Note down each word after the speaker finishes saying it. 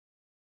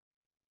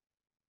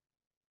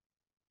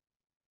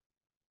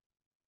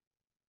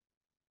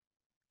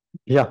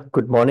Yeah,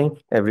 good morning,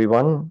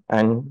 everyone.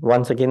 And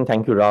once again,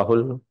 thank you,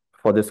 Rahul,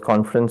 for this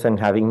conference and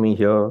having me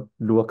here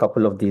do a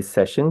couple of these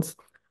sessions.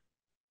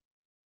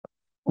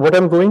 What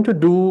I'm going to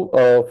do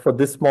for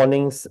this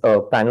morning's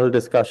panel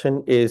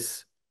discussion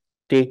is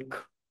take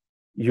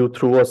you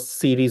through a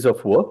series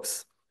of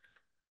works.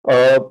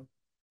 Uh,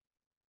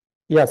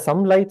 yeah,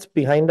 some lights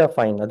behind are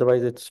fine,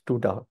 otherwise, it's too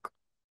dark.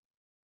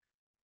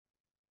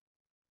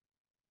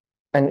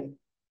 And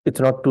it's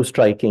not too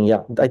striking.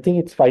 Yeah, I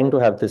think it's fine to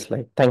have this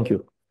light. Thank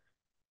you.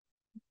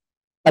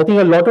 I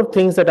think a lot of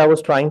things that I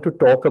was trying to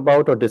talk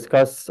about or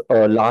discuss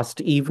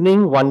last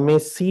evening, one may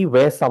see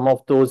where some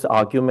of those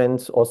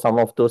arguments or some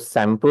of those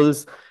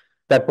samples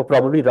that were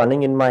probably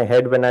running in my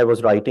head when I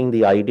was writing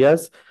the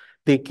ideas,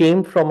 they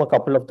came from a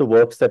couple of the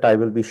works that I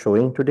will be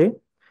showing today.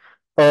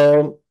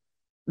 Um,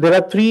 there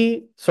are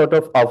three sort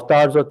of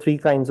avatars or three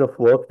kinds of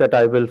work that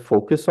I will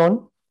focus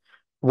on.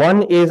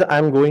 One is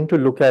I'm going to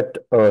look at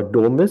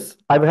Domus.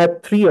 I've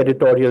had three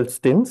editorial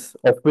stints,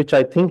 of which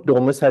I think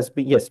Domus has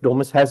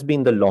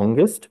been the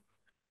longest.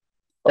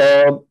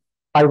 Um,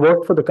 I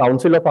worked for the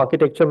Council of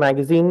Architecture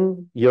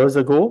magazine years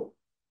ago.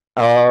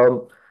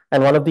 And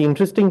one of the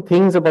interesting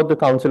things about the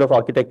Council of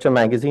Architecture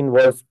magazine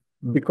was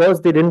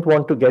because they didn't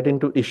want to get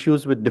into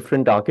issues with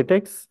different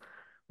architects,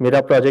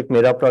 Mera project,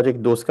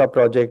 Doska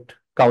project,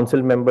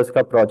 council members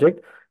ka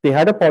project, they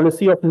had a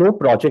policy of no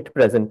project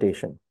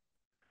presentation.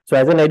 So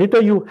as an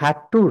editor, you had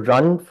to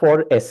run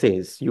for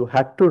essays. You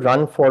had to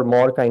run for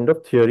more kind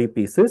of theory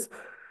pieces,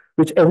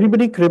 which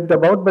everybody cribbed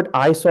about, but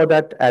I saw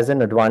that as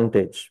an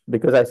advantage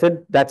because I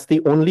said that's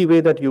the only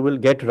way that you will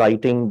get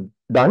writing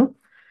done.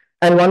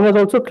 And one was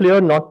also clear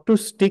not to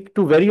stick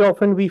to very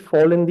often we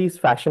fall in these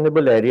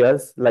fashionable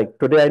areas. Like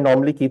today, I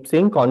normally keep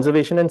saying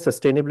conservation and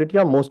sustainability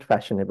are most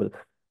fashionable.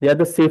 They are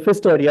the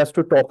safest areas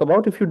to talk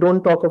about if you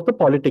don't talk of the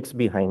politics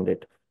behind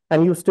it.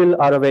 And you still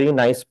are a very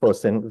nice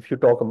person if you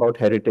talk about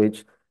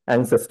heritage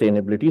and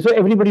sustainability. So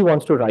everybody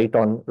wants to write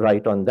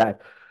on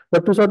that.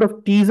 But to sort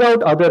of tease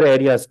out other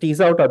areas, tease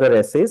out other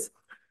essays,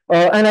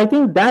 and I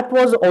think that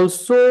was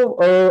also,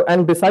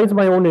 and besides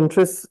my own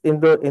interests in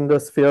the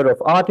sphere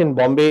of art in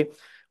Bombay,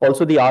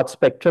 also the art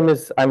spectrum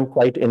is I'm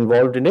quite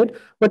involved in it.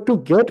 But to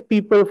get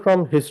people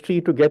from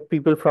history, to get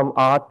people from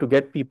art, to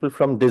get people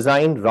from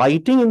design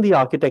writing in the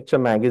architecture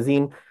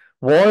magazine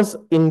was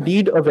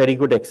indeed a very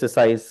good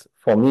exercise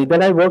for me.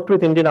 Then I worked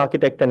with Indian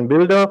Architect and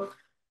Builder.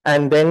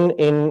 And then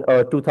in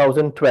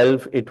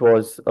 2012, it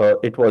was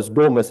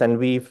Domus, and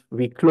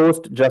we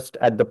closed just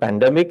at the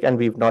pandemic, and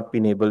we've not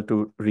been able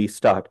to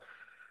restart.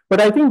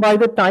 But I think by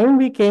the time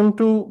we came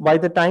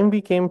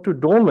to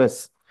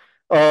Domus,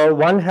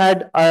 one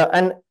had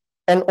and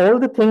all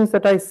the things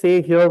that I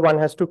say here, one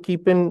has to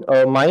keep in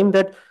mind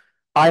that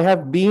I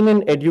have been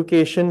in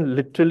education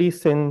literally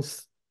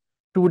since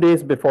 2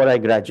 days before I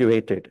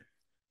graduated.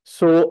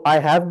 So I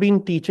have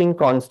been teaching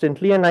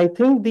constantly, and I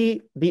think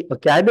the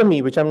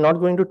academy, which I'm not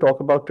going to talk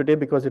about today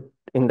because it,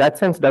 in that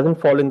sense,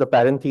 doesn't fall in the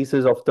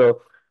parenthesis of the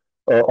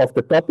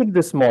topic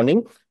this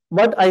morning.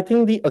 But I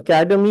think the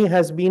academy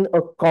has been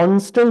a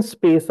constant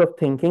space of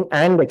thinking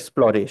and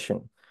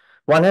exploration.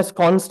 One has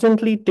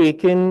constantly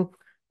taken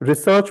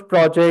research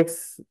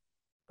projects.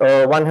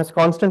 One has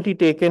constantly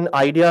taken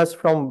ideas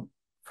from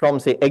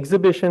say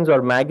exhibitions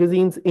or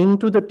magazines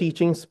into the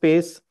teaching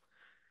space,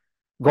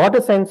 got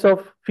a sense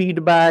of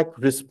feedback,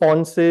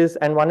 responses,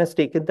 and one has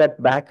taken that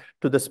back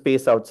to the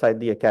space outside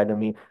the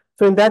academy.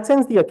 So in that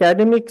sense, the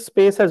academic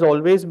space has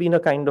always been a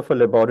kind of a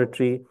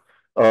laboratory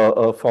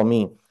for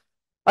me.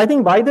 I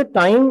think by the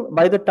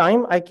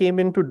time I came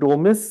into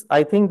Domus,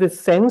 I think the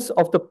sense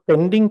of the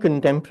pending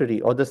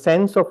contemporary or the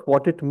sense of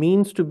what it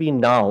means to be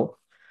now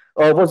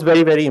was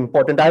very, very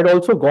important. I had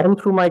also gone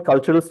through my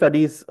cultural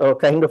studies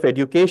kind of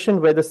education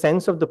where the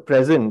sense of the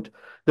present,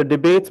 the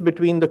debates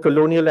between the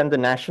colonial and the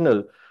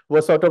national,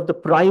 was sort of the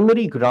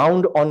primary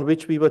ground on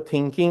which we were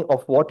thinking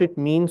of what it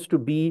means to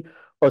be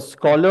a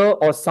scholar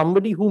or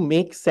somebody who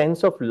makes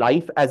sense of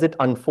life as it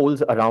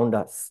unfolds around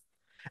us.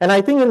 And I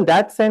think in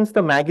that sense,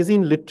 the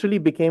magazine literally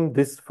became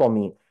this for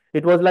me.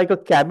 It was like a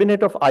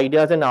cabinet of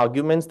ideas and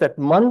arguments that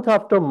month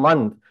after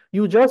month,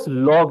 you just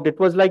logged. It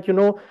was like,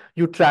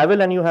 you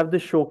travel and you have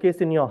this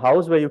showcase in your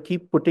house where you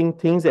keep putting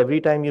things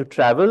every time you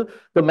travel.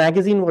 The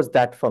magazine was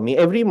that for me.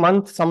 Every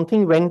month,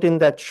 something went in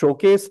that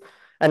showcase.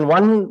 And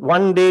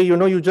one day,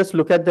 you just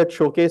look at that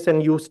showcase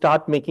and you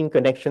start making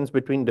connections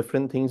between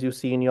different things you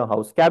see in your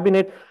house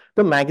cabinet.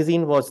 The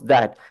magazine was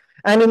that.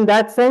 And in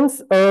that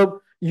sense,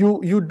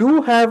 you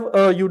do have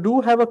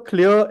a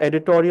clear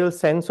editorial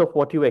sense of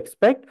what you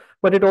expect,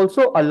 but it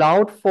also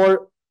allowed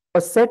for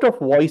a set of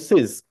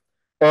voices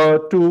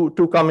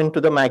to come into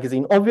the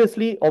magazine.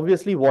 Obviously,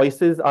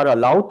 voices are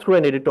allowed through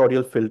an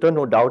editorial filter,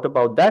 no doubt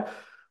about that.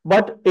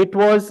 But it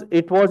was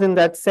in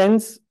that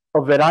sense a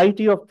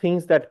variety of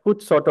things that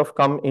could sort of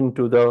come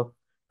into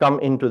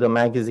the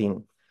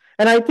magazine.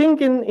 And I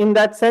think in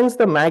that sense,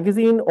 the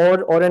magazine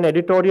or an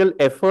editorial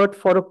effort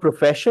for a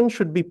profession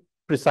should be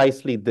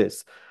precisely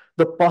this: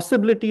 the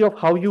possibility of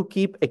how you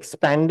keep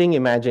expanding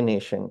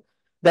imagination.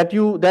 that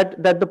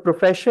the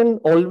profession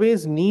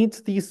always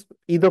needs these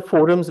either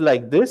forums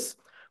like this,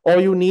 or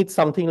you need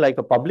something like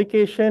a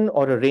publication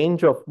or a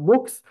range of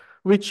books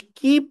which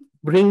keep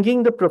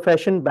bringing the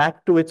profession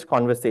back to its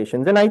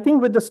conversations. And I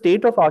think with the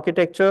state of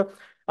architecture,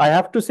 I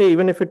have to say,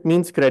 even if it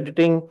means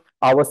crediting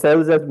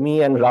ourselves as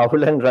me and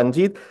Rahul and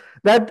Ranjit,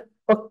 that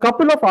a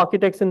couple of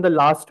architects in the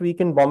last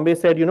week in Bombay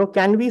said,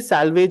 can we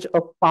salvage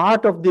a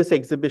part of this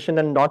exhibition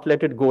and not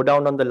let it go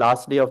down on the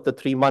last day of the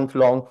 3-month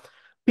long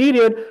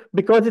period,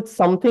 because it's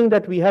something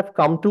that we have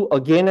come to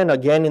again and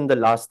again in the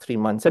last 3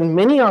 months. And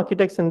many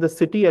architects in the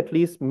city at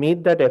least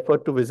made that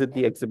effort to visit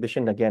the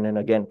exhibition again and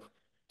again.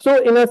 So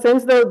in a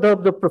sense,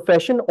 the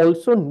profession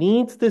also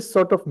needs this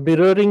sort of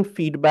mirroring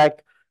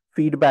feedback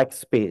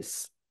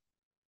space.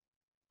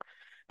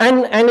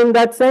 And in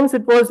that sense,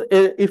 it was,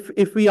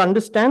 if we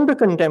understand the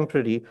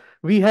contemporary,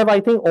 we have,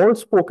 I think, all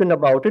spoken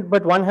about it,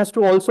 but one has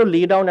to also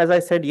lay down, as I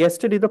said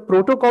yesterday, the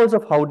protocols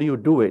of how do you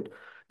do it.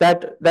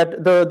 That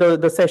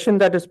the session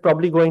that is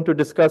probably going to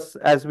discuss,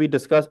 as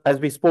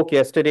we spoke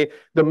yesterday,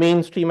 the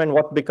mainstream and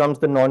what becomes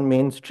the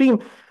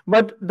non-mainstream.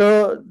 But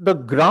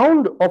the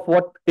ground of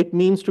what it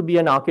means to be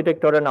an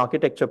architect or an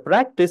architecture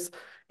practice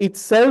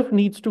itself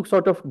needs to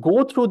sort of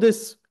go through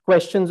this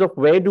questions of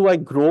where do I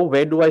grow,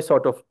 where do I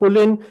sort of pull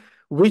in,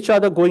 which are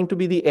going to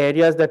be the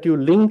areas that you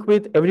link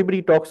with.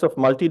 Everybody talks of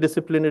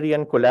multidisciplinary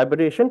and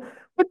collaboration,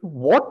 but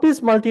what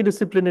is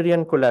multidisciplinary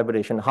and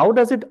collaboration? How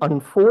does it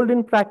unfold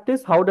in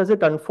practice? How does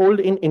it unfold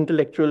in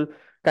intellectual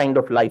kind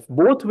of life?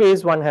 Both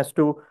ways one has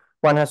to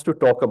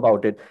talk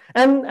about it.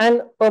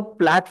 And a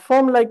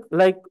platform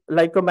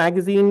like a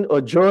magazine, a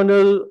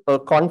journal, a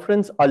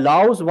conference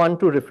allows one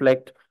to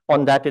reflect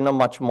on that in a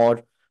much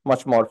more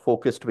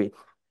focused way.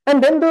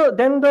 And then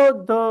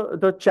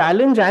the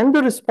challenge and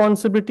the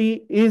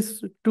responsibility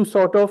is to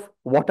sort of,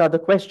 what are the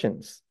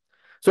questions?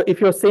 So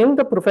if you're saying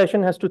the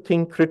profession has to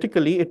think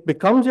critically, it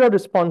becomes your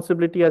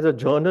responsibility as a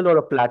journal or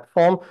a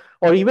platform,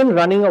 or even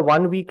running a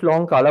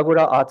 1-week-long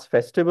Kalagura Arts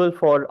Festival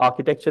for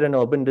architecture and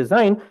urban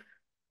design.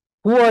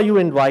 Who are you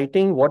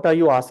inviting? What are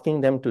you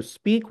asking them to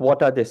speak?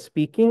 What are they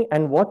speaking?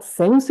 And what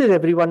sense is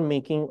everyone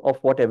making of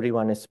what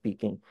everyone is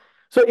speaking?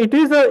 So it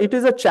is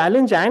a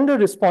challenge and a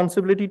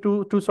responsibility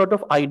to sort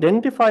of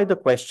identify the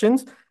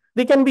questions.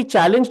 They can be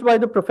challenged by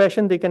the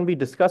profession, they can be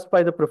discussed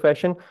by the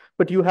profession,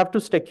 but you have to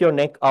stick your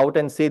neck out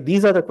and say,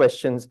 these are the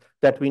questions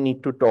that we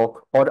need to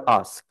talk or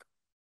ask.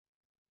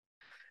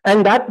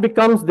 And that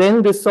becomes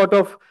then this sort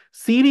of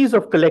series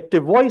of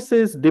collective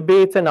voices,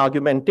 debates, and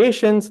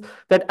argumentations,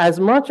 that as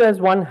much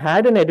as one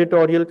had an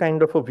editorial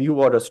kind of a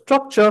view or a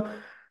structure,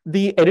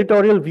 the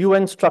editorial view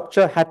and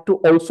structure had to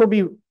also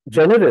be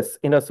generous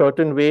in a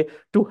certain way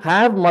to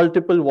have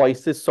multiple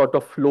voices sort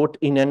of float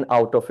in and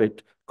out of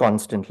it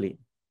constantly.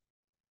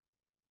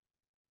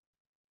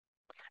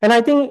 And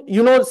I think,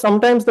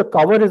 sometimes the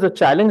cover is a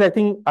challenge. I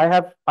think I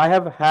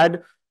have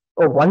had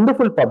a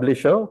wonderful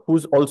publisher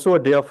who's also a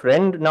dear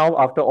friend now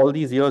after all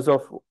these years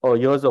of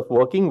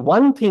working.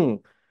 One thing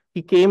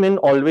he came in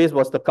always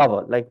was the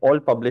cover, like all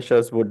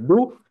publishers would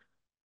do.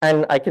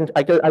 And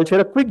I'll share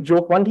a quick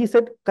joke. One, he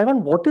said,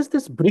 Kaiwan, what is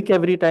this brick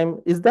every time?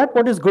 Is that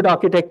what is good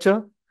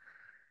architecture?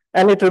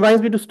 And it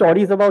reminds me to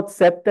stories about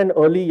SEPT and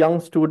early young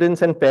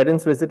students and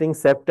parents visiting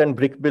SEPT and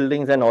brick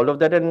buildings and all of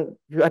that. And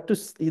you have to,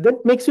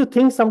 that makes you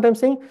think sometimes,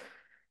 saying,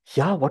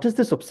 yeah, what is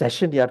this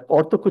obsession? Yaar,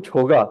 aur to kuch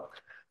hoga.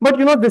 But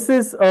this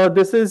is a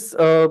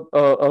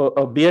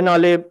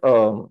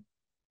Biennale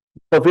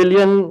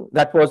pavilion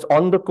that was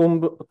on the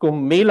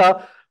Kumbh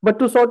Mela, but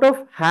to sort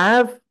of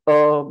have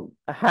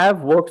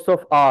works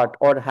of art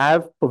or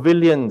have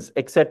pavilions,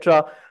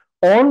 etc.,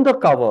 on the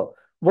cover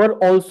were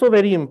also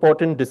very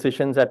important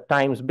decisions at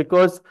times,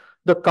 because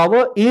the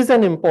cover is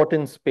an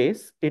important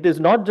space. It is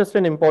not just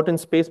an important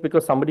space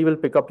because somebody will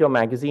pick up your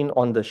magazine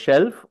on the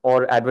shelf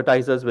or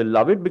advertisers will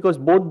love it, because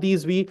both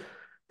these we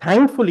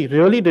thankfully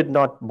really did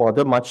not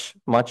bother much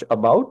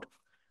about.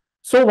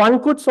 So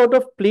one could sort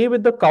of play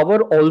with the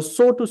cover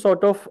also to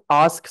sort of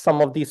ask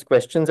some of these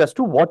questions as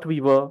to what we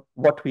were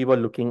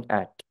looking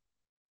at.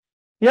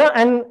 Yeah,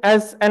 and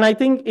I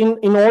think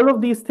in all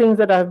of these things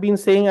that I've been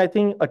saying, I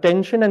think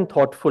attention and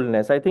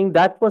thoughtfulness, I think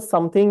that was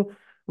something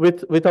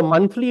with a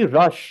monthly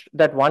rush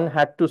that one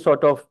had to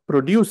sort of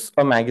produce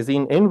a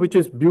magazine in, which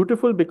is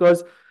beautiful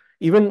because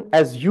even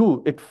as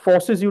it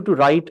forces you to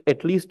write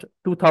at least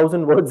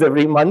 2,000 words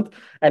every month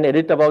and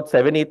edit about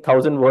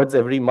 7,000-8,000 words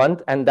every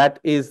month. And that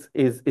is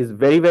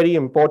very, very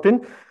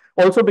important.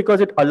 Also because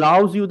it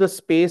allows you the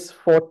space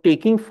for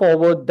taking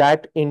forward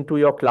that into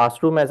your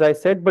classroom, as I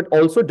said, but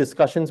also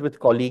discussions with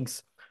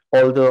colleagues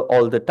all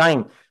the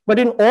time. But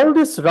in all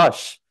this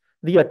rush,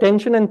 the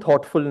attention and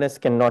thoughtfulness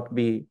cannot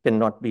be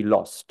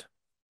lost.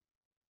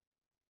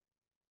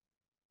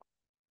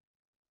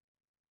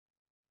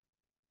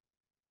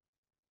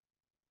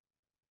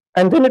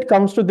 And then it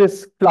comes to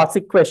this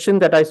classic question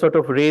that I sort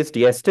of raised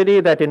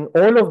yesterday, that in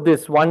all of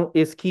this, one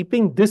is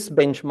keeping this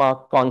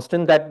benchmark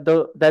constant, that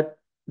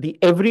the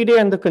everyday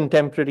and the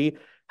contemporary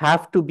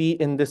have to be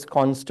in this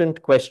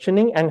constant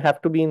questioning and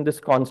have to be in this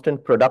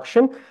constant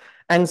production.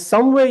 And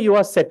somewhere you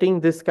are setting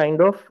this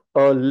kind of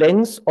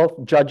lens of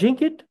judging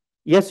it.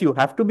 Yes, you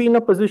have to be in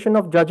a position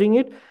of judging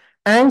it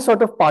and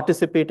sort of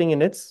participating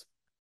in its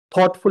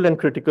thoughtful and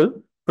critical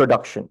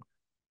production.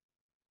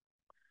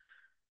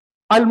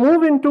 I'll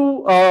move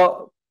into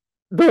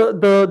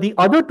the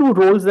other two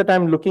roles that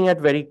I'm looking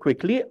at very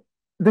quickly.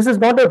 This is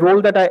not a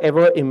role that I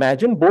ever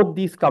imagined. Both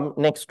these come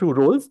next two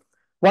roles.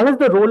 One is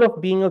the role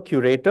of being a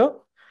curator.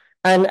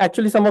 And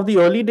actually, some of the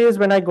early days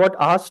when I got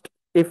asked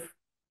if,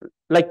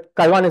 like,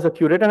 Kaiwan is a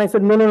curator, and I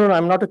said, no,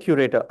 I'm not a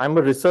curator. I'm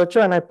a researcher,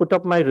 and I put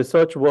up my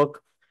research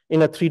work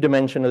in a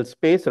three-dimensional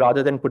space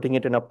rather than putting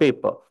it in a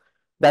paper.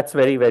 That's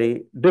very,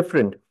 very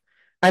different.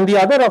 And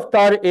the other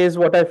avatar is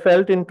what I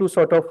felt into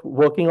sort of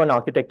working on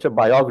architecture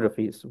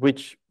biographies,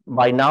 which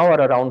by now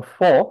are around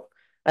 4.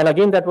 And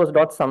again, that was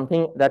not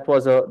something that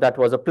was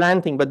a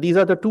planned thing. But these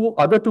are the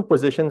other two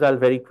positions I'll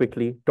very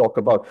quickly talk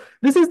about.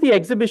 This is the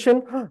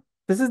exhibition.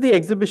 This is the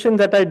exhibition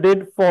that I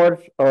did for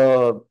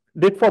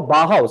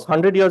Bauhaus,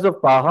 100 years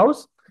of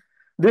Bauhaus.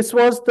 This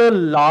was the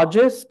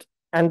largest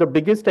and the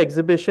biggest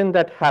exhibition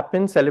that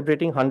happened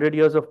celebrating 100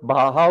 years of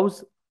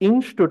Bauhaus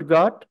in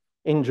Stuttgart,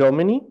 in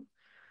Germany.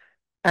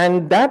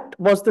 And that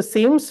was the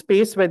same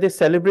space where they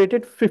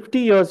celebrated 50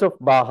 years of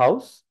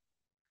Bauhaus.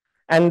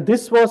 And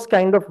this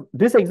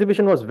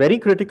exhibition was very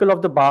critical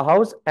of the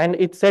Bauhaus, and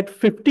it said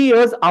 50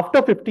 years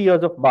after 50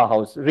 years of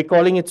Bauhaus,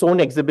 recalling its own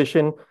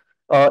exhibition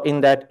in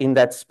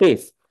that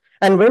space.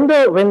 And when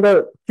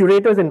the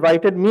curators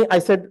invited me, I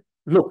said,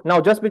 look,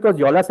 now just because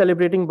y'all are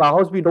celebrating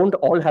Bauhaus, we don't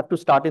all have to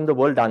start in the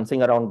world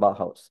dancing around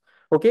Bauhaus.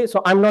 Okay,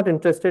 so I'm not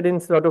interested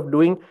in sort of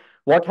doing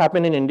what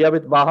happened in India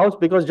with Bauhaus,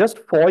 because just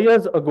 4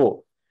 years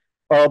ago,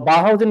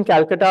 Bauhaus in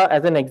Calcutta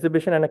as an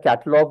exhibition and a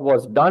catalogue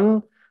was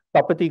done.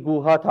 Tapati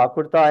Guha,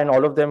 Thakurta, and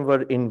all of them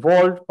were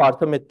involved,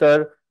 Partha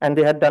Mittal, and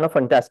they had done a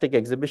fantastic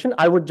exhibition.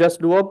 I would just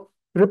do a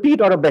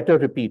repeat or a better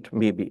repeat,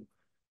 maybe.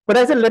 But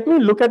I said, let me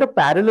look at a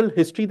parallel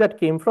history that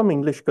came from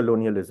English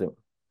colonialism.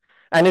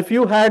 And if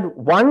you had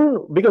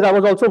one, because I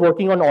was also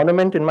working on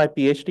ornament in my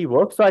PhD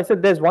work, so I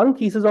said there's one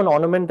thesis on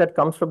ornament that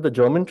comes from the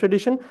German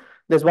tradition.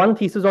 There's one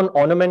thesis on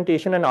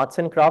ornamentation and arts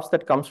and crafts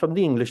that comes from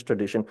the English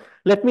tradition.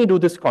 Let me do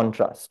this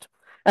contrast.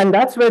 And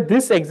that's where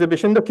this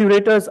exhibition, the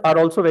curators are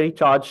also very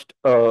charged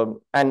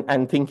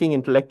and thinking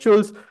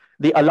intellectuals.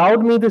 They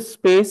allowed me this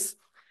space,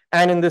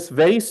 and in this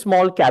very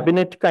small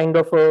cabinet kind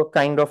of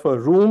a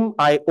room,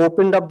 I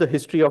opened up the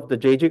history of the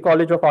J.J.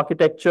 College of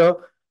Architecture,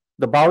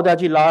 the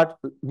Baudaji Art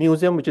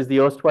Museum, which is the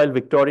erstwhile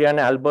Victoria and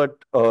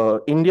Albert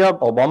India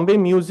or Bombay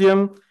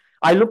Museum.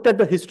 I looked at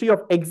the history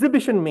of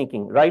exhibition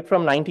making, right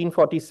from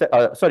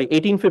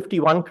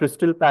 1851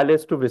 Crystal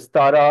Palace to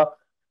Vistara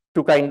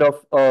to kind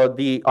of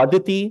the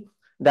Aditi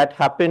that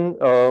happened.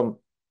 So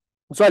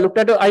I looked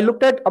at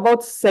about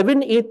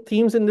 7-8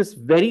 themes in this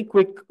very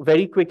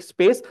quick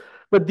space,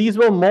 but these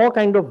were more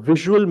kind of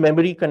visual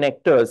memory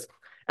connectors.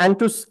 And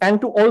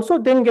to also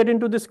then get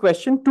into this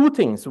question, two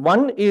things.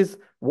 One is,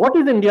 what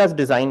is India's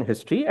design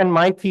history? And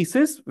my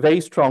thesis,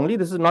 very strongly,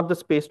 this is not the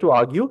space to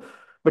argue,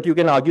 but you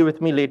can argue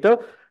with me later.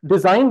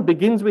 Design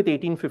begins with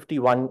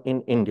 1851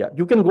 in India.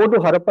 You can go to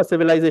Harappa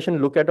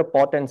civilization, look at a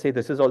pot and say,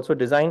 this is also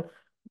design.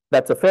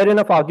 That's a fair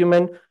enough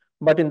argument.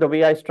 But in the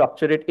way I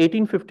structure it,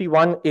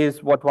 1851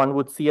 is what one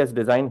would see as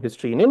design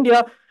history in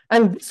India.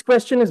 And this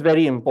question is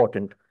very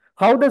important.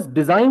 How does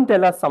design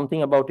tell us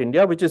something about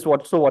India, which is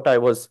what I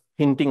was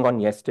hinting on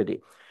yesterday.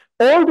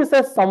 All this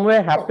has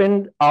somewhere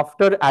happened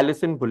after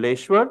Alice in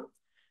Bhuleshwar,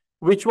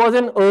 which was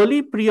an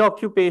early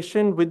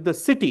preoccupation with the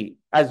city,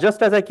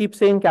 just as I keep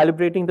saying,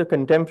 calibrating the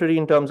contemporary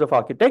in terms of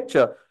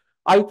architecture.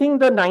 I think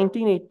the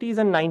 1980s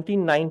and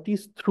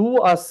 1990s threw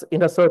us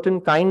in a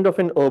certain kind of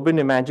an urban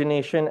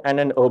imagination and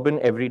an urban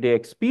everyday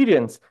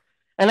experience.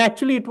 And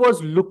actually, it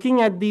was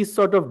looking at these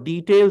sort of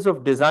details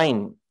of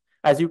design,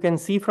 as you can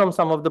see from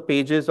some of the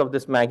pages of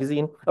this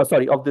magazine,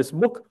 of this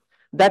book,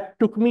 that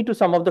took me to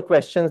some of the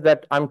questions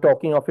that I'm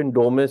talking of in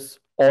Domus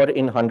or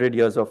in 100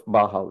 Years of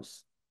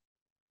Bauhaus.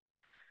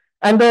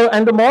 And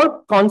the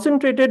more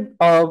concentrated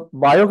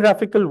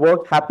biographical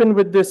work happened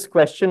with this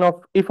question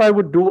of, if I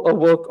would do a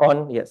book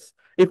on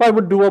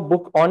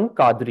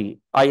Qadri,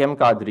 I am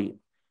Qadri.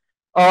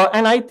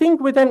 And I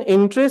think with an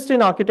interest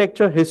in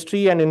architecture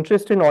history and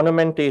interest in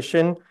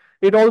ornamentation,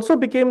 it also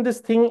became this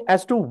thing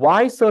as to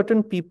why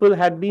certain people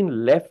had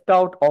been left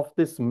out of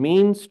this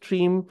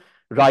mainstream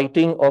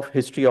writing of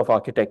history of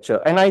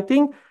architecture. And I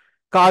think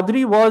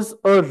Qadri was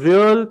a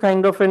real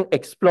kind of an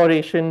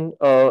exploration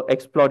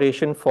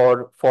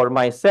for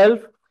myself,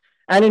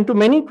 and into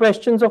many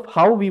questions of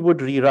how we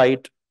would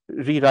rewrite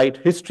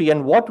history,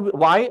 and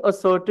why a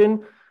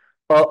certain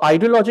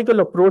ideological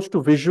approach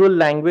to visual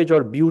language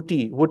or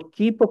beauty would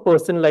keep a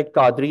person like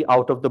Qadri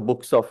out of the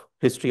books of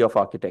history of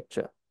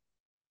architecture.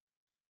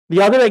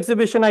 The other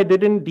exhibition I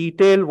did in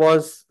detail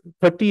was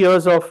 30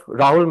 years of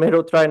Rahul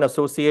Mehrotra and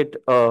Associate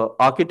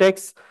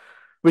Architects,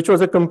 which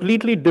was a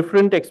completely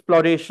different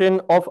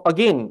exploration of,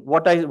 again,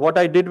 what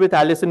I did with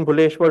Alice in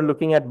Bhuleshwar,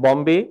 looking at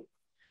Bombay,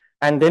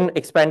 and then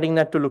expanding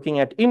that to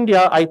looking at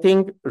India. I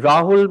think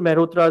Rahul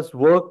Mehrotra's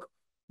work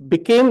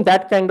became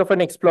that kind of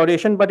an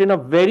exploration, but in a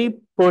very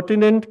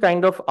pertinent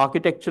kind of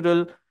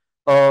architectural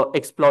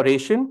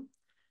exploration.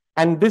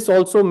 And this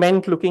also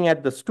meant looking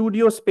at the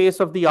studio space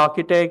of the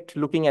architect,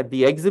 looking at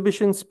the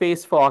exhibition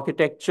space for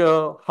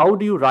architecture. How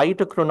do you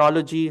write a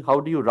chronology? How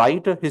do you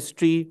write a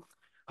history?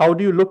 How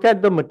do you look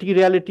at the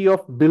materiality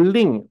of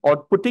building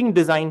or putting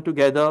design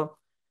together?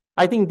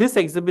 I think this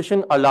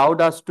exhibition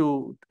allowed us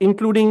to,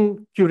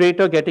 including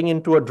curator getting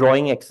into a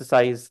drawing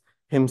exercise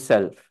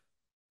himself.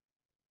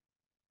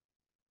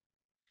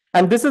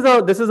 And this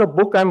is a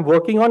book I'm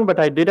working on, but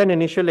I did an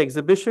initial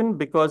exhibition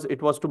because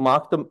it was to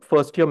mark the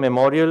first year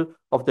memorial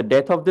of the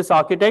death of this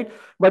architect.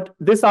 But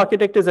this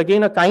architect is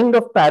again a kind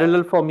of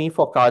parallel for me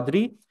for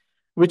Kadri,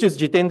 which is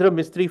Jitendra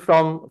Mistry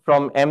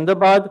from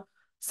Ahmedabad,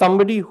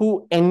 somebody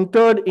who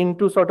entered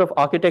into sort of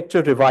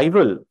architecture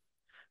revival,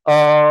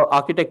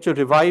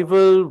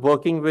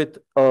 working with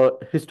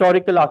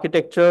historical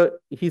architecture.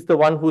 He's the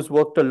one who's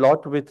worked a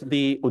lot with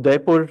the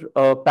Udaipur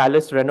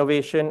palace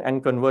renovation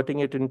and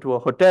converting it into a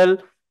hotel.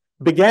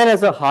 Began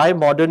as a high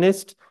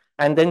modernist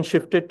and then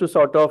shifted to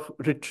sort of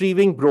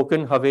retrieving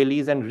broken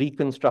Havelis and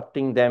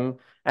reconstructing them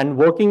and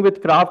working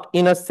with craft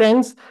in a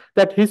sense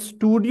that his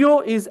studio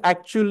is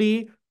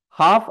actually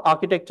half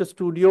architecture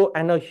studio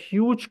and a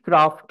huge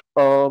craft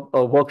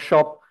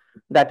workshop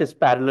that is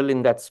parallel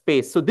in that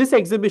space. So this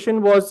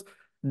exhibition was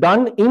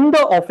done in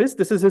the office.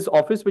 This is his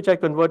office, which I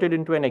converted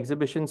into an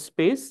exhibition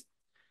space.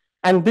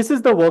 And this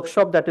is the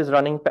workshop that is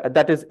running,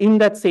 that is in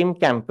that same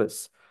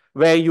campus,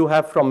 where you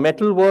have from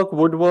metalwork,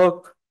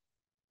 woodwork,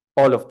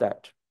 all of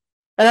that.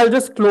 And I'll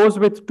just close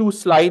with 2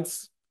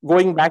 slides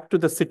going back to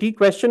the city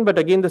question. But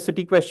again, the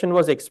city question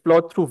was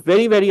explored through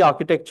very, very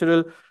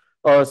architectural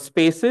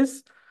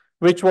spaces,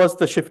 which was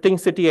the Shifting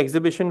City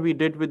exhibition we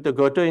did with the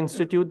Goethe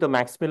Institute, the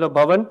Max Miller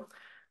Bhavan.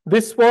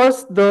 This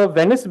was the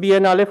Venice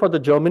Biennale for the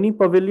Germany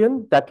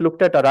Pavilion that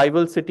looked at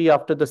arrival city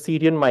after the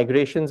Syrian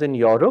migrations in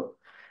Europe.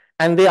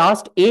 And they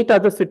asked 8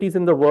 other cities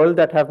in the world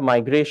that have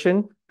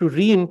migration to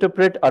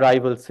reinterpret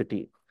arrival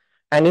city.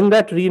 And in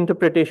that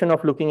reinterpretation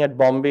of looking at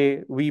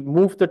Bombay, we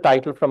moved the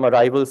title from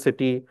arrival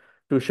city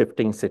to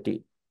shifting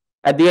city.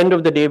 At the end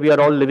of the day, we are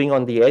all living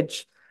on the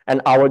edge,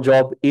 and our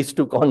job is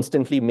to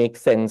constantly make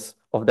sense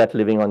of that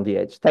living on the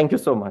edge. Thank you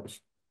so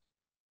much.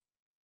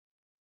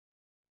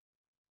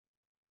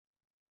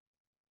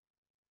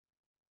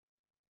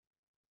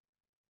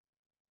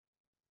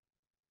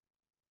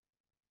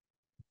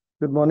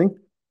 Good morning.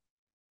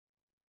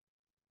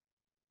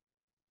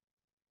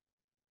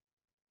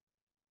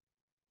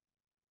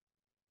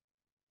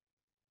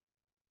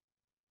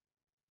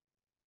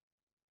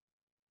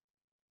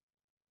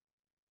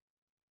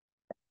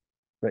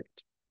 Right.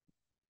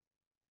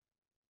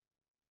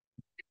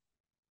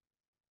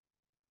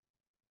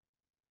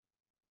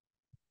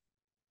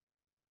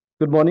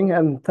 Good morning,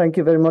 and thank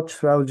you very much,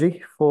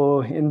 Raulji,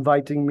 for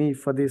inviting me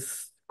for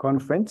this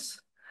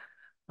conference.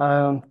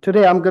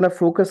 Today, I'm going to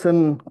focus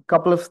on a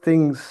couple of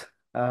things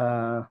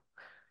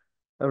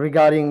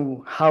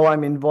regarding how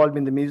I'm involved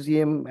in the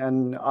museum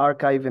and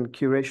archive and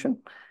curation.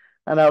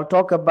 And I'll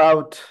talk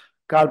about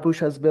Karl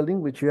Puscha's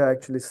building, which you are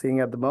actually seeing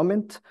at the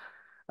moment,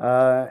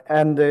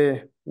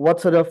 and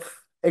what sort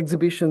of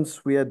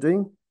exhibitions we are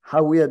doing,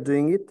 how we are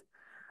doing it,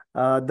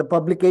 the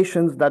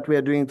publications that we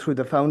are doing through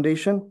the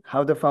foundation,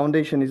 how the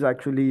foundation is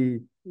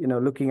actually,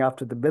 looking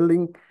after the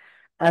building,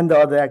 and the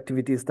other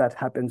activities that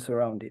happens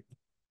around it.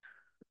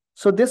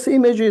 So this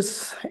image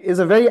is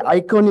a very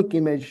iconic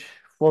image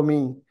for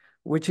me,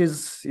 which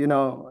is,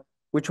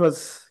 which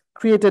was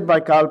created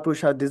by Karl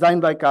Puscha,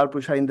 designed by Karl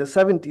Puscha in the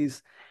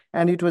 70s.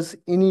 And it was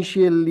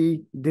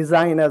initially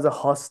designed as a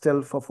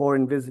hostel for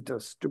foreign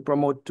visitors to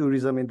promote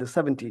tourism in the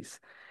 70s.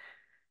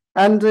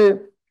 And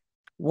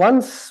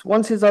once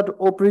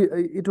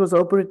it was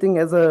operating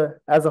as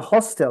a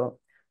hostel,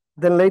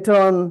 then later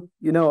on,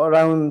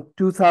 around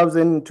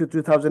 2000 to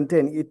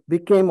 2010, it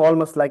became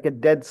almost like a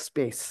dead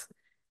space.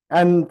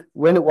 And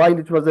while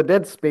it was a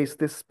dead space,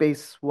 this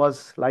space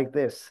was like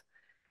this.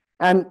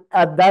 And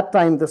at that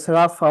time, the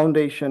Saraf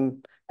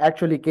Foundation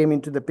actually came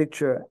into the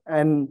picture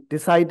and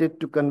decided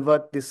to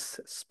convert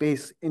this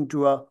space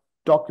into a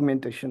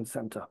documentation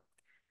center.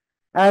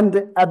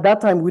 And at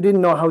that time, we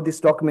didn't know how this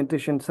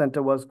documentation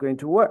center was going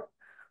to work.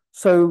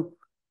 So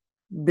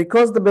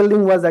because the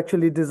building was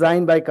actually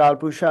designed by Karl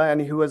Puscha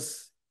and he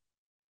was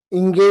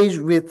engaged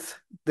with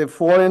the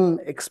foreign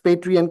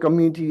expatriate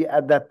community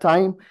at that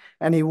time,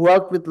 and he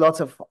worked with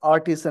lots of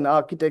artists and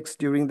architects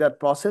during that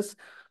process.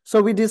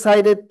 So we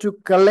decided to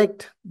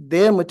collect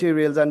their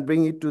materials and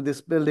bring it to this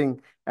building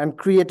and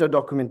create a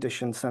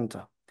documentation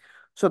center.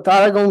 So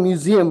Taragaon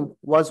Museum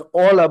was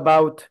all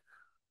about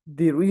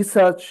the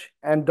research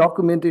and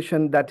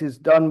documentation that is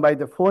done by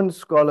the foreign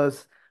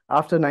scholars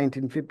after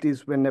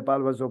 1950s when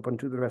Nepal was open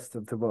to the rest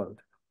of the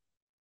world.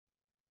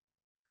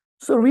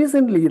 So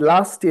recently,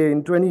 last year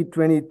in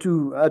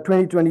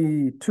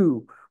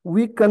 2022,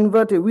 we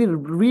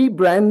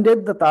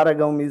rebranded the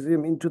Taragaon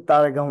Museum into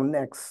Taragaon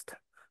Next.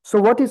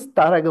 So what is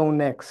Taragaon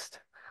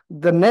Next?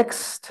 The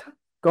next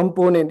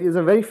component is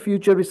a very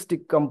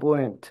futuristic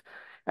component.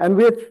 And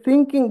we're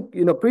thinking,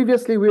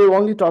 previously we were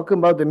only talking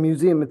about the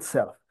museum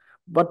itself,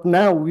 but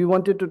now we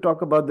wanted to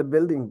talk about the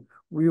building.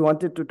 We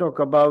wanted to talk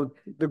about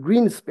the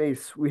green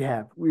space we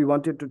have. We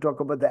wanted to talk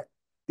about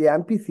the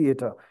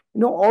amphitheater.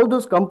 All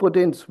those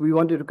components we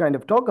wanted to kind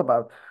of talk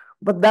about.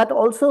 But that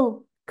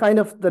also kind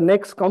of the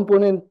next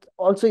component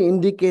also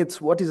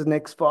indicates what is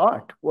next for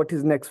art, what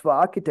is next for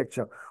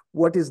architecture,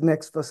 what is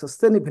next for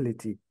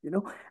sustainability,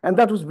 and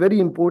that was very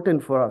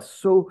important for us.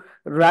 So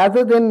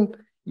rather than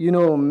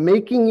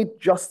making it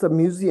just a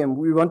museum,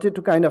 we wanted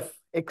to kind of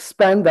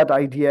expand that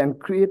idea and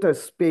create a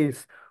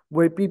space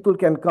where people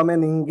can come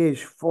and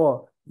engage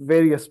for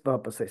various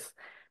purposes.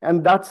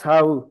 And that's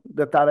how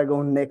the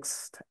Tarragone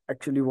Next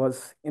actually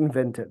was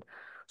invented.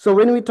 So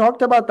when we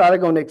talked about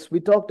Tarragone Next, we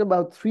talked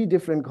about three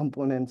different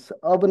components: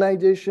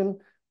 urbanization,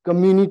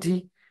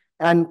 community,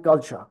 and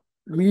culture.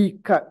 We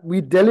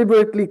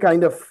deliberately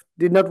kind of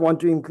did not want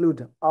to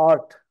include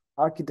art,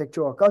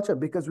 architecture, or culture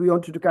because we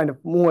wanted to kind of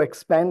more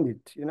expand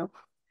it,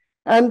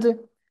 and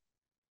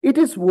it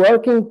is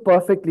working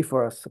perfectly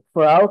for us,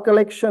 for our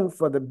collection,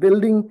 for the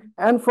building,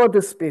 and for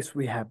the space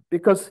we have,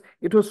 because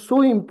it was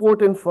so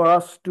important for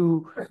us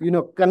to,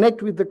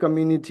 connect with the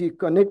community,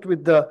 connect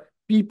with the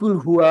people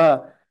who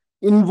are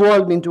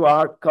involved into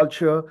art,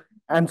 culture,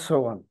 and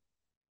so on.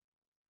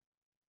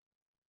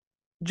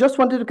 Just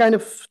wanted to kind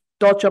of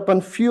touch upon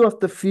a few of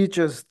the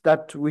features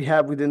that we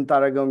have within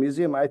Tarragone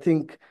Museum. I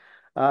think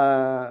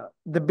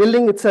the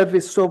building itself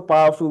is so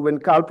powerful. When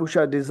Karl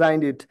Pusha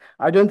designed it,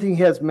 I don't think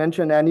he has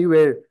mentioned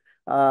anywhere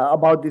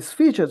about these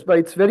features, but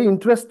it's very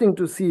interesting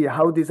to see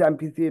how these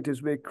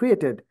amphitheaters were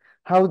created,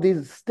 how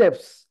these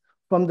steps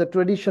from the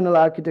traditional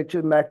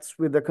architecture matched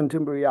with the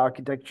contemporary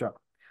architecture.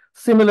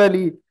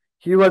 Similarly,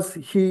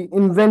 he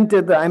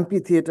invented the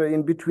amphitheater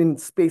in between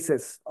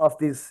spaces of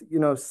these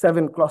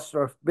 7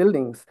 cluster of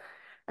buildings,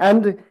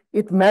 and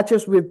it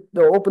matches with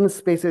the open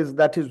spaces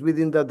that is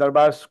within the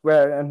Darbar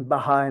Square and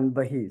Baha and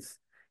Bahis.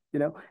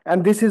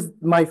 And this is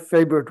my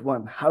favorite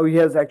one, how he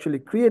has actually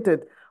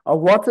created a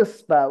water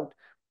spout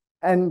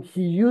and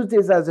he used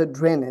this as a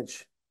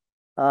drainage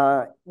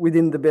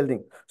within the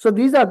building. So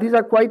these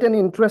are quite an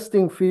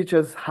interesting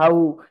features,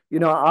 how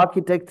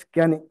architects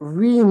can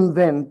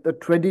reinvent the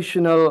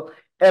traditional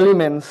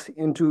elements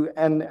into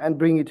and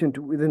bring it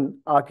into within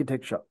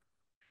architecture.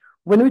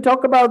 When we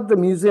talk about the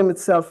museum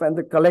itself and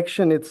the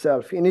collection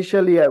itself,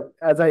 initially,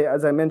 as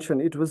I mentioned,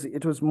 it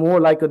was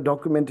more like a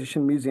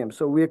documentation museum.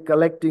 So we're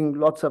collecting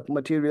lots of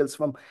materials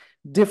from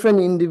different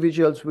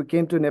individuals who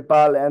came to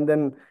Nepal and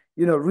then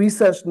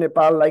researched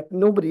Nepal like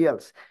nobody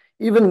else.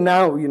 Even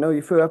now,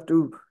 if you have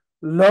to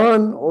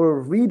learn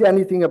or read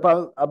anything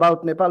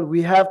about Nepal,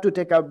 we have to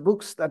take out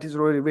books that is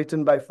already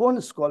written by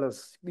foreign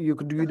scholars. You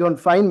don't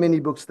find many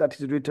books that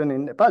is written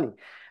in Nepali.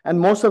 And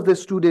most of the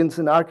students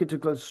and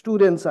architectural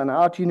students and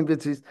art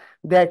universities,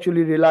 they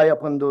actually rely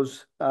upon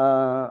those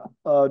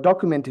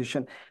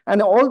documentation.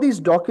 And all these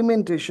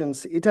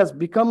documentations, it has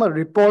become a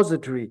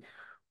repository,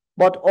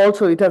 but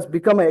also it has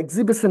become an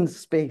exhibition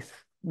space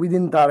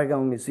within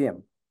Tarragone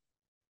Museum.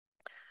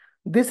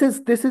 This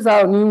is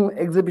our new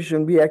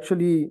exhibition. We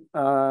actually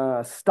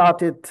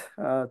started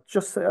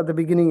just at the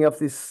beginning of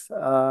this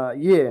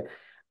year.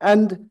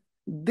 And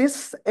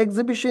this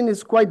exhibition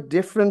is quite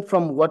different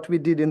from what we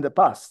did in the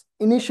past.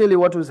 Initially,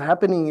 what was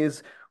happening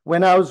is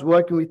when I was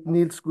working with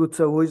Niels Qudsia,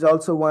 who is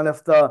also one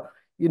of the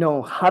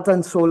heart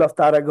and soul of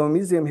Tarragone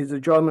Museum. He's a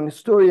German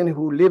historian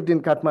who lived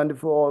in Kathmandu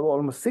for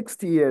almost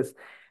 60 years.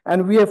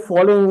 And we are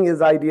following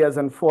his ideas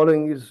and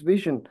following his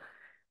vision.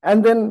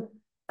 And then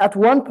at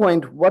one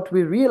point, what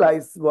we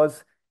realized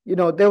was,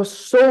 there was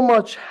so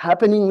much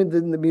happening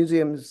within the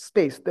museum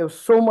space. There was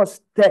so much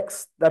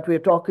text that we're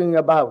talking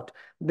about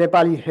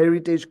Nepali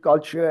heritage,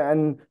 culture,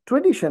 and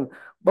tradition.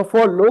 But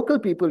for local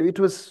people, it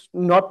was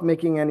not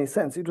making any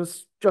sense. It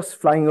was just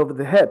flying over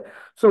the head.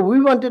 So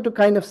we wanted to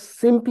kind of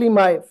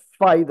simplify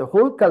the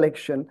whole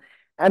collection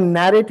and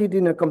narrate it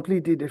in a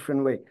completely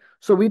different way.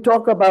 So we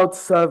talk about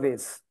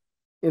surveys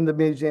in the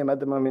museum at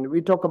the moment.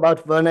 We talk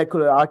about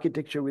vernacular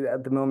architecture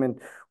at the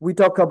moment. We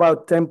talk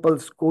about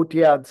temples,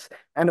 courtyards,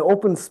 and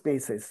open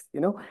spaces,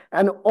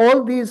 and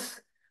all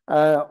these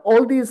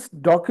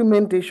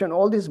documentation,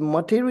 all these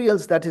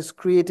materials that is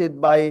created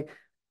by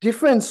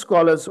different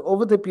scholars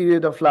over the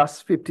period of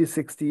last 50,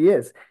 60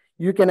 years,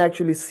 you can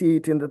actually see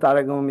it in the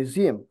Tarragone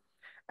Museum.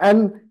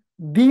 And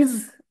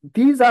these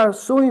are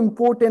so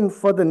important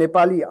for the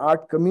Nepali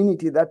art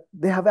community that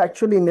they have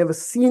actually never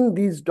seen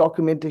these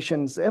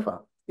documentations ever.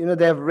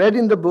 They have read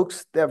in the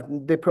books,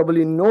 they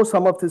probably know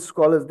some of the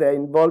scholars, they're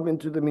involved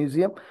into the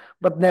museum,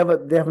 but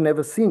they have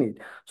never seen it.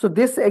 So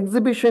this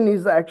exhibition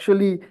is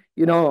actually,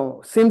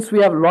 since we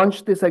have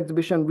launched this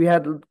exhibition, we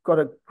had got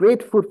a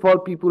great footfall.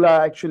 People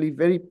are actually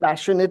very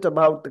passionate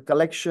about the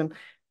collection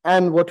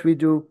and what we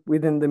do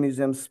within the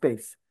museum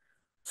space.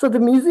 So the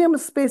museum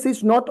space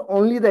is not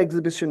only the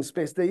exhibition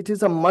space, it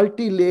is a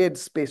multi-layered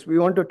space. We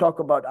want to talk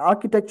about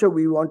architecture,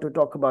 we want to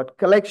talk about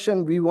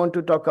collection, we want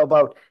to talk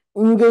about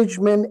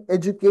engagement,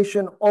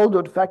 education, all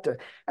those factors.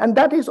 And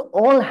that is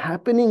all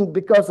happening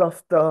because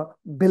of the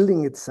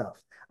building itself.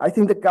 I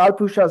think the Karl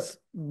Pusha's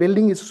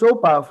building is so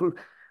powerful.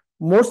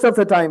 Most of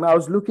the time, I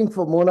was looking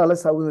for Mona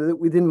Lisa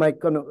within my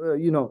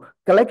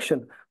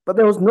collection, but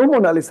there was no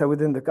Mona Lisa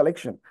within the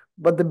collection.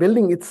 But the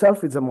building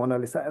itself is a Mona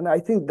Lisa, and I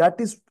think that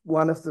is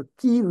one of the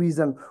key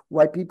reasons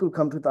why people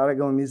come to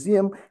Taragan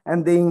Museum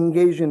and they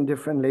engage in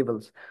different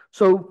levels.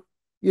 So,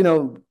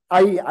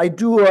 I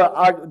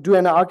do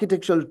an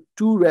architectural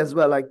tour as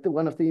well, like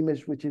one of the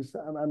image, which is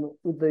I'm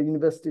with the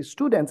university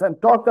students,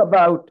 and talk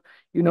about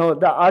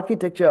the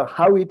architecture,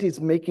 how it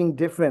is making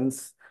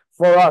difference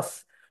for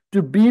us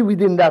to be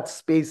within that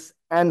space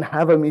and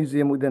have a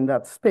museum within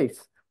that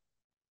space.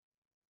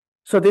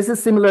 So this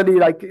is similarly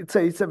like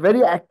it's a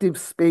very active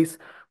space.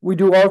 We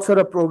do all sort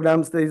of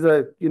programs.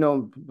 There's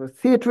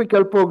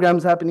theatrical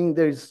programs happening.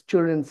 There's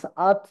children's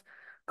art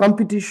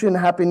competition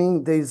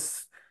happening.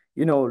 There's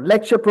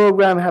lecture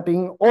program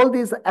happening. All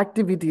these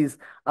activities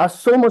are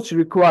so much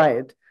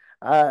required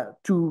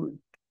to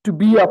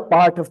be a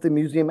part of the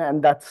museum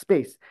and that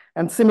space.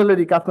 And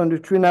similarly, Kathmandu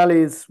Trinale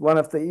is one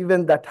of the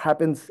events that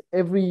happens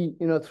every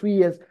 3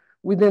 years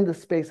within the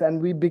space,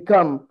 and we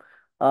become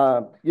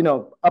a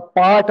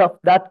part of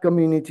that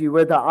community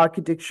where the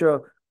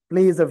architecture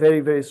plays a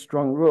very, very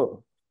strong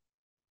role.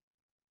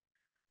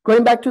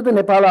 Going back to the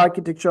Nepal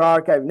Architecture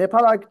Archive.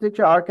 Nepal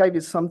Architecture Archive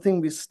is something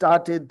we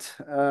started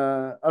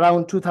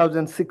around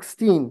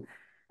 2016.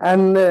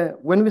 And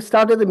when we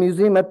started the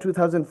museum at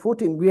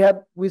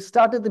 2014, we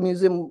started the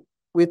museum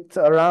with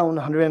around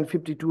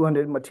 150,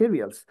 200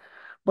 materials.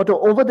 But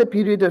over the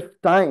period of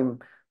time,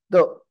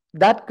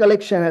 that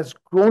collection has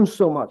grown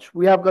so much.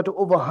 We have got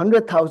over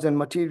 100,000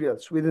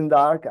 materials within the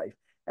archive.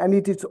 And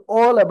it is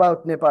all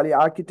about Nepali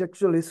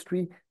architectural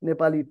history,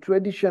 Nepali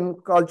tradition,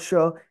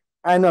 culture,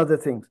 and other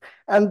things.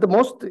 And the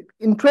most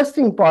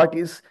interesting part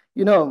is,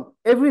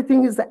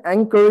 everything is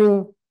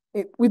anchoring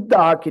with the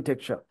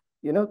architecture.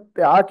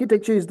 The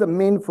architecture is the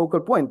main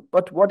focal point.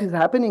 But what is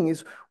happening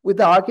is with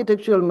the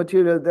architectural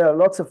material, there are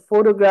lots of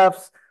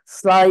photographs,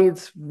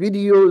 slides,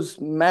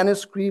 videos,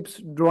 manuscripts,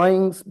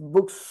 drawings,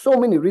 books, so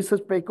many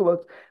research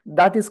paperwork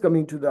that is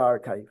coming to the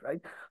archive,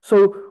 right?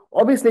 So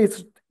obviously,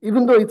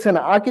 even though it's an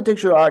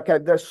architectural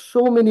archive, there's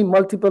so many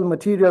multiple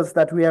materials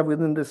that we have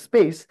within the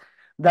space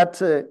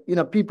that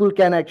people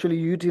can actually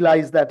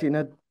utilize that in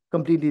a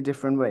completely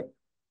different way.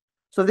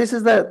 So this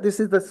is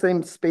the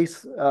same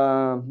space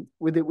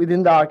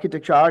within the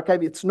architecture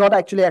archive. It's not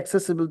actually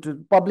accessible to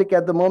the public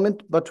at the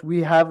moment, but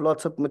we have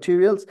lots of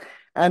materials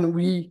and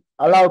we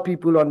allow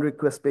people on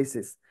request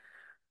basis.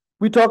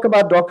 We talk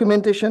about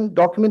documentation.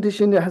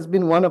 Documentation has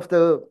been one of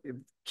the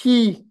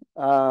key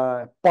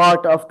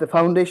part of the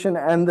foundation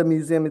and the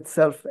museum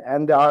itself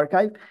and the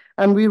archive.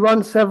 And we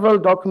run several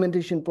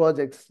documentation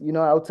projects,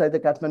 outside the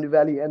Kathmandu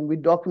Valley, and we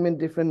document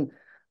different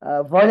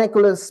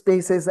vernacular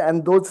spaces,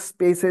 and those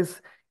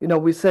spaces,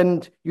 we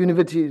send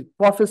university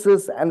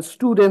professors and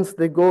students,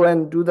 they go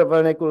and do the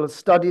vernacular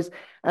studies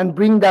and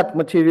bring that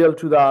material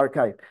to the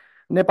archive.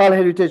 Nepal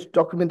Heritage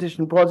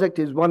Documentation Project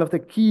is one of the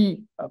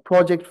key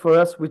projects for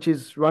us, which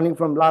is running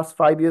from last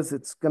 5 years.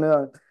 It's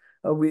gonna,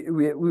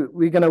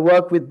 we're gonna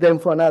work with them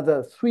for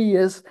another 3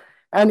 years.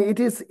 And it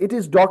is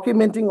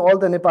documenting all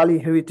the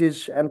Nepali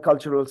heritage and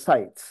cultural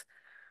sites.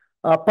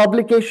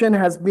 Publication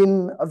has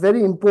been a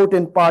very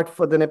important part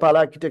for the Nepal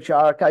Architecture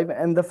Archive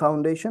and the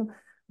foundation,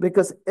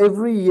 because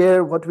every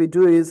year what we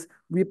do is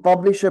we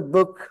publish a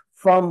book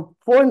from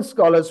foreign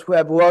scholars who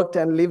have worked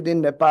and lived in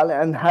Nepal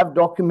and have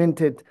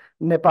documented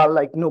Nepal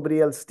like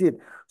nobody else did.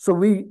 So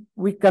we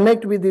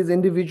connect with these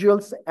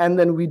individuals and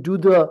then we do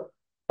the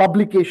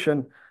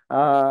publication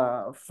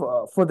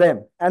for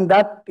them. And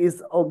that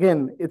is,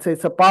 again, it's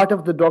a part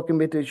of the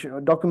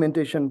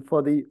documentation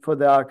for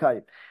the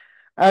archive.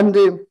 And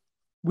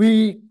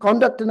we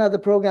conduct another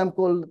program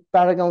called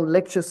Paragon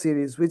Lecture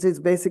Series, which is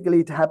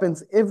basically, it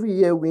happens every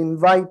year. We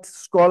invite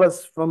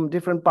scholars from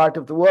different parts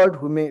of the world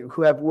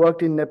who have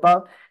worked in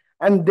Nepal,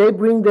 and they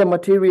bring their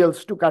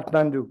materials to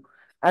Kathmandu,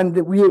 and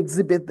we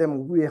exhibit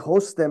them, we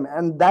host them,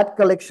 and that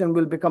collection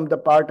will become the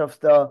part of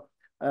the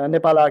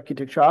Nepal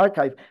Architecture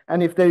Archive.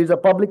 And if there is a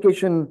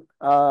publication,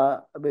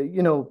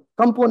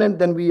 component,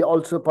 then we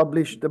also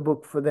publish the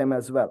book for them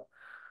as well.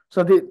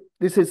 So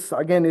this is,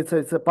 again, it's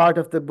a part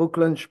of the book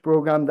launch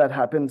program that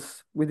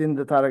happens within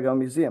the Taragan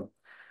Museum.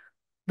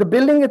 The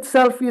building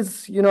itself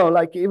is,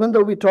 even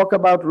though we talk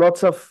about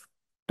lots of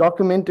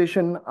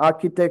documentation,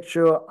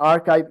 architecture,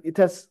 archive, it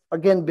has,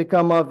 again,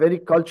 become a very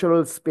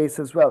cultural space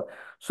as well.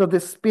 So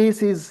this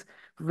space is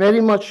very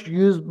much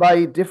used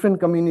by different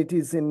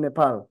communities in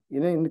Nepal,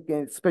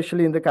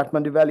 especially in the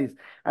Kathmandu valleys,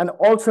 and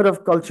all sort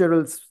of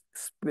cultural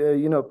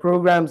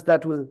programs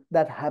that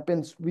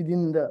happens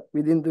within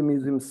the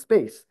museum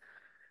space.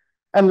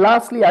 And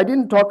lastly, I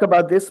didn't talk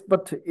about this,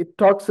 but it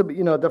talks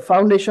about, the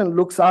foundation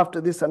looks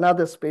after this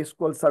another space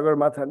called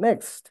Sagarmatha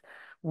Next,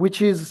 which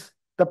is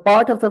the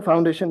part of the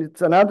foundation.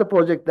 It's another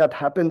project that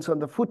happens on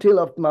the foothill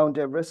of Mount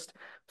Everest,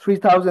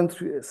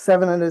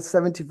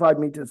 3,775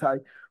 meters high.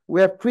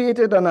 We have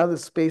created another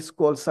space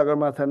called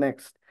Sagarmatha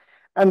Next.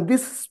 And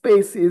this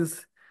space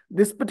is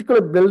This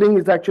particular building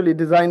is actually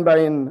designed by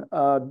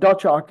a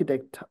Dutch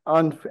architect,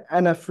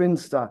 Anna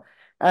Frinsta.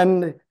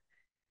 And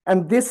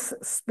this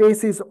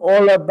space is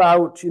all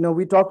about,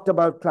 we talked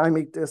about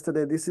climate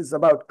yesterday. This is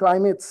about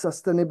climate,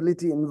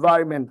 sustainability,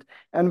 environment.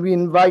 And we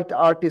invite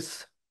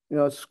artists,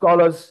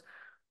 scholars,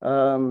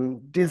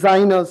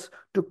 designers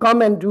to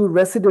come and do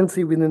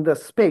residency within the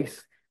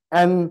space.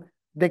 And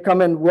they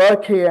come and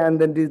work here, and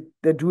then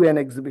they do an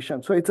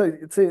exhibition. So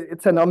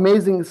it's an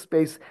amazing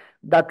space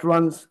that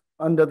runs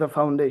under the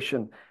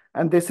foundation.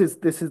 And this is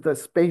the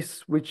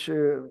space which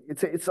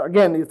it's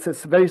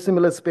a very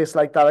similar space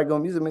like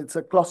Tarago Museum. It's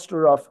a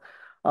cluster of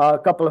a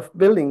couple of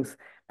buildings,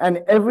 and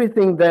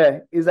everything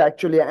there is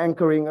actually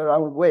anchoring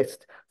around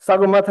waste.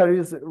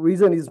 Sagarmatha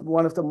region is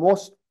one of the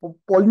most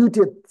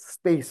polluted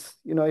space,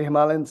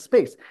 Himalayan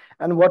space.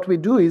 And what we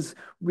do is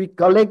we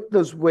collect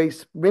those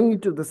waste, bring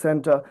it to the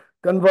center,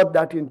 convert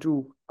that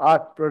into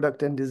art,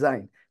 product, and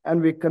design.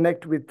 And we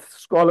connect with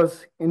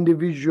scholars,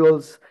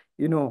 individuals,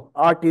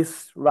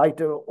 artists,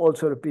 writer, all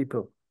sort of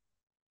people.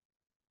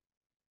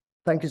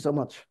 Thank you so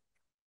much.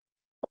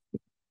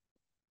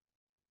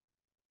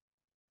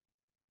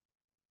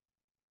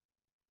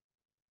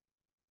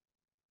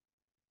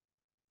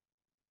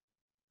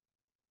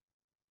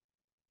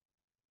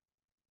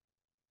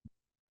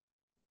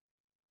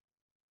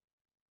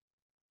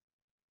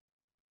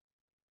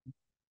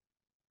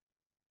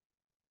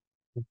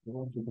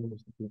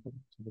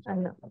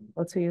 And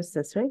also use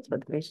this, right, for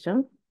the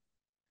question.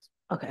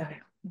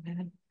 Okay.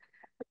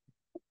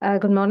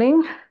 Good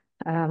morning.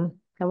 I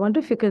wonder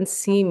if you can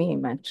see me,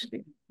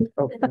 actually.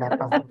 Oh,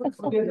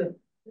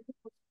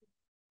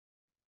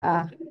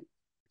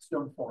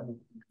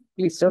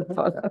 Please don't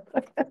fall.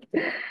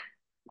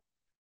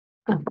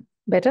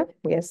 Better?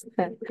 Yes.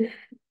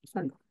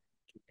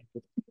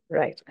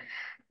 Right.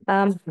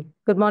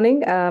 Good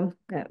morning.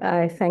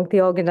 I thank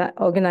the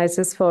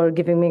organizers for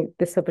giving me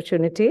this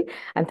opportunity,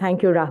 and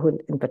thank you, Rahul,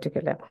 in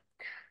particular.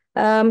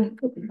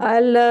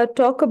 I'll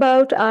talk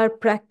about our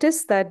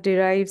practice that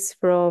derives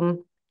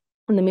from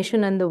the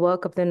mission and the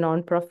work of the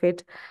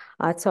nonprofit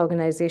arts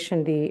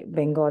organization, the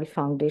Bengal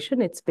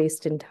Foundation. It's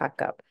based in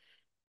Dhaka.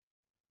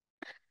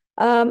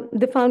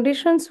 The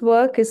foundation's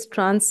work is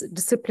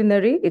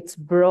transdisciplinary. It's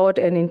broad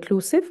and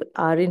inclusive.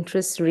 Our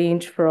interests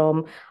range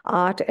from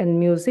art and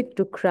music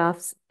to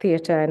crafts,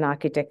 theater, and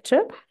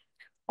architecture.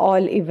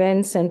 All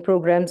events and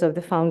programs of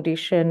the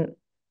foundation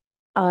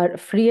are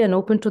free and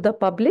open to the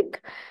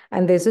public,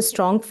 and there's a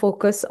strong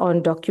focus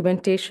on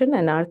documentation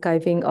and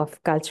archiving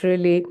of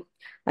culturally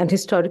and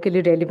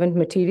historically relevant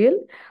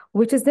material,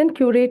 which is then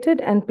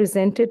curated and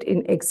presented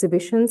in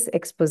exhibitions,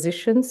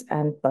 expositions,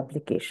 and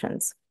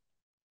publications.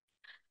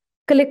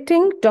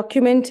 Collecting,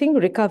 documenting,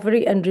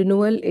 recovery, and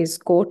renewal is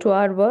core to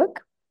our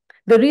work.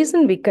 The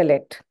reason we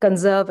collect,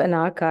 conserve, and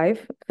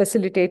archive,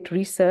 facilitate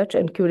research,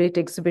 and curate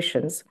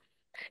exhibitions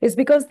is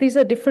because these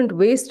are different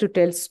ways to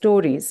tell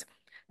stories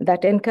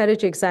that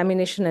encourage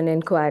examination and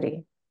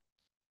inquiry.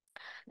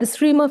 The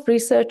stream of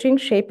researching,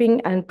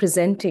 shaping, and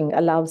presenting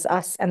allows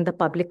us and the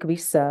public we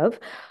serve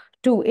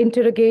to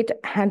interrogate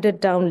handed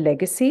down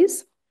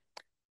legacies,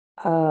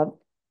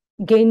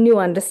 gain new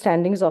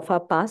understandings of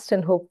our past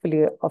and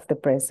hopefully of the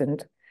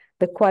present.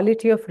 The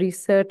quality of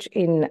research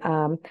in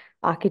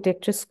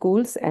architecture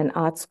schools and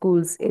art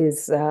schools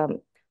is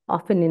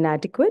often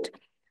inadequate.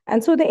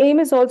 And so the aim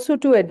is also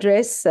to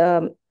address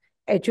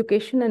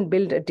education and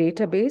build a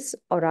database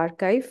or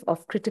archive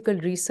of critical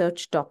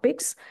research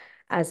topics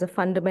as a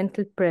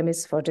fundamental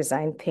premise for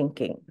design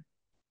thinking.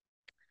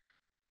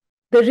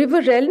 The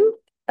river realm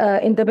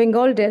in the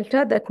Bengal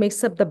Delta that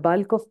makes up the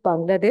bulk of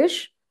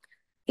Bangladesh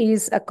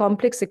is a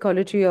complex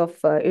ecology of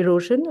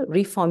erosion,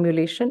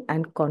 reformulation,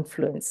 and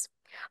confluence.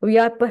 We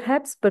are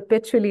perhaps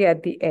perpetually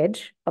at the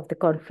edge of the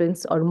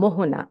confluence or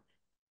Mohana.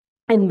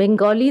 In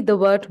Bengali, the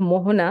word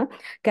Mohana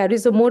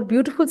carries a more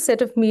beautiful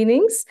set of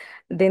meanings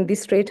than the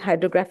straight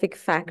hydrographic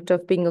fact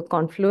of being a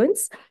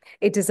confluence.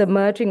 It is a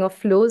merging of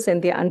flows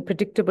and the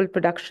unpredictable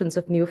productions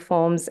of new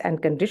forms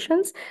and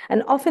conditions,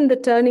 and often the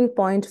turning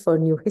point for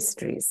new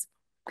histories.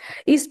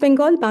 East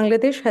Bengal,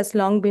 Bangladesh, has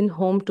long been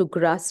home to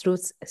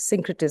grassroots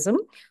syncretism,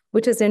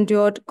 which has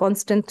endured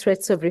constant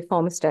threats of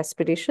reformist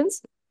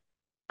aspirations.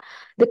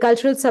 The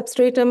cultural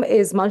substratum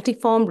is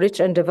multiform, rich,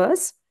 and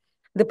diverse.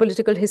 The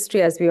political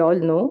history, as we all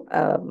know,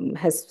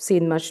 has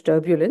seen much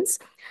turbulence.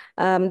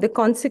 As a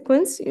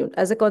consequence,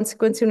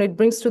 it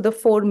brings to the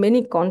fore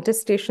many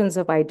contestations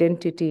of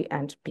identity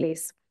and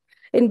place.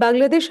 In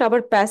Bangladesh,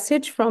 our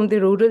passage from the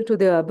rural to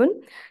the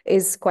urban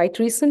is quite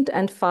recent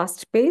and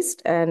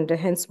fast-paced and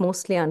hence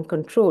mostly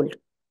uncontrolled.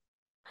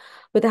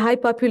 With a high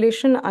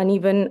population,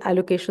 uneven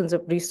allocations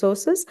of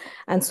resources,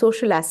 and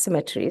social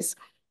asymmetries,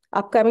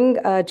 upcoming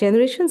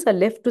generations are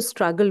left to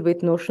struggle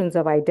with notions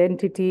of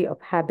identity,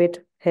 of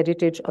habit,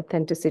 heritage,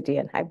 authenticity,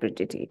 and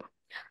hybridity.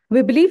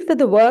 We believe that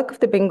the work of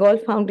the Bengal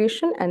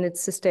Foundation and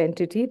its sister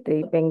entity,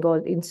 the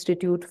Bengal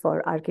Institute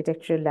for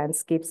Architecture,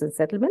 Landscapes, and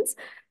Settlements,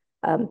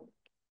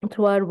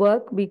 through our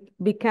work,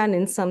 we can,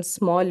 in some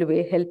small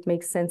way, help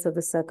make sense of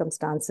the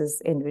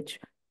circumstances in which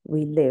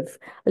we live.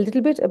 A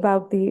little bit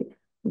about the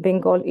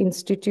Bengal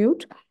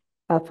Institute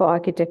for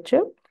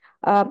Architecture.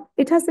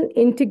 It has an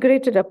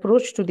integrated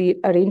approach to the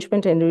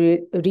arrangement and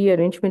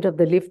rearrangement of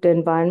the lived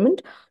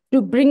environment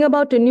to bring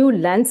about a new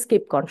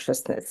landscape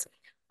consciousness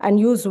and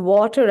use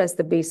water as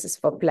the basis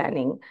for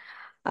planning.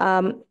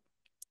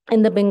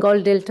 In the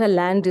Bengal Delta,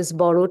 land is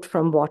borrowed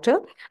from water.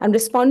 And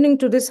responding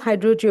to this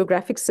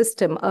hydrogeographic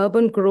system,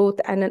 urban growth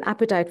and an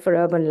appetite for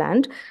urban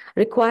land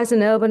requires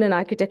an urban and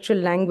architectural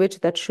language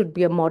that should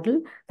be a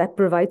model that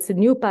provides a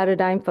new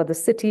paradigm for the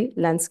city,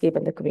 landscape,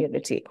 and the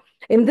community.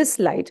 In this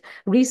slide,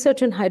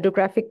 research in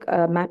hydrographic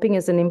mapping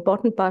is an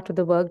important part of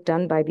the work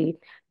done by the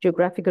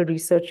Geographical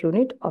Research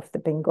Unit of the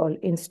Bengal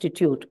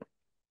Institute.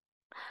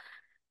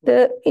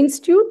 The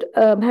Institute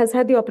has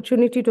had the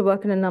opportunity to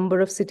work in a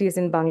number of cities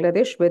in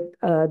Bangladesh, with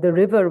the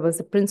river was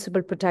the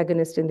principal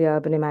protagonist in the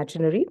urban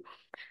imaginary.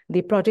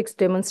 The projects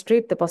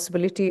demonstrate the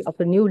possibility of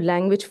a new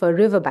language for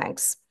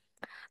riverbanks.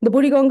 The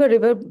Buriganga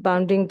River,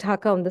 bounding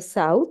Dhaka on the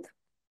south,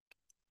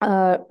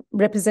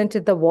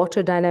 represented the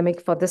water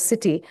dynamic for the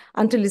city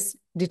until its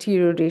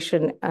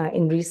deterioration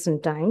in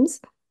recent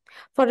times.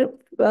 For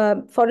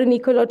an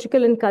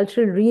ecological and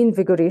cultural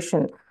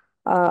reinvigoration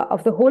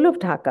of the whole of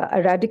Dhaka,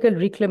 a radical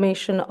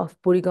reclamation of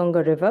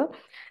Buriganga River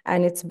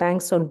and its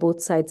banks on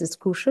both sides is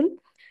crucial.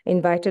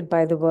 Invited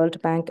by the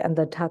World Bank and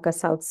the Dhaka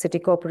South City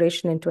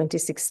Corporation in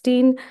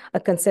 2016,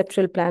 a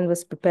conceptual plan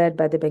was prepared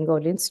by the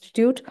Bengal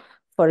Institute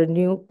for a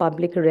new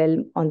public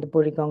realm on the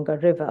Buriganga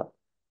River.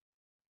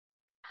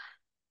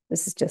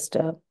 This is just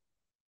a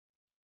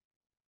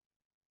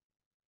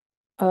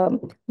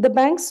the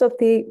banks of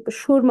the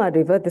Shurma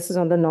River, this is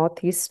on the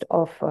northeast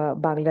of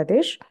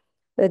Bangladesh,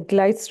 that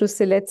glides through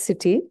Sylhet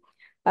city,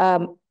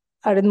 are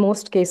in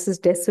most cases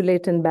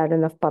desolate and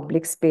barren of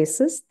public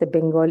spaces. The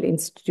Bengal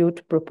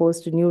Institute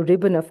proposed a new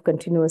ribbon of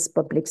continuous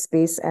public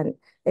space and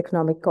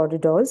economic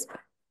corridors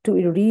to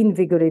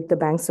reinvigorate the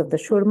banks of the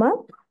Shurma.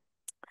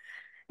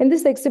 In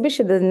this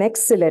exhibition, the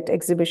next Sylhet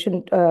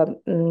exhibition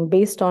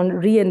based on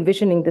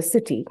re-envisioning the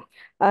city,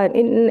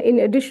 in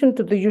addition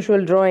to the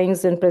usual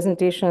drawings and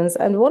presentations,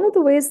 and one of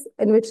the ways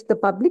in which the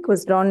public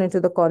was drawn into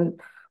the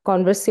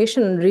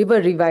conversation on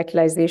river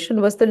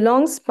revitalization was the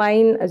long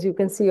spine, as you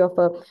can see, of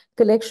a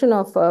collection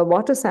of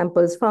water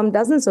samples from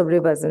dozens of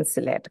rivers in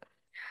Sylhet.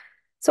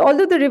 So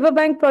although the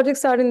riverbank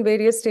projects are in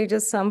various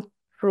stages, some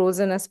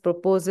frozen as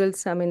proposals,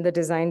 some in the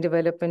design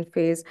development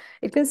phase,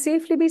 it can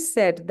safely be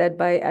said that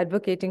by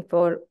advocating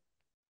for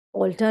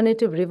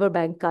alternative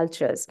riverbank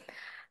cultures,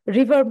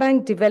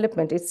 riverbank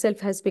development itself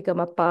has become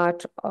a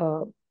part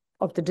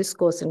of the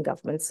discourse in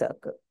government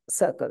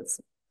circles.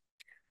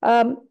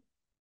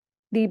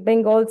 The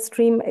Bengal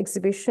Stream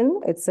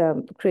exhibition, it's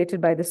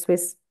created by the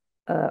Swiss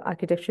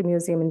Architecture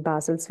Museum in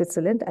Basel,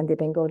 Switzerland, and the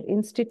Bengal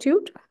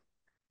Institute.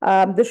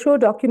 The show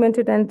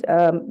documented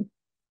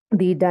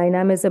the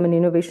dynamism and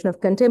innovation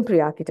of contemporary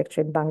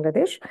architecture in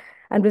Bangladesh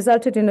and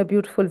resulted in a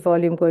beautiful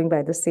volume going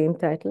by the same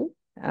title.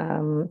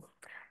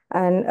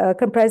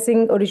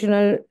 Comprising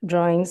original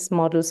drawings,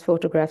 models,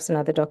 photographs, and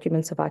other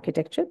documents of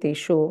architecture. The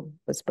show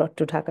was brought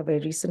to Dhaka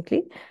very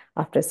recently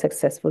after a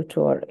successful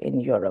tour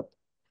in Europe.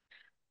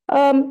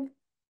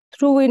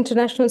 Through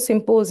international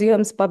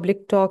symposiums,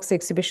 public talks,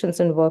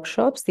 exhibitions, and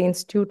workshops, the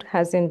Institute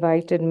has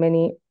invited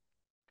many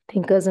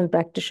thinkers and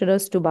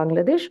practitioners to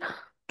Bangladesh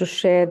to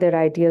share their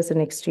ideas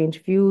and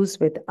exchange views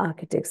with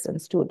architects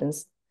and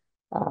students.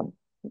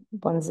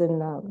 One's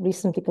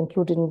recently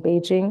concluded in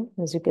Beijing.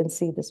 As you can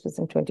see, this was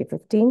in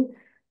 2015,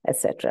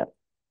 etc.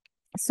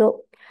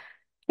 So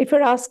if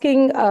you're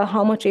asking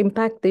how much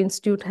impact the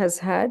Institute has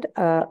had,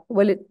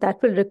 well,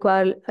 that will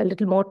require a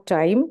little more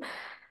time.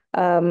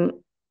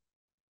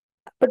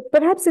 But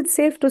perhaps it's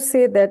safe to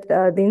say that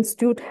the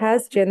Institute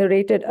has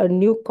generated a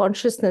new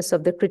consciousness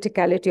of the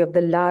criticality of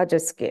the larger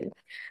scale.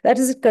 That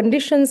is,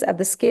 conditions at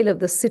the scale of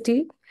the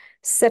city,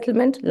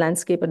 settlement,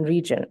 landscape, and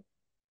region.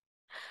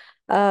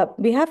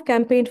 We have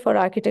campaigned for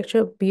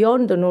architecture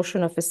beyond the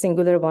notion of a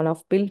singular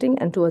one-off building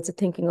and towards a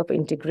thinking of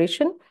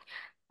integration.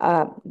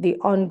 The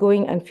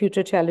ongoing and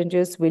future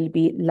challenges will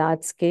be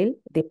large scale,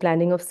 the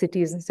planning of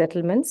cities and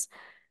settlements,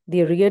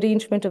 the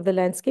rearrangement of the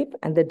landscape,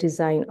 and the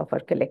design of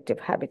our collective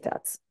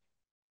habitats.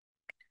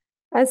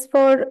 As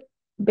for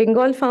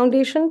Bengal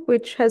Foundation,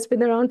 which has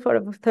been around for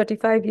over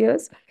 35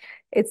 years,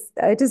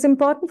 it is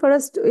important for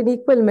us to, in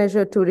equal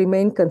measure, to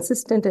remain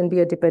consistent and be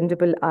a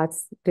dependable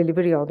arts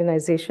delivery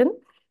organization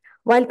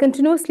while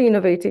continuously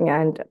innovating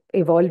and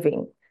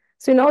evolving.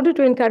 So in order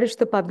to encourage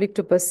the public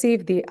to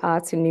perceive the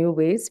arts in new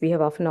ways, we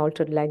have often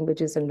altered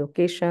languages and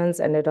locations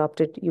and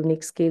adopted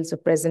unique scales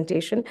of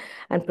presentation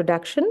and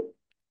production.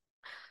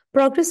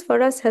 Progress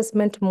for us has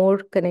meant more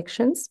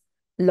connections,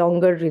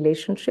 longer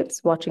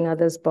relationships, watching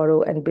others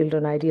borrow and build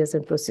on ideas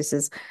and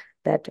processes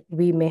that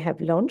we may have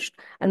launched,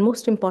 and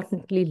most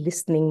importantly,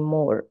 listening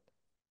more.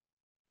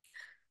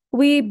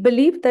 We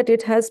believe that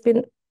it has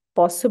been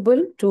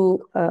possible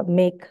to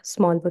make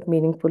small but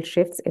meaningful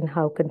shifts in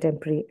how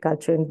contemporary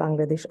culture in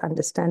Bangladesh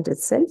understands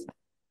itself.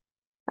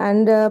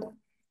 And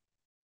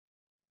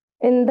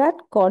in that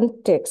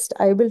context,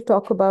 I will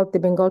talk about the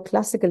Bengal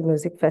Classical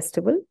Music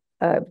Festival,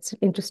 It's an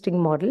interesting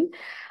model.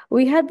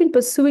 We had been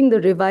pursuing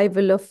the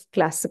revival of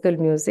classical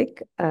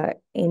music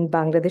in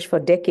Bangladesh for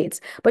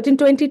decades. But in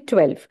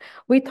 2012,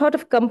 we thought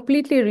of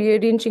completely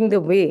rearranging the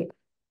way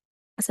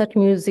such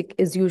music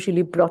is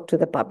usually brought to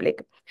the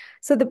public.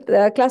 So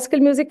the classical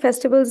music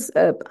festivals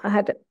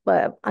had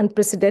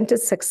unprecedented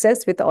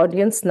success with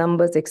audience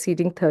numbers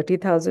exceeding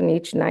 30,000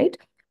 each night,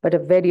 but a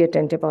very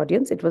attentive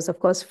audience. It was, of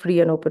course, free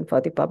and open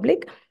for the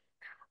public.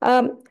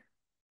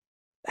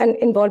 And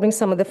involving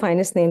some of the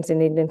finest names in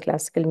Indian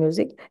classical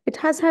music. It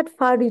has had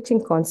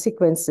far-reaching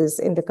consequences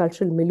in the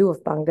cultural milieu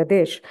of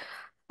Bangladesh.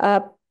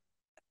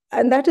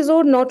 And that is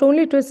owed not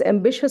only to its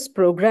ambitious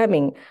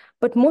programming,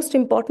 but most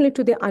importantly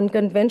to the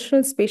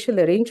unconventional spatial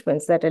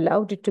arrangements that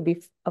allowed it to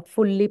be a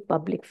fully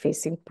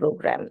public-facing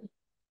program.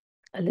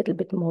 A little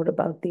bit more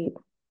about the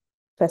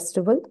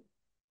festival.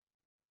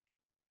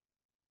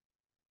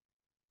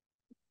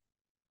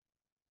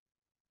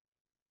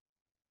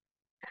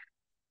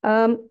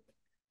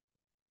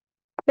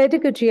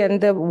 Pedagogy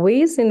and the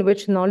ways in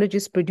which knowledge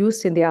is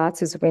produced in the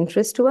arts is of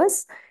interest to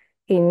us.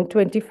 In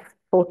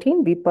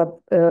 2014, we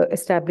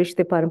established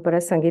the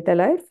Parampara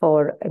Sangeetalaya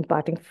for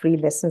imparting free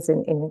lessons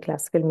in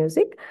classical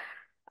music.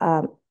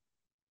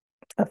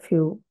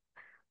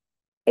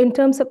 In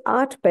terms of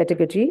art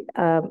pedagogy,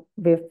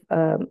 we've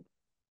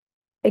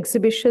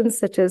exhibitions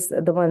such as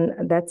the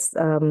one that's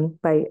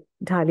by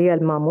Dhali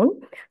Al-Mamun.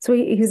 So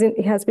he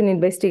has been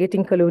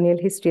investigating colonial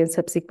history and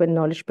subsequent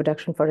knowledge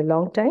production for a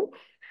long time.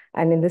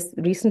 And in this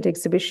recent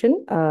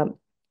exhibition,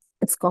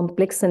 it's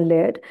complex and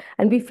layered.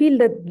 And we feel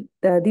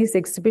that these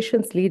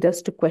exhibitions lead us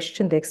to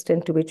question the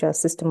extent to which our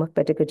system of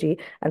pedagogy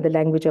and the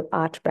language of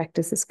art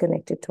practice is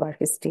connected to our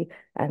history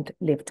and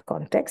lived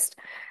context.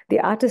 The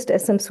artist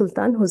S.M.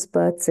 Sultan, whose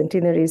birth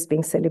centenary is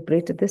being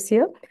celebrated this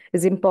year,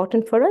 is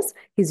important for us.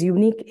 He's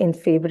unique in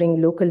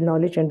favoring local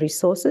knowledge and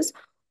resources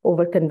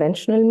over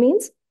conventional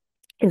means.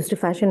 He used to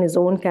fashion his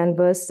own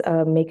canvas,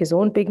 make his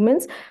own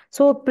pigments.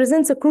 So it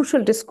presents a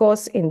crucial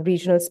discourse in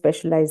regional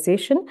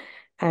specialization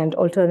and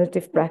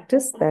alternative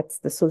practice. That's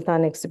the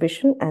Sultan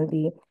exhibition and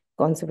the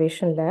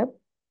conservation lab.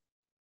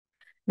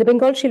 The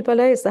Bengal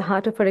Shilpalaya is the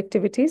heart of our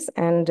activities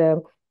and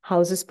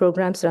houses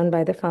programs run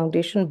by the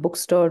foundation,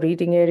 bookstore,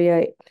 reading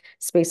area,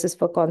 spaces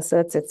for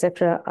concerts,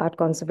 etc., art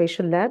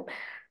conservation lab.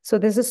 So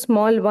there's a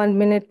small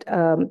 1-minute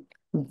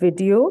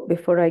video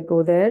before I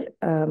go there.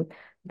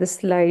 This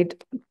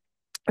slide,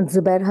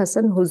 Zubair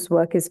Hassan, whose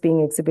work is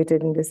being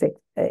exhibited in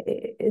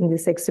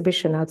this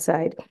exhibition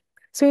outside.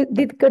 So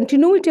the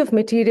continuity of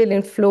material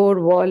in floor,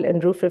 wall,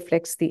 and roof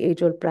reflects the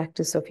age-old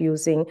practice of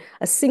using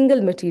a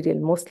single material,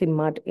 mostly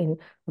mud, in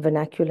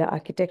vernacular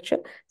architecture.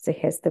 So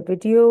here's the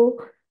video.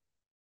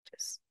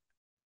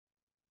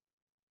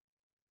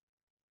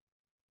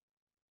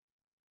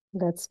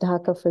 That's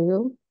Dhaka for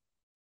you.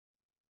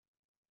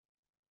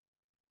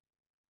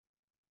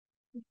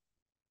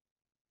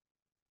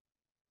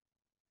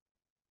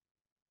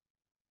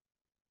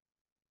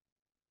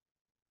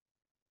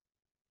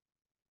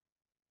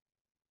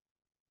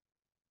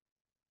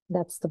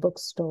 That's the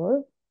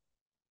bookstore.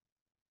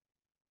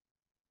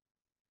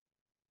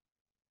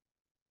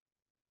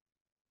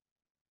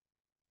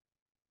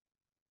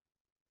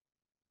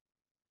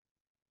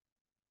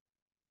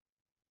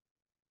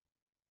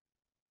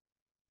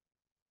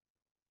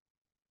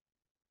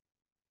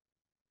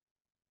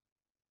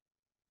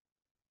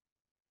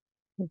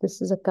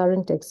 This is a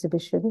current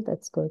exhibition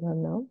that's going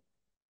on now.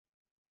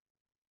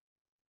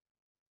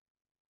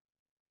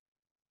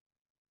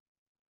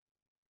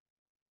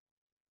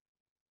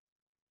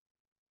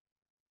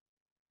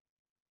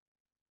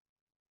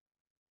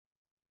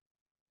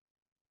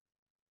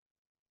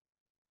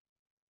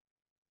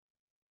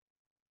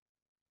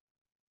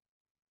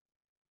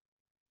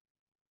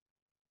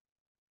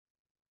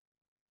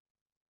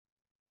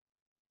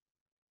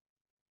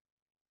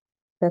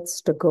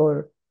 That's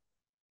Tagore,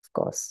 of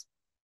course.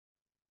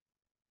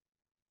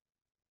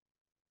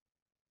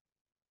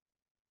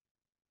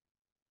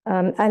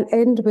 I'll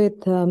end with,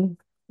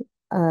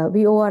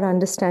 we owe our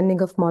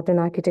understanding of modern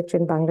architecture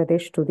in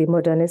Bangladesh to the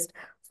modernist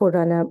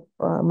forerunner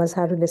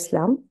Mazharul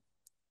Islam,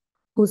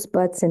 whose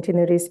birth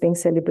centenary is being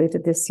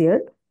celebrated this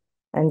year.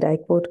 And I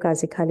quote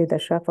Qazi Khalid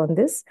Ashraf on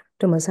this: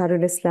 to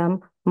Mazharul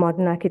Islam,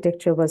 modern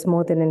architecture was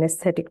more than an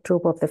aesthetic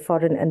trope of the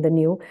foreign and the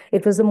new.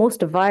 It was the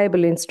most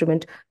viable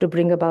instrument to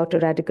bring about a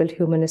radical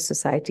humanist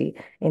society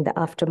in the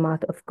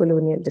aftermath of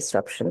colonial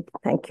disruption.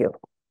 Thank you.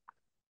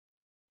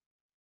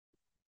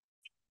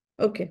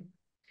 Okay.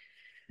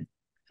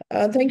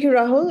 Thank you,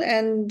 Rahul,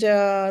 and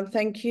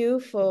thank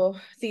you for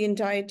the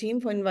entire team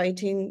for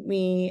inviting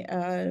me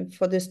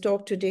for this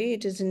talk today.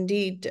 It is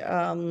indeed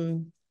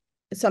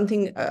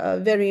something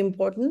very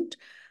important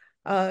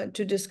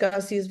to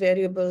discuss these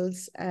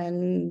variables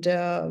and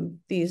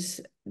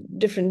these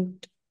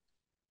different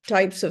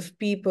types of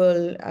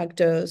people,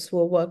 actors who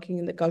are working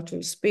in the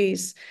cultural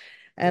space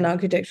and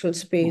architectural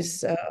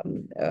space.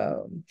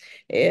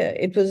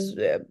 It was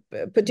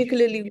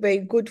particularly very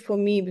good for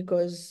me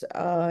because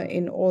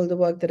in all the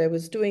work that I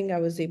was doing, I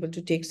was able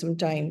to take some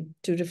time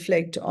to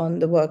reflect on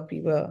the work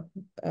we were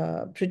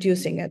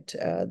producing at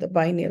the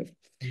biennial.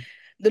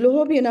 The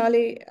Lahore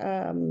Biennale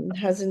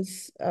has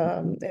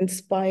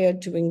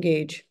aspired to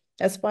engage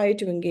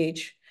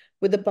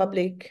with the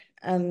public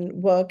and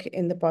work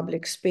in the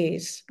public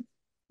space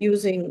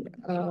using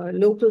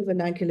local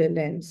vernacular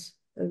lens.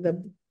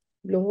 The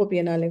Lahore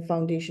Biennale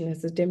Foundation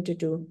has attempted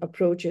to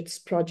approach its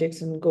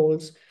projects and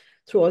goals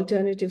through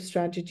alternative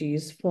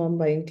strategies formed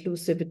by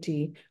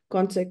inclusivity,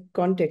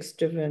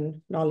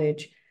 context-driven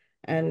knowledge,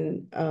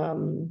 and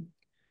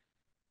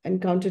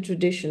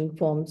counter-tradition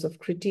forms of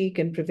critique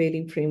and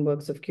prevailing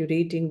frameworks of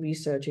curating,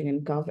 researching,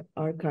 and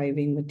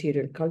archiving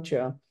material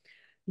culture,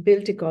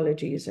 built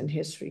ecologies and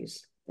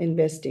histories,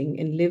 investing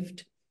in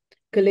lived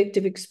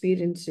collective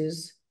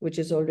experiences, which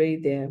is already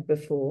there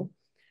before.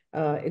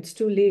 It's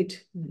too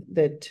late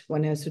that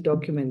one has to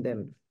document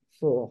them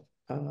for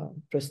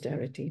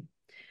posterity.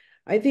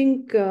 I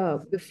think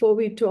before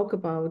we talk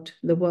about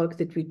the work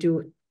that we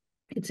do,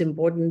 it's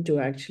important to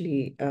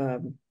actually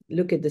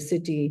look at the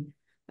city,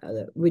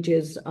 which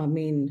is our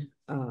main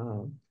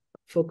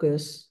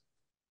focus.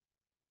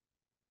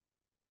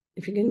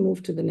 If you can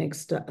move to the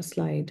next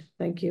slide,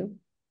 thank you.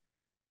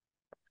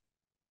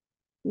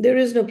 There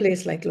is no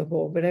place like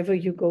Lahore. Wherever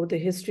you go, the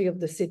history of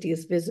the city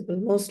is visible,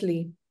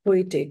 mostly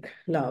poetic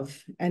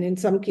love, and in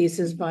some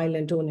cases,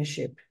 violent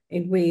ownership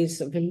in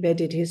ways of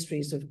embedded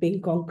histories of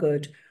being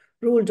conquered,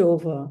 ruled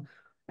over,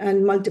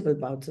 and multiple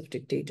bouts of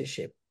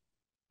dictatorship.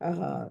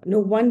 No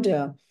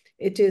wonder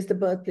it is the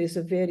birthplace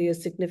of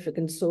various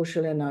significant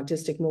social and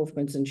artistic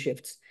movements and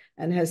shifts,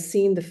 and has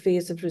seen the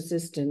face of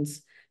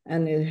resistance,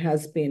 and it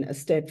has been a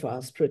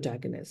steadfast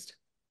protagonist.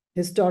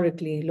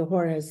 Historically,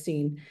 Lahore has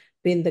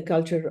been the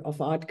culture of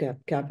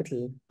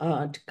capital,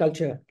 art,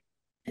 culture,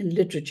 and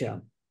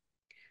literature.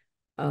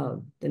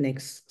 The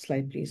next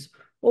slide, please.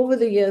 Over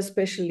the years,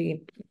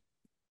 especially,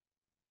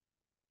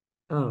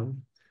 I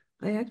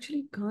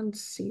actually can't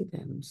see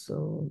them,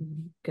 so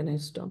can I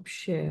stop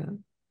share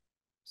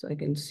so I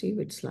can see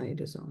which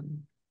slide is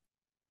on?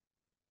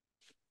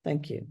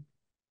 Thank you.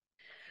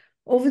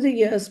 Over the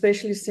years,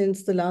 especially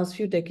since the last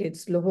few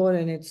decades, Lahore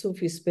and its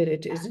Sufi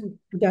spirit is in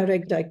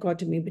direct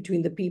dichotomy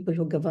between the people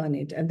who govern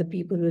it and the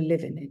people who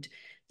live in it.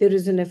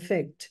 There's an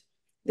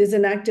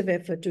active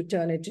effort to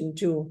turn it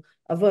into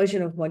a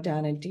version of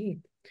modernity,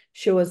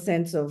 show a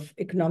sense of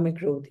economic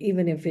growth,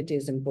 even if it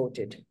is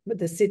imported. But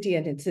the city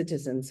and its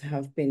citizens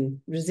have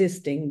been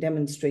resisting,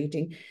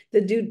 demonstrating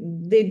that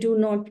they do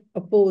not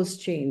oppose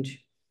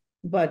change,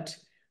 but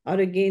are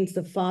against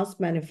the fast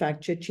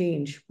manufactured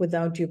change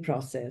without due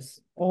process.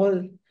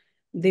 All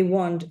they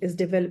want is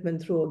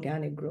development through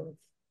organic growth.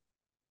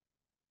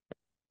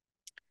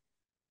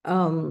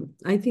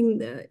 I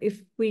think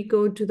if we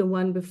go to the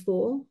one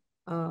before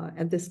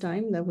at this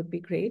time, that would be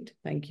great.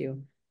 Thank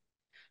you.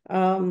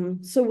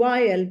 So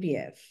why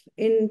LBF?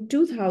 In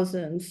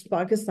 2000s,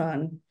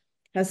 Pakistan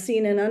has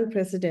seen an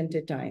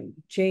unprecedented time,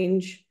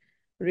 change,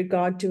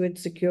 regard to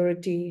its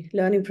security,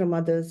 learning from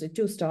others. It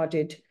too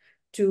started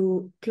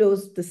to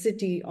close the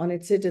city on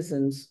its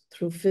citizens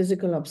through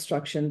physical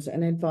obstructions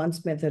and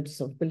advanced methods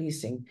of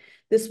policing.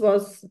 This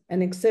was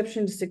an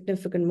exceptionally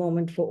significant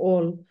moment for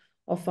all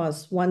of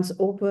us. Once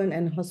open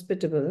and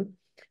hospitable,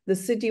 the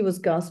city was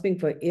gasping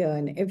for air,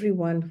 and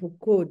everyone who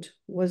could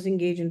was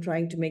engaged in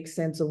trying to make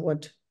sense of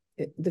what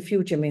the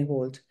future may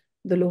hold.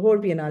 The Lahore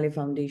Biennale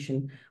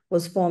Foundation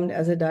was formed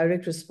as a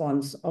direct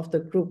response of a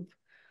group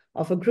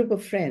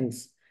of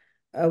friends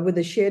with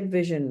a shared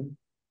vision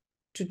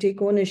to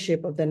take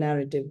ownership of the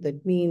narrative.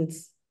 That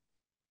means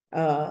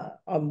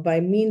by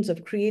means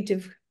of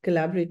creative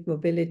collaborative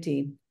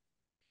mobility,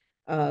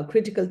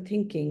 critical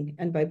thinking,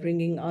 and by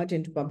bringing art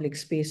into public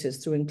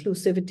spaces through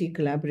inclusivity,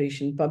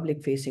 collaboration,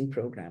 public-facing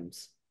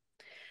programs.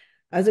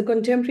 As a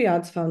contemporary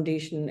arts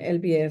foundation,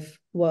 LBF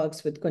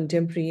works with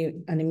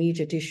contemporary and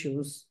immediate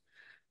issues.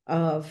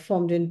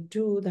 Formed in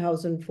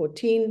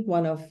 2014,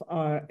 one of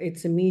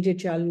its immediate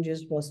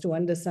challenges was to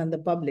understand the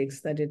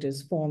publics that it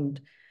is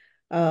formed,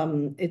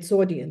 its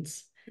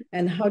audience,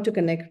 and how to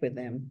connect with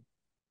them.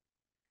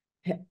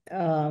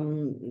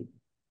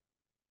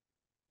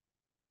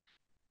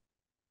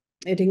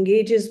 It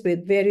engages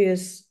with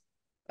various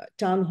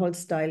town hall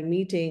style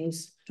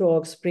meetings,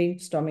 talks,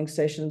 brainstorming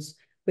sessions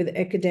with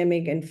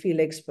academic and field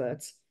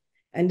experts,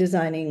 and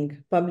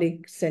designing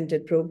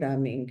public-centered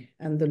programming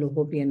and the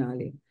Lahore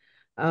Biennale.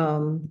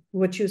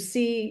 What you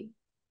see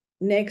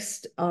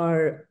next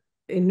are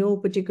in no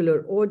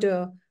particular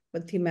order,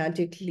 but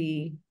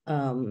thematically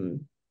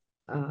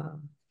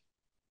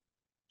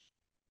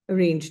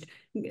arranged.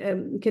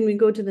 Can we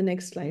go to the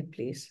next slide,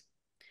 please?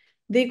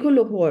 Dekho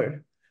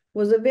Lahore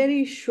was a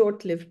very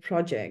short-lived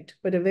project,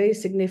 but a very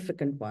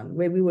significant one,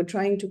 where we were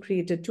trying to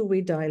create a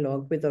two-way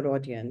dialogue with our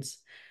audience.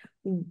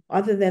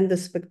 Other than the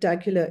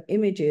spectacular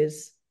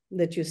images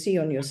that you see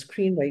on your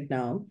screen right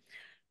now,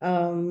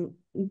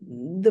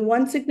 the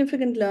one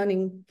significant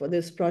learning for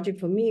this project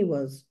for me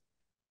was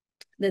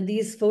that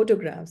these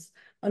photographs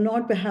are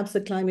not perhaps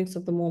the climax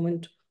of the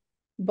moment,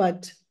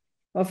 but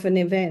of an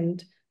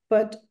event,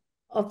 but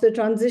of the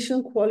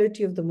transitional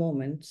quality of the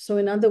moment. So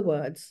in other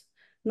words,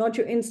 not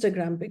your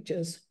Instagram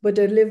pictures, but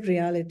a lived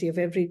reality of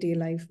everyday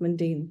life,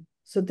 mundane.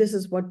 So this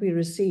is what we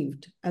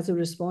received as a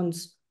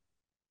response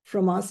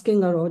from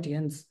asking our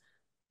audience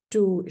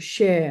to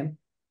share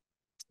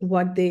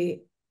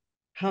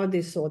how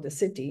they saw the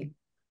city.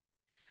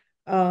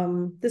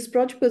 This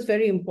project was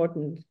very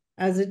important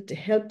as it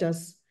helped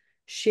us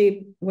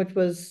shape what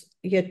was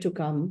yet to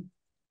come,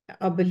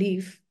 our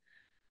belief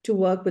to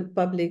work with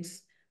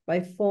publics by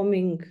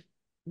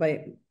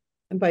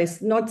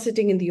not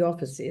sitting in the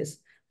offices,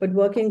 but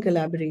working in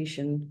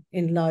collaboration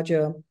in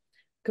larger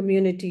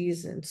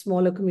communities and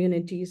smaller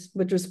communities,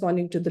 but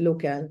responding to the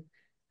locale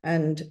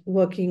and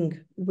working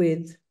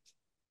with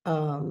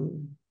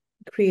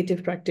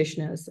creative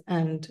practitioners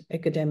and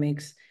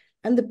academics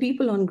and the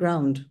people on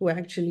ground who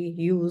actually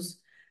use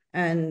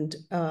and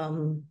are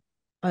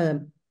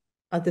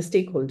the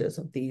stakeholders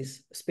of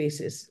these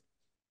spaces.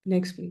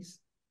 Next, please.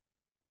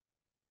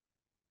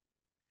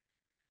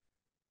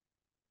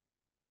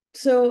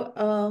 So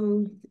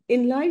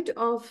in light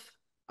of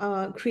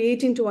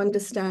creating to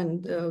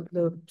understand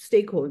the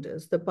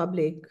stakeholders, the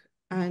public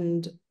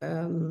and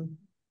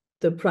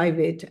the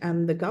private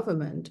and the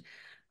government,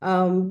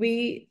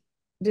 we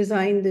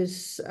designed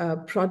this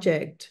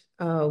project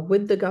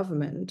with the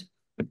government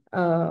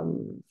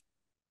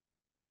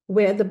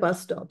where the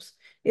bus stops.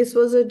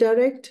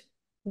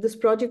 This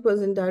project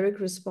was in direct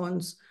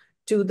response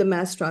to the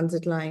mass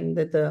transit line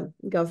that the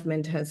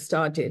government has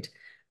started,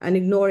 and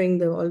ignoring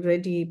the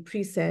already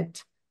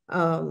preset,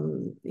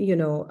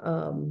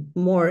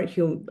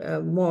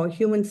 more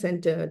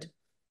human-centered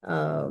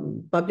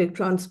public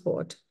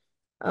transport.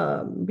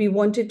 We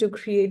wanted to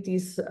create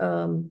these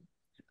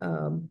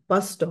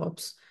bus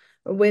stops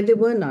where there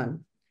were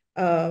none.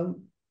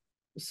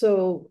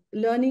 So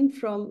learning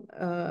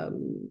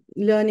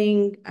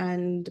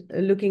and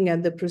looking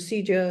at the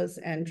procedures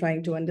and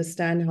trying to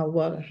understand how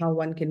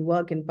one can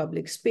work in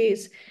public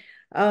space,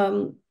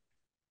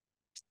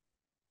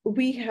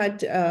 we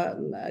had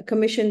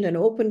commissioned an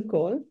open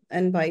call,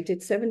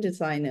 invited 7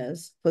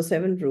 designers for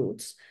 7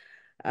 routes,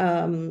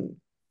 and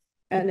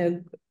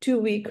a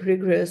 2-week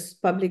rigorous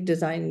public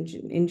design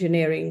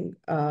engineering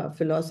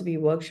philosophy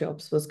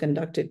workshops was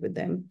conducted with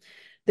them.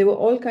 There were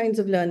all kinds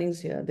of learnings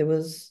here.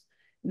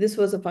 This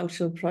was a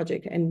functional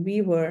project, and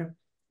we were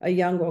a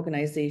young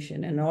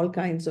organization, and all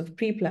kinds of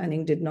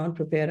pre-planning did not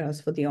prepare us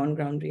for the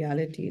on-ground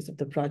realities of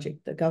the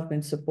project. The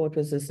government support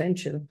was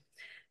essential.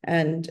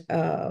 And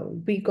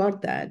we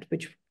got that,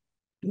 which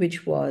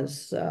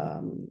was,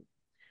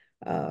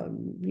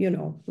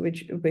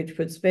 which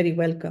was very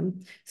welcome.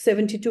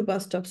 72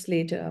 bus stops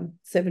later,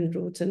 7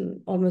 routes,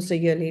 and almost a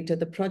year later,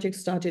 the project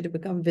started to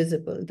become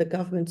visible. The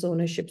government's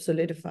ownership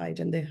solidified,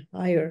 and the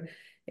higher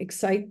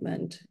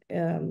excitement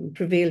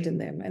prevailed in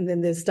them. And then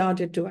they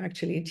started to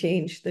actually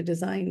change the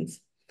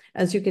designs.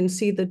 As you can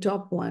see, the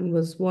top one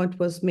was what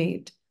was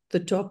made. The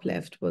top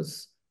left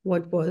was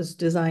what was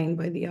designed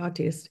by the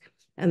artist.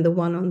 And the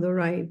one on the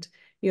right,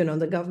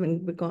 the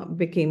government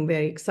became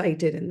very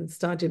excited and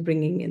started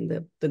bringing in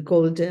the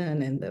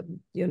golden and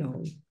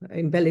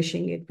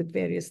embellishing it with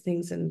various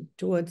things. And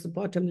towards the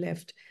bottom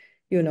left,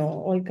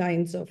 all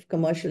kinds of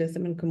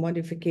commercialism and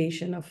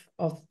commodification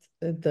of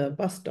the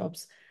bus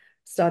stops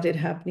started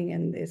happening,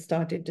 and they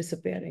started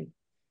disappearing.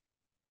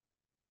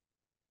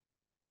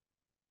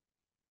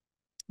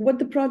 What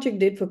the project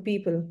did for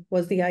people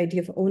was the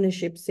idea of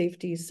ownership,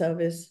 safety,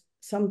 service,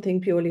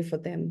 something purely for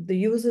them. The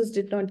users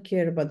did not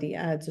care about the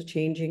ads or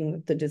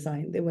changing the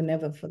design. They were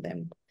never for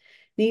them.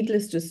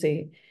 Needless to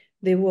say,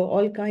 there were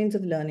all kinds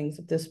of learnings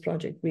of this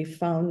project. We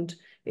found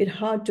it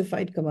hard to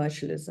fight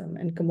commercialism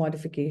and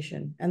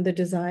commodification and the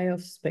desire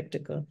of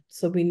spectacle.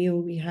 So we knew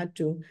we had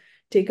to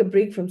take a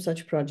break from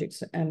such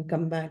projects and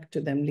come back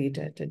to them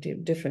later at a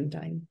different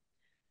time.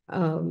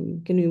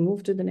 Can we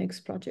move to the next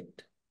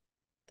project?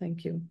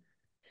 Thank you.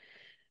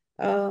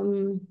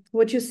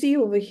 What you see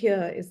over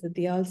here is the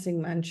Diyal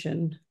Singh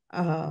Mansion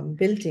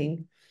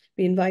building.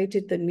 We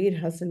invited the Mir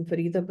Hassan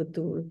Farida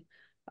Batul,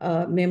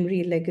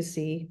 Memory,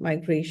 Legacy,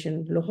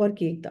 Migration, Lahore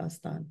Ki Ek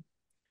Dastan.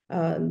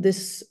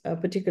 This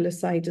particular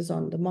site is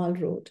on the Mall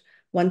Road,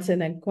 once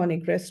an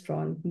iconic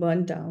restaurant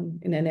burned down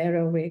in an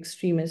era where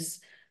extremists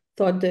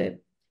thought and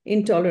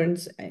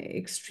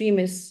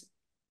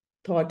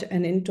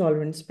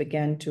intolerance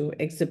began to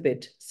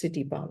exhibit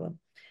city power.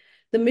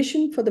 The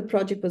mission for the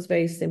project was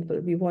very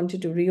simple. We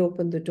wanted to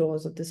reopen the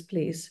doors of this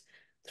place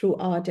through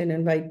art and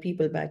invite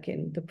people back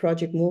in. The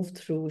project moved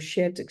through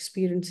shared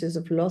experiences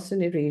of loss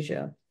and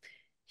erasure,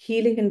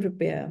 healing and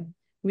repair.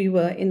 We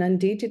were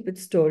inundated with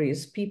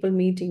stories, people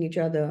meeting each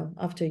other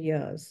after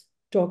years,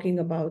 talking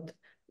about,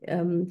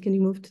 can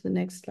you move to the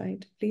next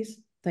slide, please?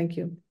 Thank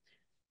you.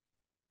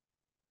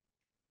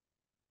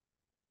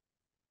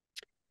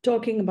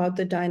 Talking about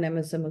the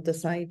dynamism of the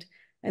site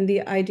and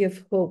the idea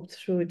of hope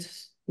through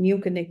its new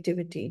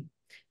connectivity.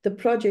 The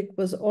project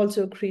was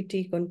also a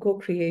critique on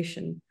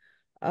co-creation,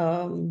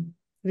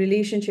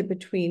 relationship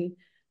between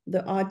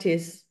the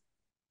artists,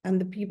 and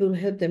the people who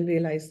help them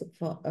realize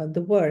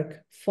the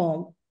work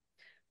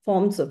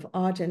forms of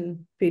art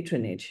and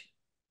patronage.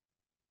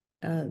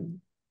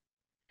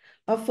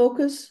 Our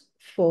focus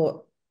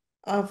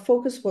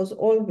was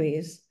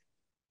always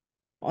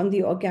on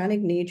the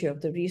organic nature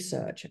of the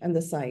research and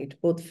the site,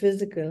 both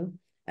physical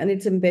and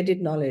its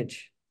embedded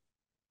knowledge.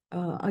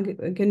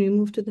 Can we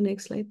move to the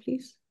next slide,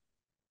 please?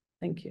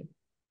 Thank you.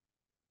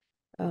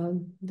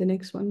 The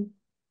next one.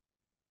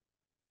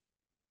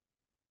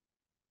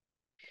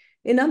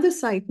 Another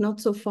site not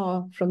so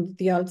far from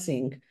Diyal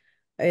Singh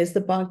is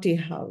the Bhakti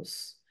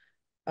House.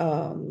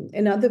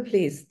 Another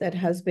place that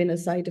has been a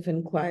site of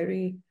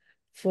inquiry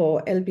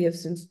for LBF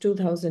since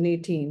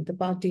 2018, the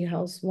Bhakti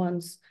House,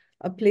 once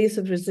a place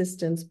of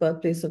resistance,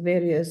 birthplace of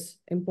various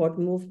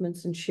important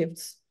movements and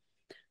shifts,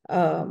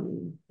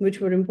 which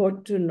were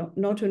important to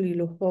not only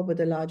Lahore, but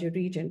the larger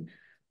region,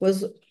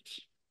 was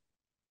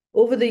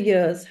over the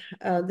years,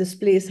 this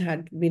place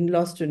had been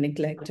lost to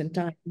neglect and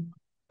time.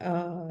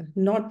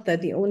 Not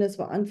that the owners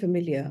were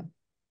unfamiliar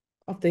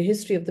of the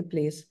history of the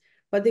place,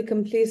 but their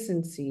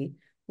complacency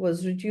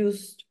had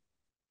reduced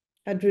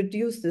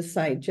the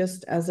site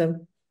just as a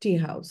tea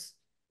house.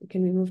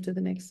 Can we move to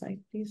the next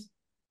slide, please?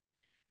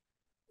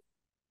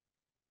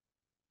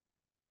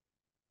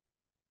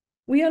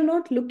 We are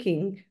not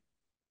looking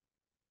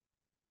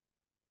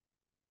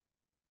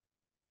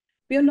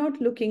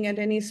at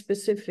any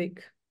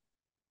specific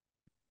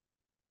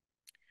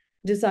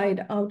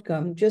desired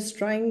outcome, just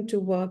trying to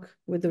work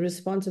with the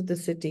response of the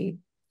city,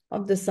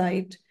 of the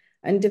site,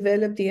 and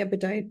develop the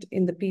appetite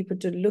in the people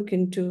to look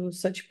into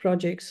such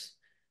projects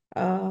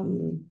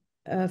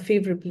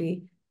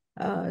favorably,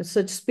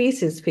 such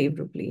spaces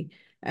favorably,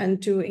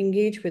 and to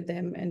engage with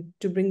them and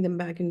to bring them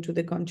back into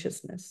the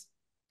consciousness.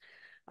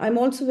 I'm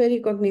also very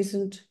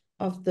cognizant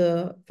of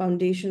the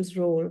foundation's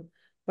role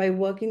by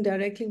working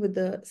directly with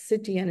the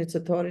city and its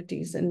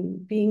authorities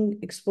and being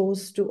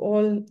exposed to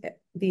all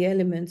the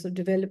elements of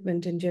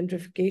development and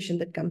gentrification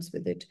that comes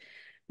with it.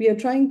 We are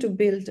trying to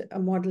build a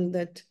model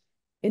that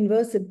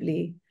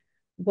inversely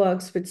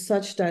works with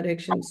such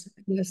directions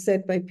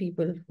set by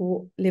people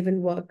who live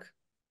and work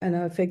and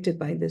are affected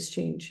by this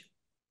change.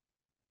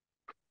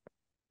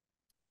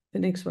 The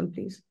next one,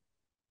 please.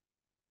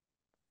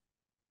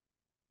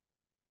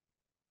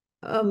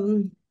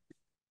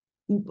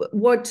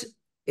 What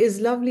is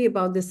lovely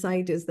about this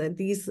site is that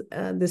this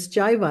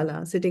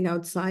chaiwala sitting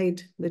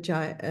outside the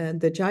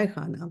chai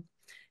khana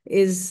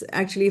is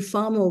actually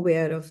far more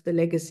aware of the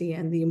legacy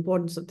and the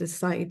importance of this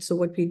site. So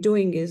what we're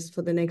doing is,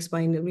 for the next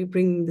biennial, we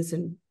bring this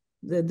in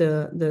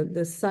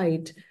the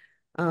site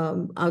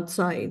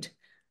outside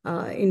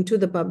into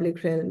the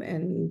public realm,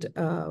 and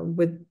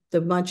with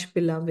the much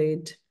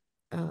beloved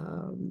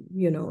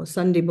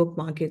Sunday book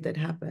market that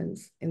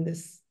happens in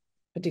this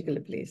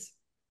particular place.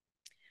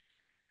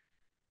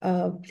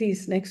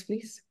 Please, next,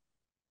 please.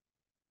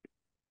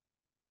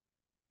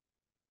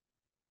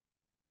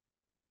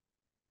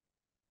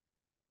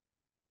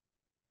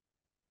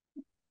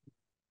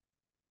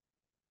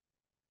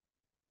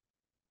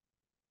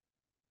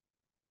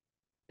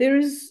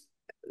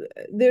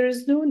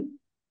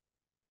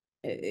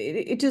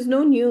 It is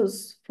no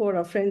news for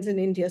our friends in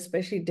India,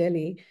 especially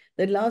Delhi,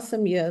 that last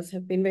some years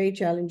have been very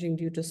challenging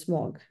due to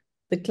smog,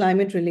 the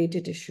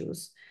climate-related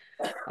issues.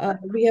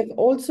 We have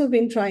also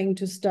been trying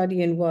to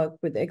study and work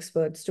with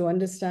experts to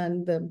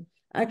understand the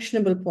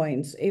actionable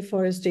points.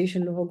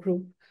 Afforestation Lahore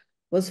Group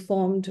was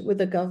formed with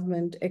the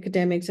government,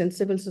 academics, and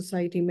civil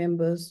society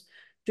members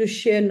to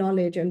share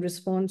knowledge and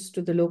response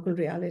to the local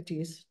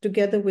realities.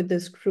 Together with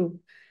this group,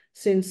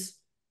 since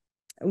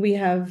we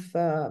have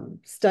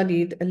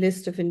studied a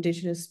list of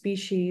indigenous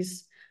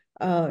species,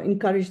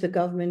 encouraged the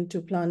government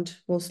to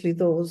plant mostly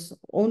those,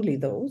 only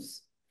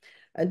those,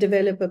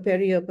 develop a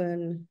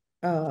peri-urban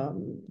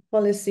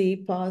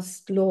policy,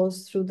 passed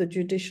laws through the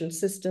judicial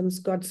systems,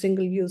 got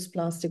single-use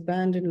plastic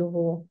banned in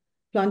Lahore,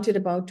 planted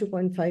about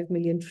 2.5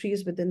 million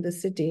trees within the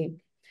city,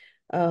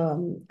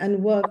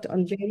 and worked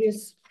on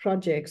various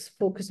projects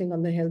focusing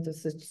on the health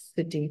of the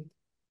city.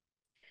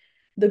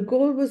 The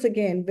goal was,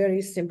 again,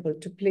 very simple: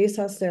 to place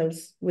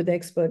ourselves with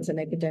experts and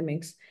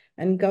academics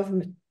and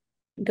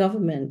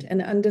government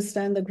and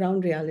understand the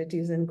ground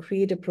realities and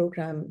create a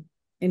program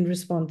in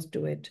response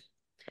to it.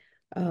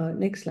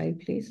 Next slide,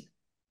 please.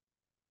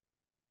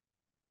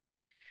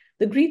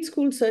 The Green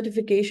School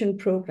Certification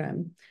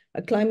Program,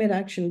 a climate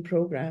action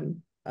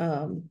program,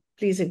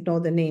 please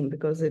ignore the name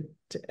because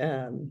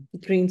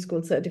Green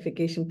School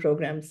Certification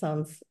Program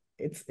sounds,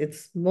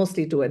 it's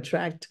mostly to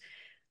attract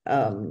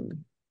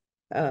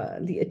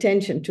the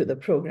attention to the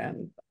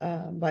program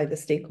by the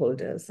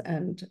stakeholders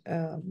and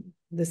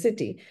the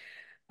city.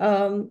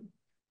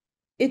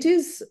 It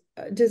is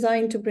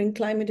designed to bring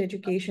climate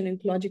education and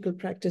ecological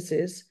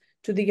practices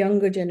to the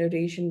younger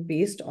generation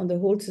based on the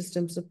whole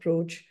systems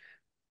approach,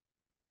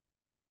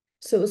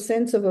 so a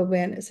sense of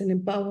awareness and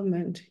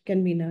empowerment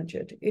can be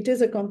nurtured. It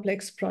is a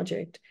complex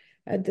project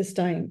at this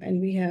time, and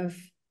we have,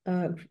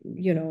 can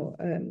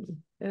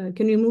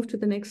we move to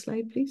the next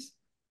slide, please?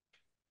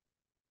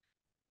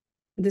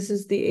 This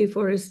is the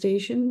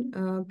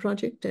afforestation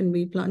project, and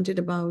we planted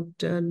about,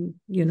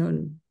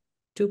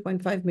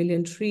 2.5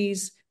 million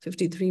trees,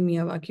 53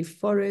 Miyawaki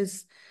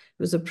forests. It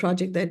was a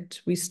project that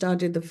we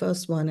started the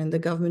first one, and the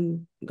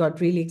government got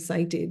really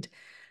excited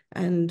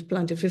and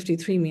planted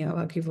 53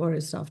 Miyawaki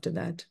forests after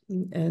that.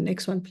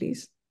 Next one,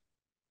 please.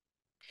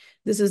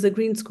 This is the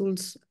Green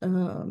Schools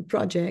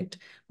project,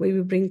 where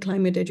we bring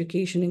climate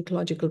education and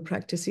ecological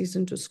practices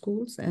into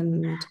schools.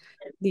 And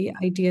the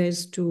idea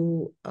is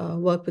to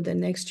work with the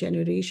next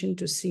generation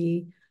to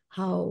see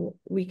how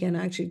we can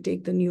actually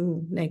take the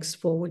new next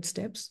forward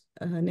steps.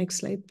 Next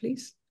slide,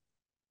 please.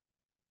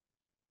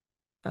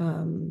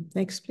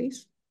 Next,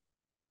 please.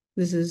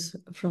 This is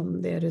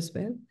from there as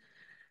well.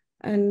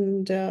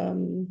 And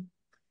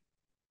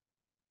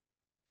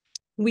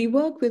we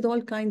work with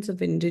all kinds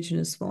of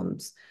indigenous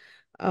forms.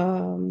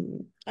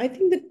 I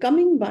think the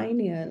coming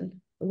biennial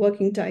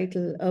working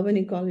title, Urban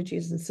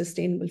Ecologies and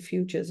Sustainable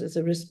Futures, is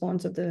a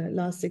response of the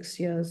last 6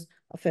 years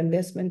of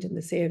investment in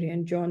this area,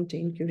 and John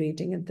Tain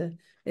curating at the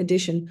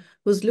edition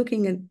was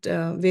looking at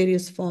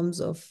various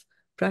forms of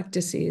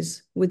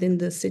practices within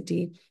the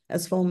city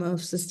as form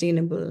of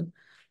sustainable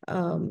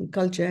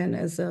culture and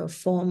as a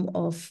form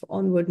of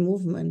onward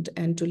movement,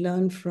 and to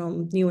learn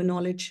from new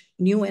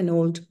and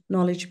old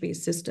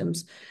knowledge-based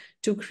systems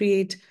to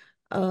create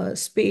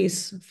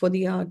space for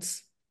the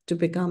arts to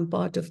become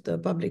part of the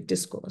public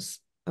discourse.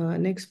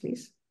 Next,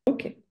 please.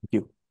 Okay. Thank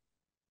you.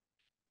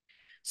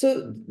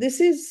 So this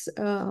is,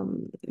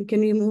 can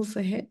we move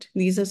ahead?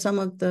 These are some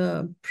of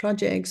the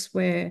projects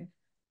where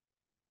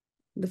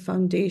the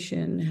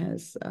foundation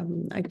has,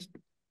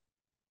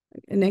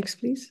 next,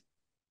 please.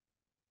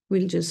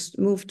 We'll just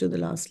move to the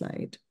last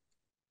slide.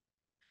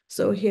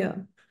 So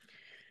here,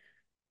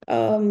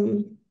 as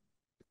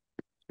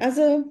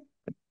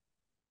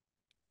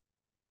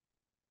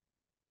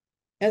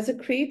a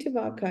Creative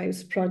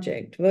Archives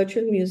project,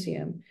 Virtual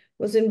Museum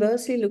was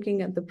inversely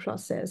looking at the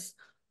process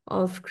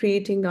of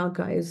creating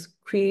archives,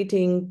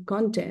 creating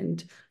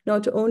content,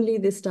 not only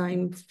this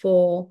time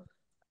for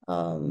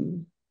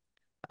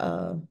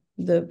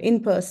the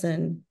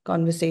in-person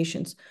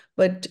conversations,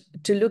 but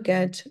to look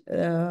at,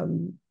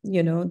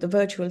 the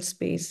virtual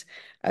space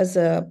as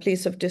a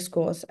place of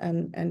discourse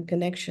and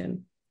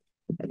connection.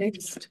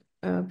 Next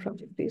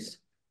project, please.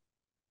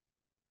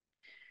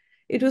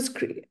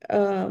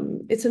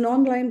 It's an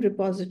online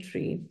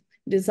repository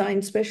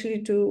designed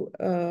specially to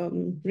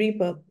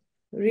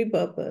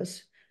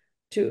repurpose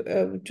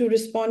to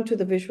respond to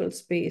the visual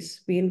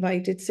space. We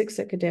invited 6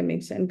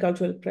 academics and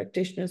cultural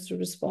practitioners to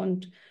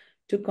respond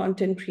to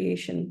content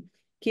creation,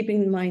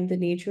 keeping in mind the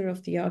nature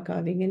of the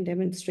archiving and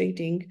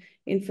demonstrating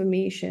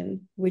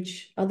information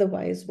which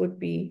otherwise would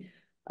be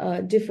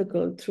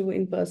difficult through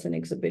in-person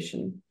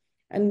exhibition.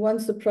 And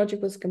once the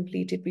project was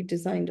completed, we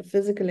designed a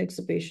physical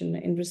exhibition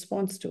in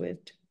response to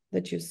it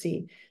that you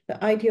see.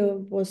 The idea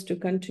was to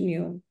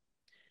continue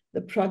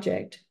the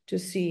project to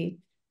see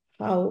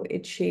how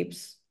it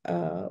shapes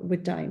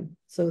with time.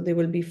 So there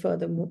will be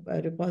further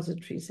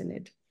repositories in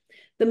it.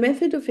 The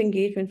method of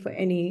engagement for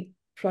any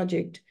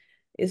project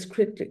is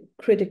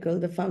critical.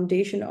 The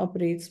foundation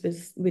operates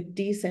with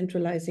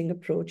decentralizing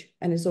approach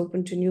and is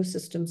open to new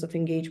systems of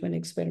engagement,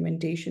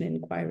 experimentation, and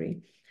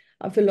inquiry.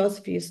 Our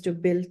philosophy is to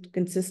build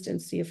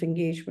consistency of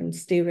engagement,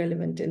 stay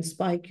relevant,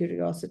 inspire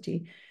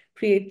curiosity,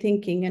 create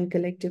thinking and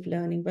collective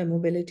learning by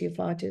mobility of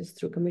artists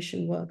through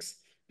commission works,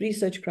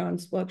 research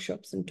grants,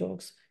 workshops, and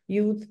talks.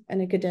 Youth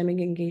and academic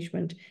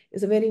engagement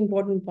is a very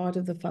important part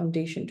of the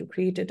foundation to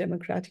create a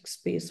democratic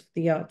space for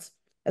the arts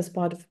as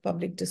part of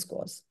public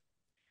discourse.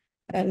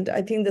 And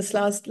I think this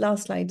last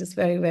slide is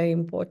very, very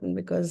important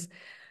because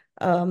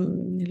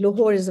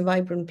Lahore is a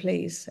vibrant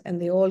place and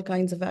there are all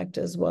kinds of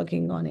actors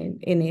working on it,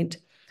 in it,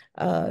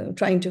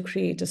 trying to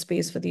create a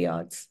space for the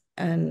arts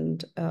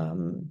and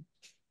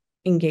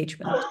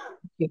engagement.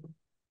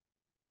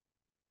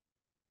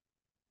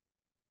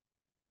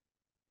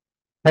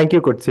 Thank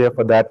you, Qudsia,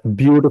 for that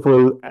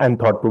beautiful and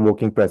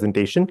thought-provoking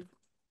presentation.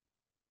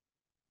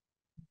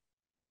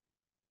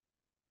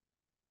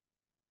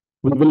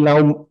 We will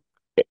now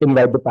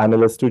invite the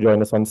panelists to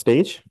join us on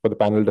stage for the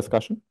panel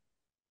discussion.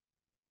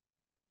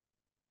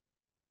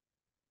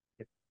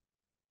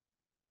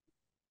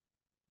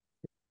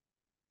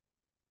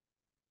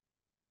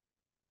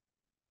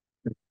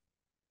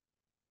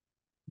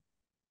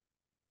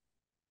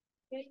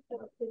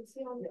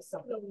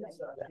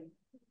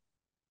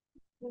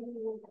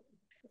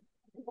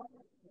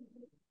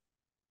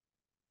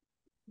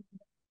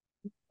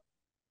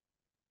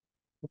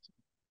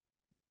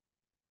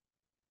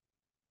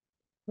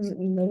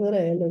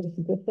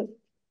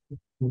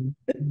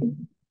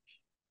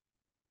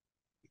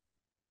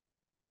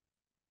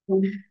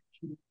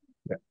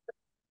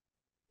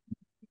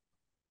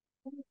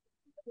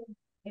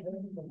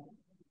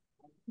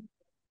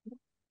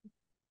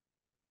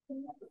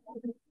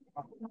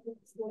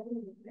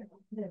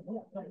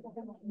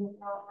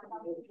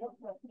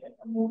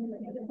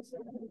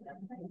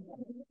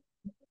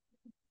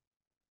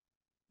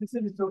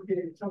 It's okay.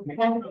 It's okay.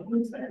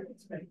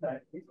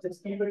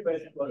 Just keep it where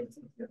it was.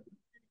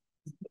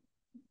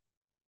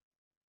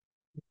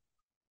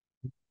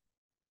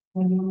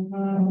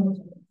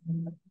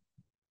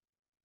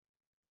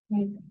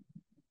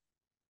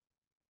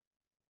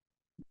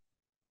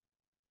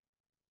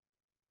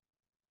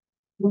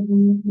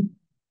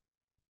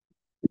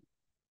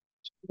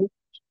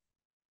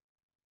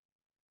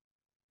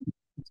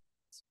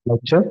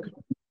 Lecture.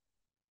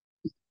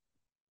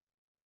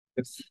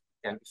 Yes.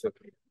 Yeah, it's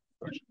okay.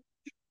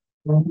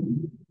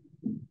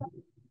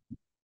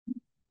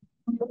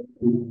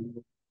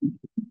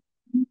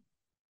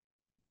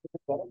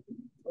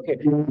 Okay.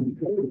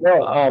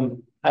 No,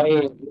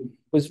 I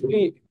was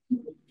really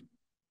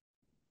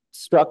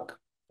struck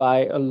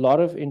by a lot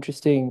of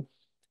interesting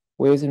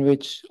ways in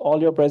which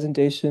all your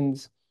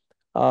presentations.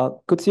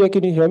 Qudsia,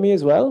 can you hear me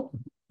as well?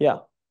 Yeah.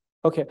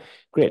 Okay,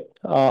 great.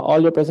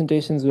 All your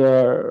presentations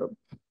were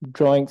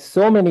drawing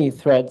so many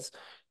threads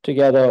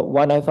together.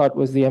 One I thought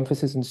was the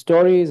emphasis in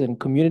stories and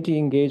community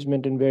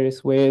engagement in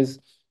various ways.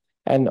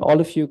 And all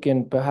of you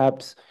can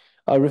perhaps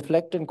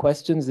reflect on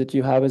questions that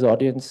you have as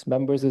audience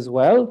members as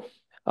well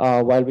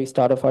while we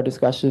start off our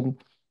discussion.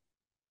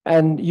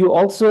 And you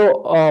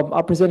also,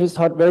 our presenters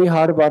thought very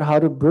hard about how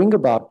to bring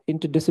about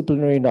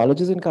interdisciplinary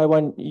knowledges in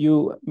Kaiwan.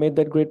 You made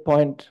that great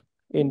point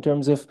in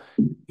terms of,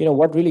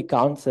 what really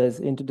counts as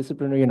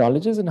interdisciplinary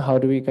knowledges and how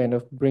do we kind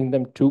of bring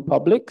them to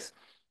publics.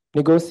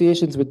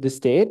 Negotiations with the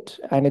state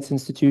and its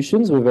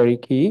institutions were very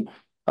key,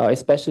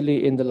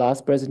 especially in the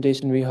last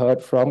presentation we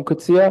heard from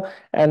Qudsia.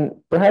 And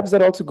perhaps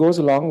that also goes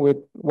along with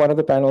one of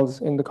the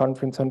panels in the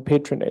conference on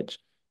patronage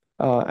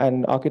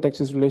and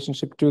architecture's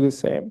relationship to the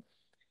same.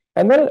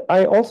 And then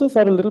I also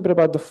thought a little bit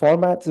about the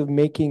formats of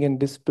making and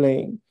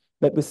displaying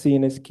that was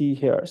seen as key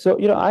here. So,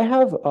 I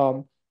have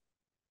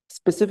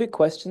specific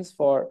questions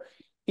for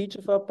each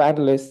of our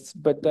panelists,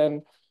 but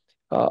then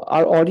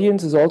our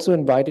audience is also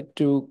invited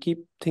to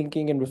keep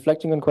thinking and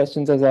reflecting on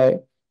questions as I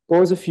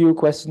pose a few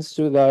questions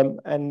to them.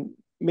 And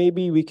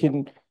maybe we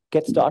can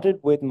get started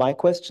with my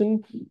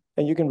question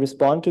and you can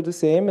respond to the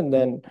same. And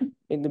then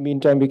in the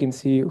meantime, we can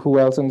see who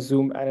else on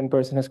Zoom and in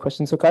person has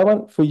questions. So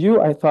Kaiwan, for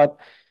you, I thought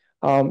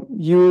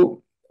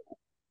you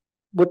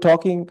were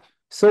talking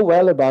so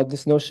well about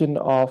this notion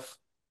of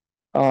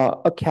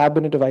a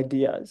cabinet of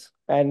ideas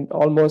and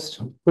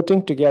almost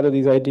putting together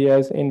these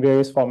ideas in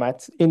various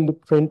formats in the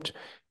print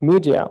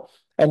media.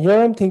 And here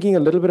I'm thinking a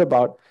little bit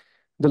about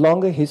the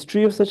longer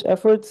history of such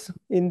efforts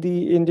in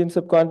the Indian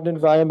subcontinent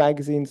via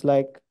magazines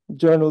like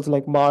journals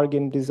like Marg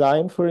in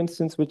Design, for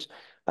instance, which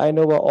I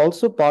know were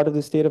also part of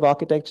the State of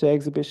Architecture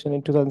exhibition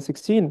in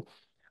 2016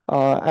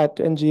 at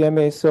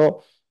NGMA.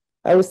 So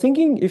I was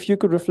thinking if you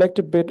could reflect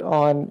a bit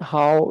on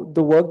how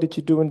the work that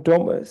you do in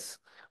Domus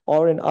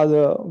or in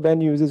other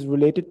venues is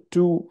related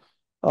to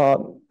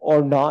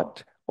or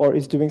not, or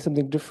is doing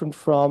something different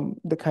from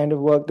the kind of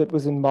work that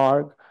was in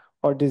Marg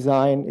or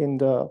design in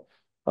the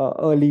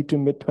early to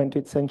mid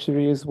 20th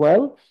century as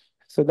well.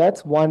 So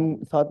that's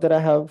one thought that I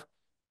have.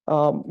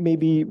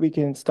 Maybe we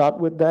can start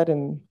with that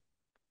and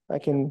I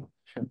can.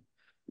 Sure.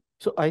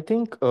 So I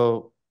think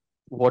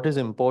what is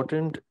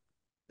important,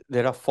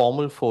 there are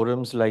formal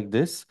forums like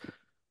this,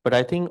 but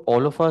I think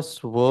all of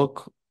us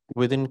work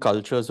within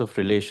cultures of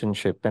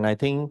relationship. And I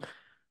think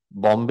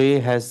Bombay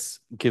has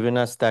given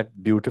us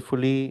that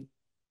beautifully.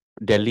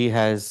 Delhi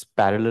has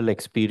parallel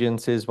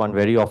experiences. One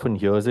very often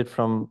hears it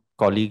from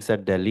colleagues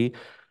at Delhi.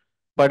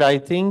 But I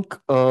think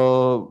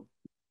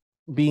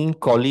being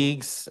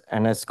colleagues,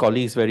 and as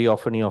colleagues, very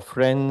often you're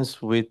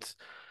friends with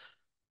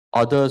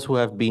others who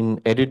have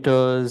been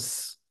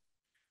editors,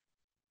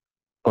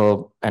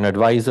 an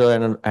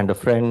advisor and a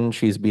friend.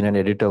 She's been an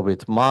editor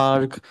with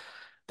Mark.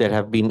 There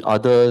have been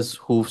others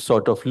who've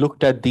sort of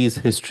looked at these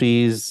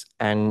histories.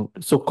 And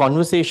so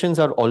conversations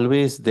are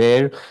always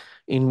there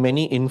in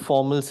many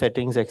informal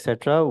settings,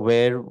 etc.,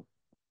 where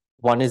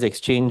one is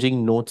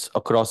exchanging notes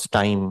across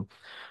time,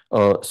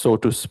 so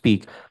to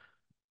speak.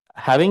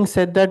 Having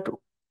said that,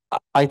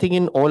 I think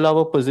in all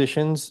our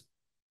positions,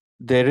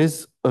 there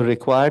is a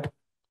required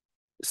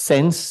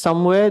sense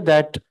somewhere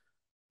that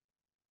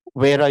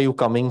where are you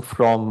coming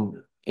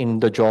from in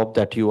the job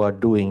that you are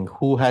doing?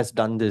 Who has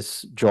done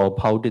this job?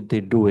 How did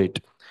they do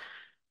it?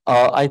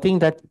 I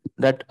think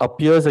that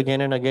appears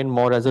again and again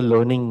more as a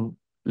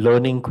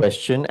learning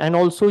question, and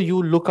also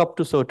you look up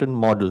to certain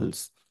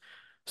models.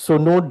 So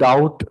no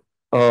doubt,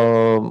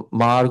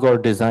 Marg or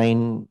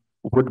design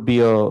would be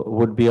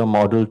a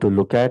model to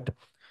look at.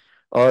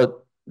 Uh,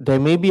 there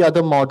may be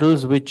other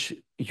models which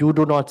you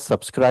do not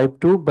subscribe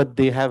to, but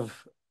they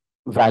have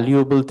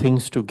valuable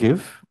things to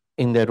give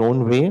in their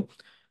own way.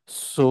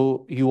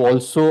 So you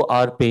also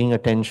are paying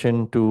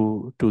attention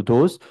to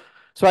those.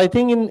 So I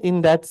think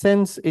in that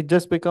sense, it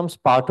just becomes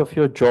part of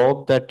your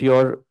job that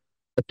you're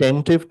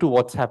attentive to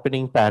what's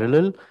happening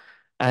parallel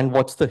and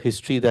what's the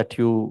history that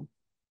you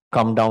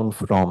come down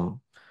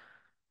from.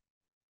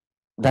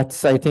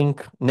 That's, I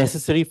think,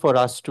 necessary for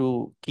us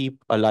to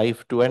keep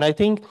alive to. And I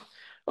think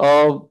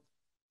uh,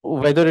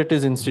 whether it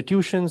is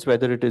institutions,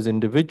 whether it is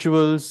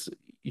individuals,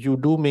 you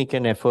do make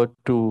an effort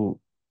to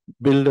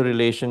build a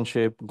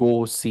relationship,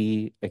 go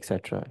see,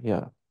 etc.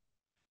 Yeah.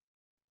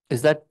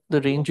 Is that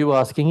the range you were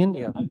asking in?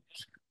 Yeah.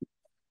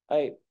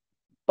 I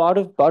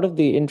part of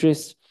the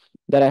interest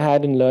that I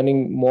had in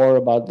learning more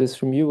about this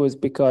from you was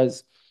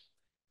because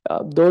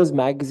those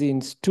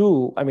magazines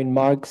too, I mean,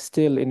 Mark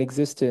still in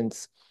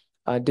existence,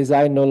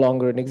 Design no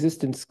longer in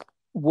existence,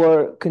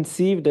 were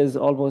conceived as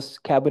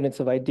almost cabinets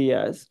of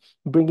ideas,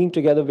 bringing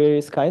together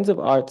various kinds of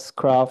arts,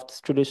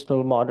 crafts,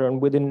 traditional, modern,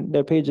 within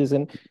their pages.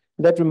 And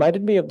that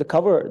reminded me of the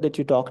cover that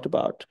you talked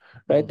about,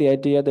 right? The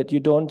idea that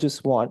you don't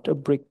just want a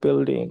brick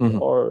building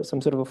or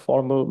some sort of a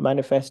formal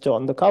manifesto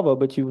on the cover,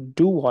 but you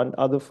do want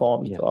other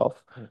forms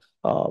of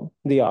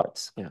the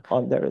arts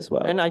on there as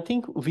well. And I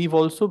think we've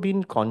also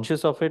been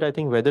conscious of it. I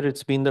think whether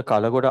it's been the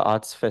Kalagoda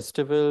Arts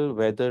Festival,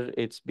 whether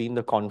it's been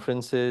the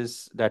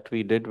conferences that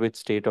we did with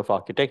State of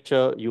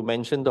Architecture, you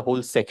mentioned the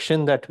whole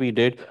section that we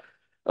did.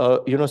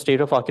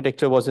 State of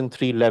architecture was in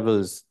 3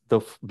 levels.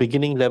 The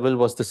beginning level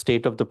was the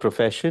state of the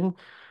profession,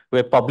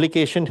 where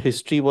publication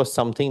history was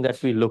something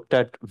that we looked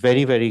at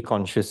very, very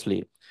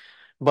consciously.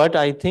 But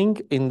I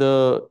think in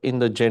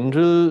the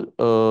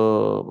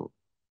general,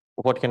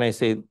 what can I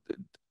say,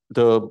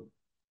 the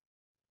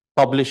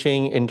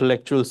publishing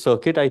intellectual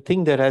circuit, I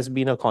think there has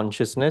been a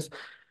consciousness,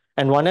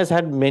 and one has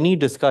had many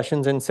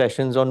discussions and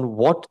sessions on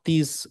what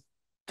these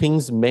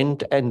things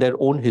meant and their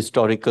own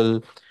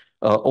historical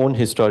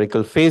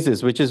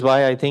phases, which is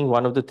why I think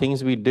one of the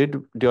things we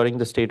did during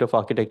the State of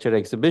Architecture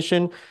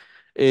exhibition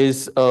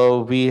is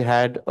we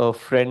had a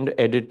friend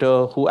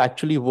editor who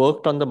actually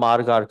worked on the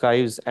Marg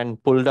archives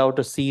and pulled out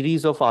a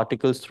series of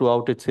articles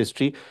throughout its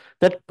history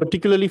that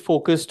particularly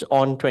focused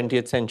on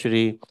 20th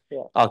century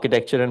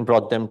architecture and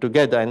brought them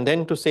together. And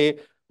then to say,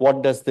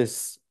 what does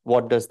this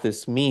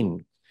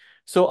mean?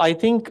 So I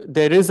think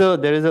there is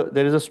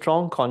a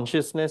strong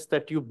consciousness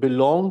that you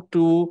belong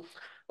to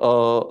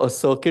a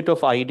circuit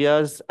of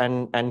ideas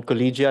and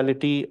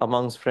collegiality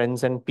amongst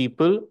friends and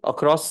people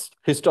across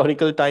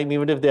historical time,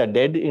 even if they are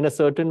dead in a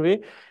certain way,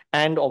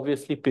 and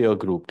obviously peer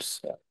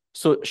groups.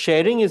 So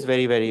sharing is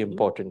very, very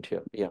important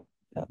here.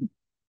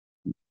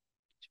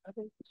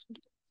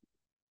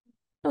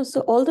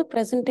 So all the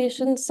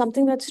presentations,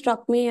 something that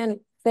struck me and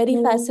very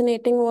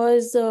fascinating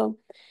was the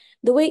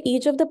way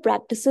each of the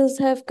practices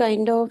have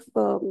kind of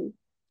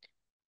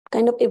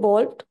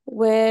evolved,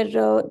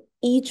 where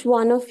each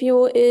one of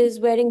you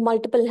is wearing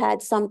multiple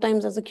hats,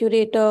 sometimes as a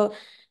curator,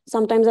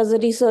 sometimes as a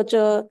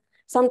researcher,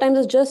 sometimes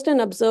as just an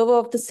observer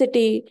of the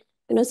city,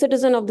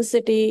 citizen of the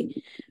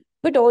city,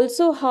 but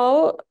also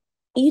how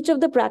each of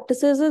the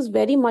practices is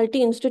very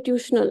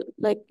multi-institutional.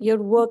 Like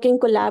you're working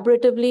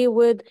collaboratively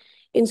with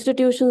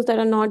institutions that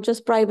are not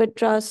just private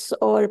trusts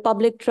or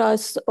public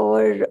trusts,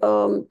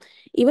 or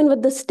even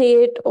with the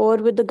state or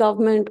with the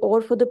government or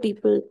for the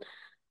people.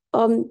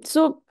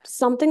 So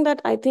something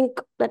that I think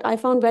that I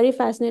found very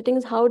fascinating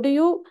is how do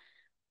you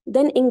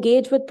then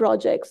engage with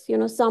projects?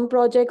 Some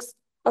projects,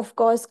 of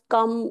course,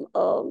 come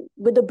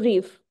with a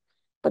brief,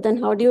 but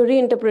then how do you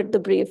reinterpret the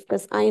brief?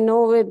 Because I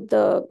know with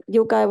the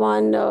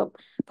Kaiwan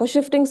for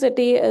Shifting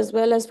City as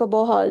well as for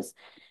Bohals,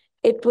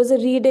 it was a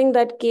reading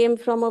that came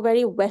from a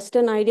very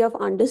Western idea of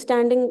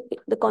understanding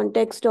the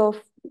context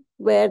of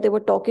where they were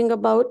talking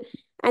about,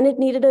 and it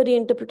needed a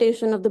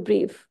reinterpretation of the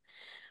brief.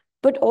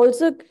 But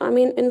also, I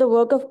mean, in the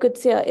work of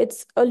Qudsia,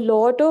 it's a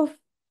lot of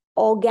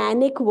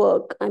organic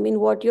work. I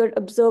mean, what you're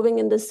observing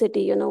in the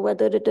city,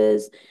 whether it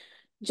is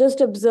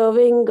just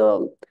observing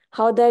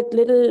how that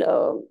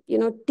little,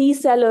 tea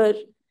seller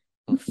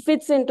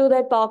fits into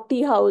that park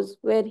tea house,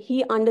 where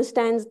he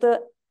understands the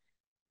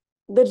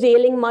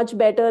railing much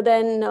better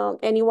than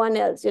anyone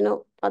else.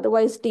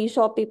 Otherwise, tea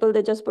shop people,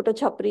 they just put a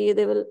chapri,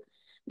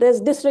 there's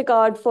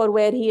disregard for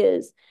where he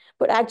is.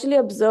 But actually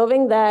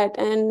observing that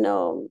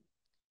and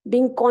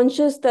being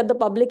conscious that the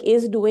public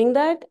is doing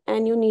that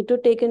and you need to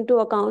take into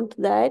account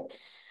that,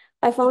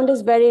 I found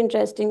is very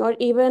interesting. Or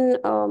even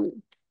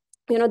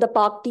the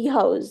park tea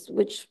house,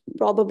 which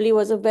probably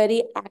was a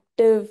very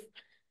active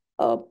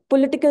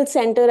political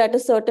center at a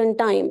certain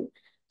time.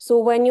 So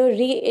when you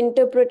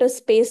reinterpret a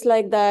space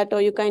like that,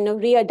 or you kind of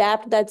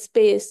readapt that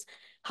space,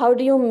 how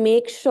do you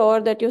make sure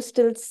that you're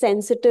still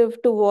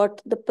sensitive to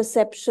what the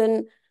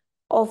perception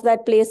of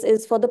that place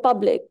is for the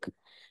public?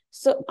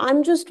 So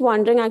I'm just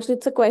wondering, actually,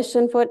 it's a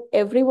question for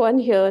everyone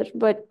here,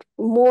 but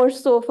more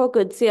so for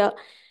Qudsia,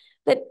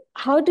 that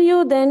how do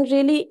you then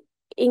really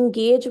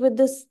engage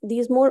with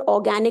these more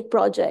organic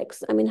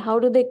projects? I mean, how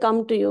do they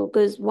come to you?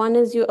 Because one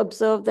is you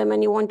observe them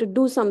and you want to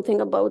do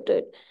something about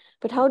it,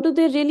 but how do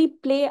they really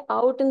play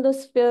out in the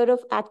sphere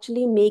of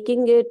actually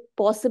making it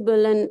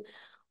possible and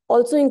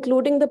also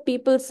including the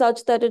people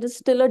such that it is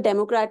still a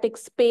democratic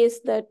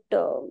space that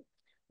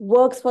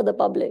works for the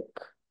public?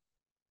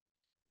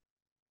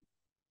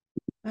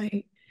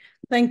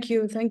 Thank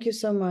you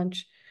so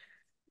much.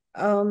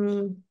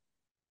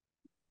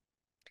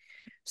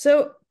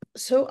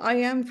 So I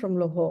am from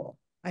Lahore.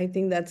 I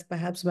think that's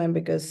perhaps my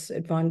biggest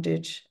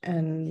advantage,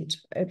 and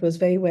it was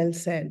very well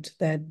said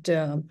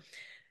that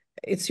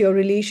it's your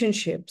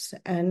relationships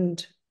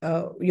and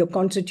your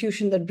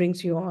constitution that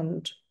brings you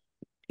on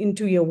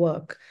into your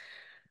work.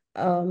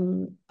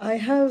 I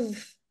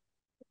have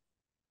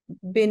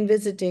been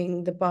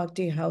visiting the Park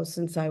Tea House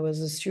since I was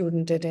a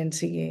student at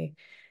NCA,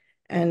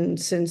 And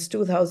since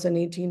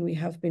 2018, we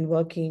have been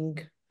working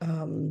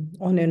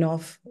on and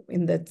off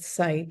in that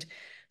site.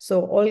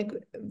 So all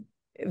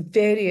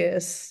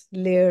various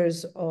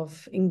layers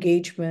of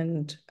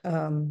engagement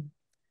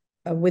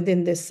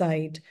within this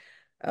site,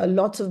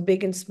 lots of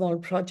big and small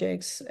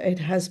projects. It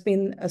has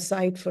been a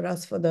site for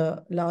us for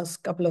the last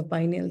couple of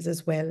biennials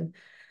as well.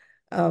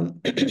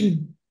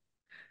 And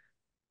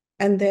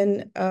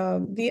then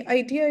the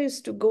idea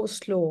is to go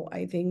slow.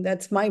 I think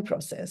that's my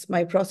process.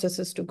 My process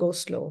is to go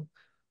slow.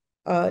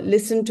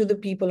 Listen to the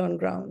people on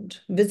ground,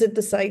 visit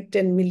the site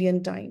 10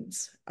 million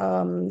times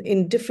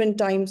in different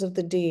times of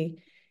the day,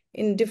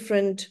 in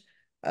different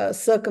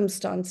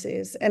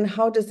circumstances, and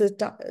how does the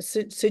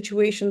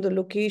situation, the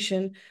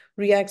location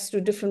reacts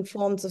to different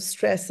forms of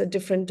stress at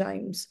different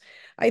times.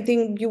 I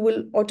think you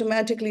will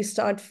automatically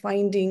start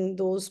finding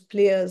those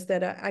players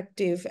that are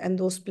active and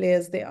those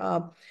players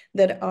that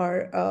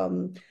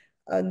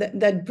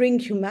bring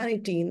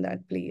humanity in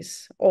that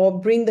place or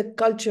bring the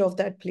culture of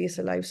that place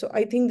alive. So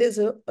I think there's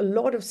a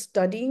lot of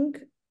studying,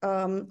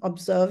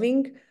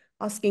 observing,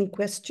 asking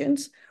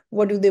questions.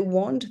 What do they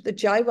want? The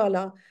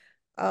chaiwala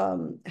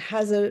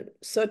has a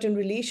certain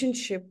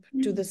relationship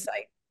to the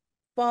site,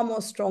 far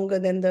more stronger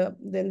than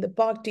the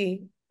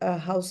party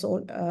house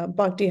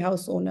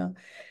owner.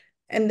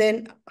 And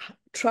then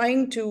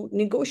trying to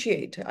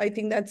negotiate. I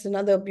think that's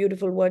another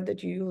beautiful word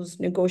that you use,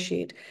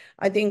 negotiate.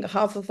 I think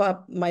half of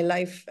my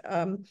life,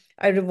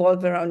 I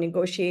revolve around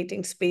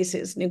negotiating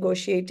spaces,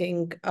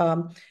 negotiating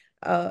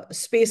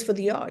space for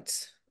the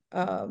arts,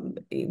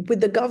 with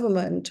the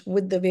government,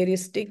 with the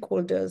various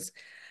stakeholders.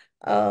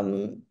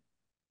 And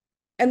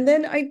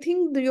then I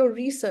think your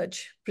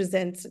research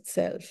presents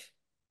itself.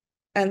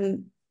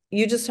 And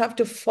you just have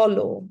to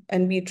follow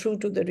and be true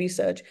to the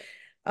research.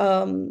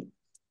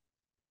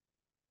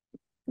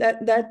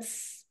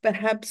 That's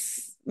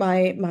perhaps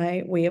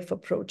my way of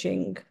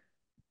approaching.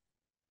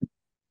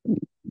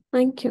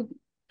 Thank you.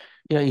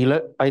 Yeah,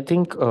 I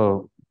think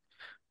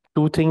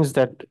two things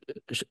that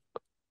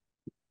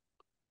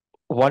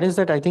one is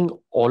that I think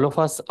all of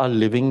us are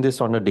living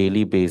this on a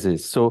daily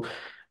basis. So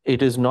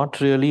it is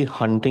not really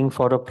hunting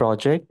for a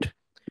project,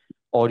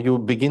 or you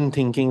begin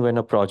thinking when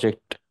a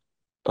project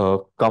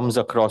comes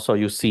across or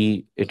you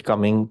see it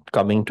coming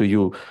to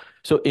you.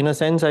 So in a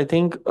sense, I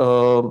think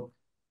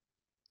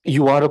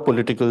you are a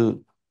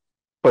political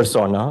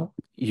persona.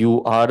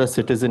 You are a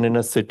citizen in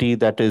a city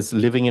that is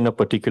living in a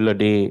particular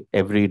day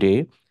every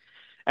day,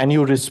 and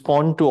you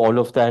respond to all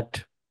of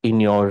that in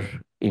your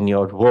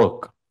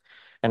work.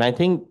 And I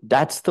think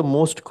that's the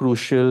most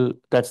crucial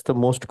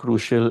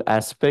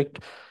aspect,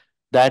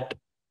 that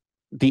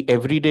the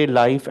everyday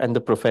life and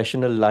the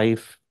professional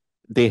life,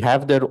 they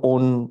have their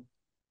own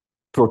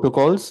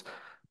protocols,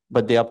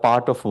 but they are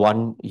part of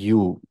one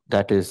you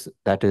that is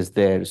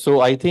there. So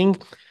I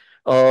think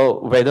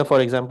whether, for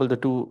example, the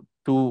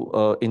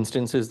two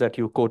instances that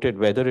you quoted,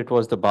 whether it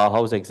was the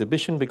Bauhaus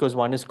exhibition, because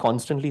one is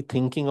constantly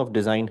thinking of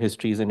design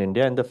histories in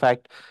India, and the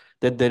fact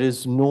that there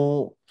is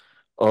no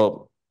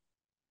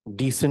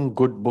decent,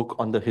 good book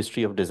on the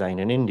history of design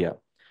in India.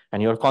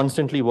 And you're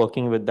constantly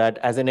working with that.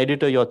 As an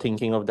editor, you're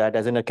thinking of that.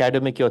 As an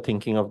academic, you're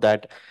thinking of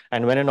that.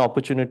 And when an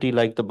opportunity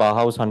like the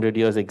Bauhaus 100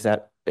 Years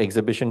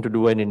exhibition to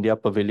do an India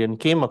pavilion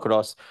came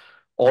across,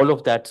 all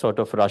of that sort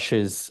of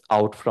rushes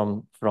out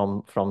from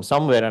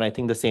somewhere. And I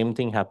think the same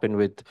thing happened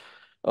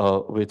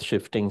with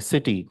Shifting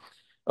City,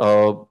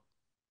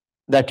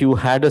 that you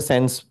had a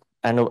sense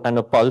and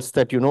a pulse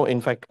that,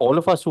 in fact, all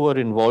of us who were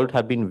involved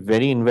have been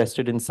very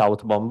invested in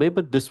South Bombay,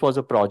 but this was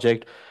a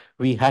project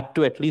we had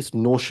to at least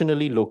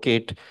notionally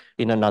locate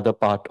in another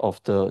part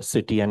of the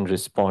city and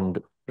respond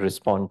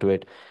to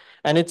it.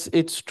 And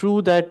it's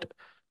true that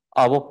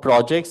our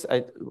projects,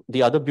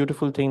 the other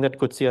beautiful thing that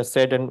Qudsia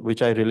said, and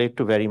which I relate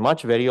to very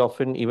much, very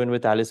often, even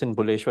with Alice in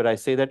Buleshwar, I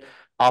say that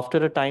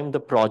after a time, the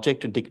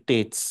project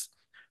dictates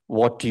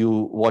what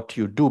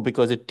you do,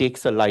 because it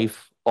takes a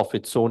life of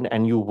its own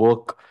and you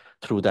work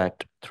through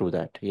that.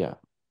 Yeah.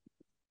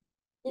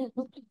 Yeah,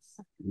 no, please.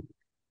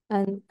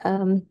 And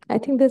I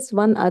think there's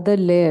one other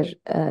layer,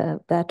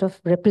 that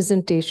of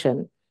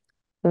representation,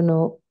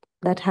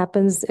 that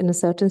happens in a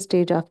certain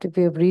stage after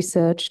we have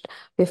researched,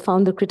 we have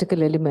found the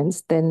critical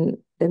elements, then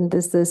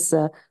there's this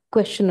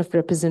question of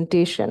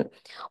representation,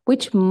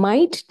 which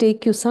might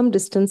take you some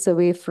distance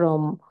away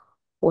from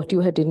what you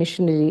had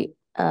initially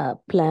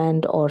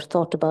planned or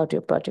thought about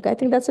your project. I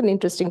think that's an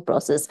interesting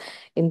process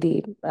in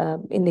the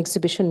in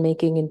exhibition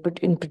making,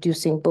 in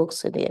producing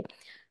books.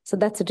 So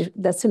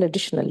that's an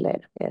additional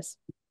layer. Yes.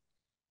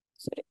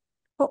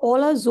 For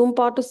all our Zoom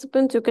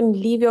participants, you can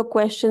leave your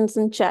questions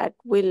in chat.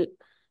 We'll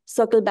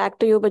circle back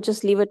to you, but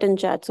just leave it in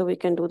chat so we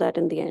can do that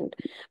in the end.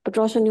 But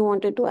Roshan, you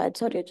wanted to add?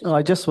 Sorry.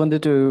 I just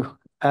wanted to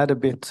add a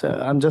bit.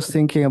 I'm just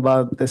thinking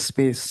about the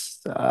space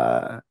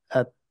at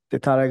the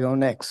Tarragona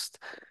Next.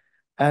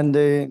 And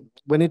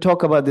when you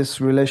talk about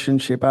this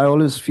relationship, I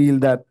always feel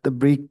that the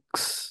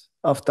bricks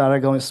of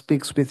Tarragona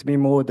speaks with me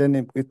more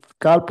than with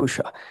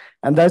Kalpusha.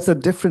 And that's a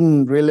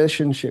different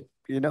relationship,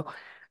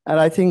 And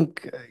I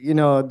think,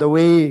 the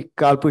way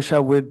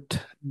Kalpusha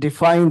would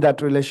define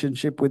that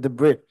relationship with the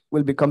brick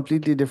will be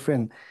completely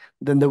different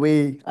than the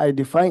way I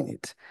define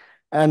it.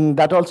 And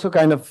that also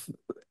kind of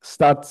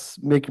starts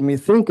making me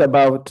think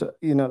about,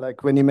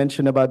 like when you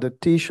mentioned about the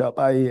tea shop,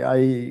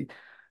 on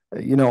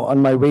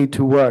my way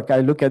to work, I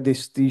look at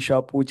this tea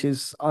shop, which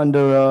is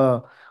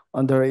under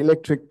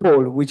electric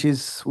pole, which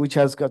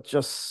has got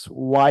just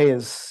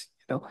wires,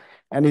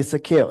 and it's a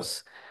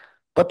chaos.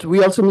 But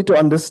we also need to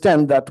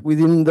understand that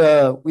within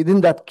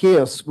that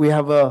chaos, we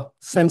have a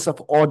sense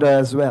of order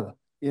as well,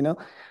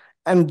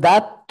 and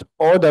that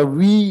order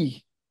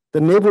the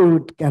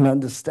neighborhood can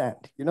understand.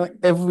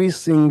 Every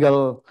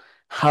single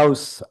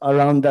house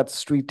around that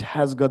street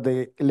has got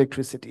the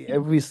electricity.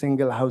 Every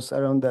single house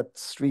around that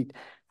street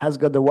has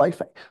got the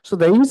Wi-Fi. So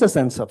there is a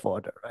sense of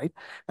order, right?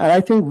 And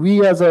I think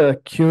we as a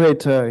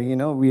curator,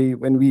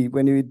 when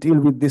we deal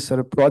with these sort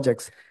of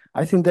projects,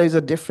 I think there is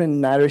a different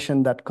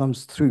narration that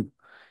comes through.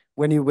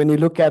 When you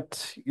look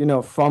at,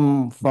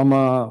 from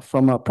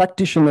a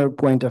practitioner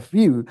point of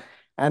view,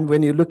 and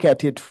when you look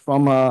at it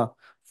from a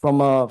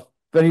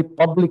very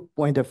public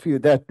point of view,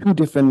 there are two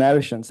different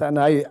narrations. And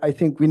I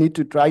think we need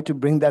to try to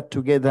bring that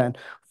together and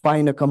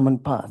find a common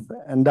path.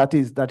 And that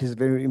is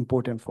very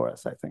important for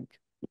us, I think.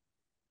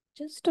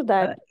 Just to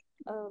that.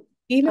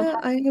 Ela,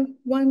 I have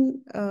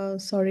one,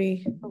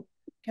 sorry,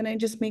 can I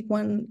just make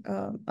one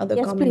other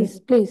comment? Yes,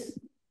 please.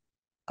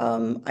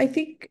 I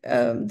think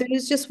there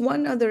is just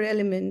one other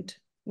element,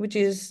 which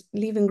is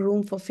leaving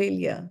room for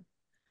failure.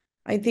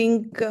 I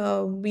think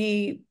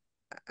we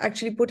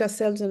actually put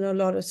ourselves in a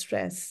lot of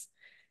stress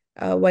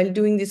while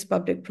doing these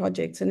public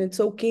projects, and it's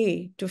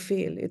okay to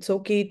fail. It's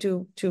okay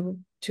to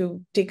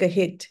take a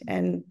hit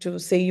and to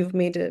say you've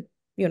made a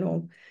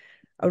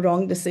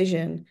wrong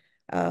decision,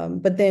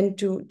 but then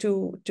to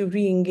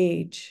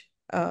re-engage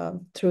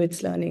through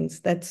its learnings.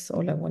 That's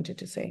all I wanted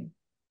to say.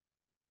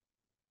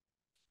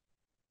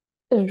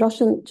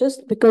 Roshan,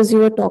 just because you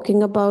were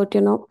talking about,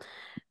 you're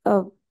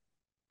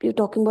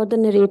talking about the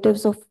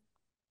narratives of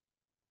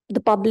the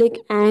public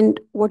and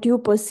what you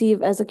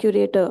perceive as a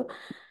curator.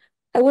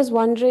 I was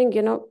wondering,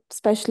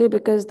 especially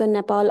because the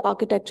Nepal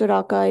Architecture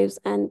Archives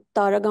and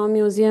Taragaon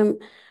Museum,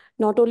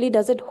 not only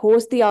does it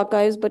host the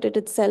archives, but it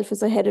itself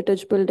is a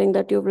heritage building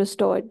that you've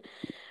restored.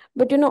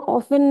 But,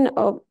 often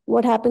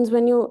what happens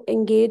when you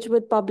engage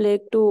with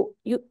public,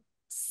 you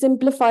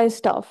simplify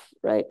stuff,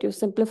 right? You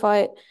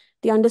simplify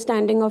the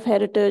understanding of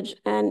heritage,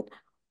 and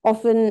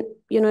often,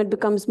 it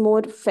becomes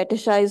more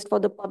fetishized for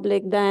the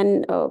public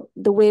than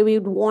the way we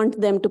would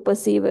want them to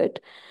perceive it.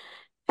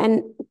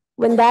 And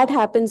when that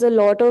happens, a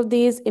lot of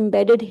these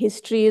embedded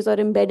histories or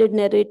embedded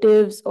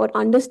narratives or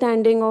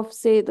understanding of,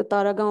 say, the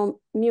Taragaon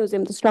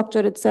Museum, the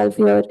structure itself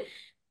here,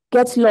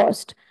 gets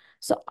lost.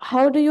 So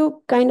how do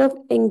you kind of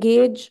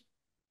engage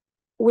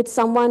with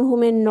someone who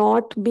may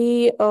not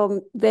be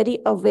very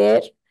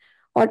aware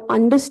or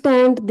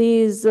understand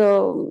these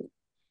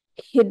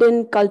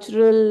hidden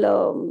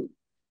cultural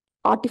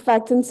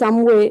artifacts in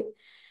some way?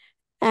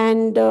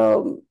 And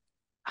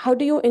how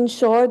do you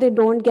ensure they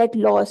don't get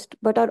lost,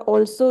 but are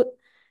also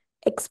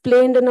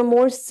explained in a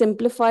more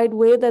simplified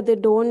way, that they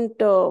don't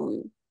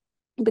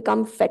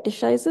become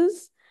fetishizing,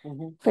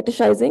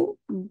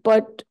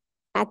 but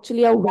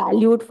actually are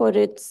valued for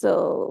its,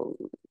 for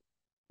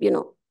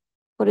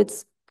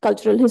its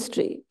cultural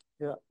history?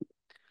 Yeah.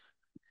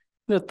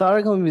 The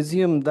Taragaon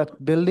Museum,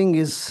 that building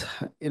is,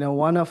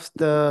 one of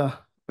the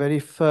very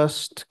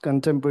first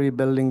contemporary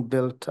building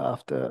built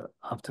after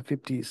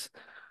 50s.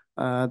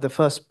 The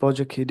first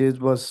project he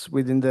did was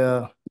within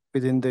the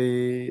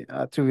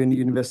Triveni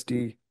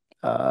University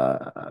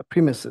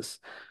premises.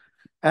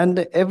 And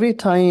every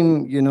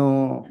time,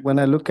 when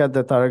I look at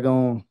the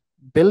Taragaon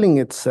building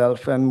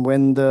itself, and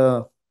when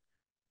the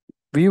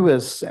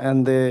viewers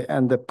and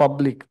the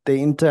public, they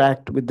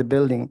interact with the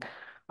building,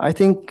 I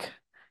think,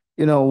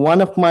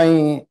 one of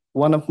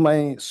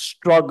my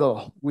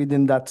struggle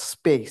within that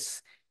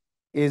space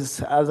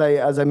is, as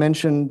I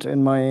mentioned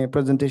in my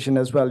presentation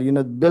as well,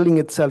 the building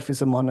itself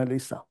is a Mona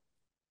Lisa,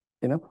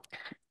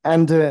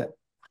 and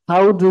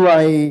how do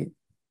I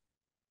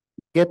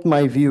get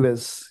my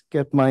viewers,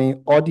 get my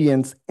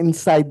audience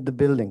inside the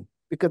building?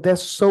 Because they're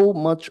so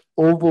much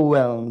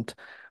overwhelmed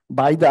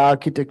by the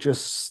architecture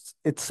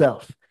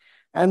itself,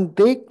 and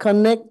they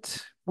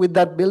connect with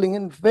that building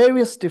in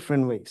various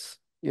different ways.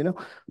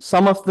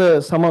 Some of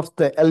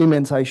the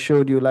elements I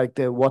showed you, like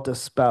the water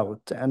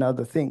spout and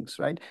other things,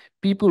 right?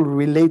 People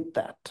relate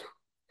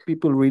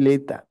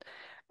that.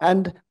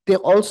 And they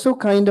also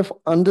kind of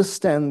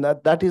understand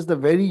that that is the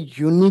very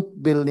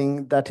unique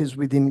building that is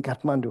within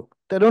Kathmandu.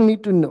 They don't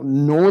need to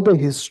know the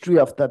history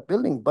of that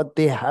building, but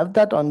they have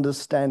that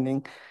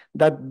understanding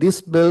that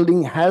this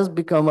building has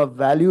become a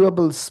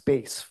valuable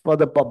space for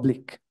the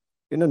public.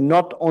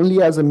 Not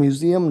only as a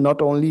museum,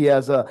 not only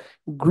as a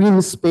green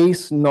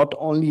space, not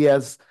only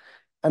as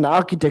an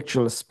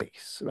architectural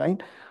space, right?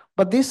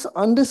 But this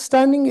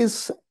understanding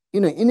is,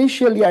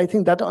 initially, I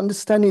think that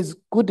understanding is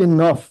good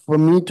enough for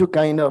me to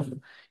kind of,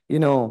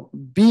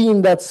 be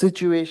in that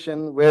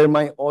situation where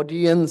my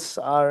audience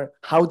are,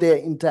 how they're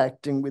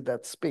interacting with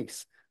that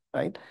space,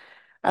 right?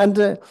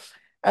 And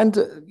And,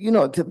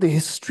 the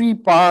history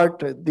part,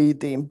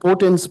 the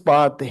importance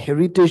part, the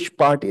heritage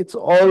part, it's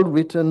all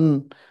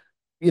written.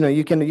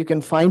 You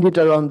can find it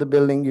around the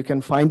building. You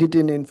can find it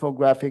in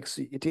infographics.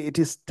 It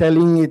is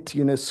telling it,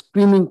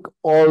 screaming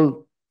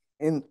all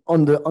in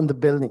on the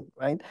building,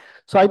 right?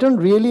 So I don't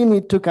really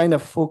need to kind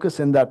of focus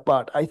in that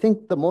part. I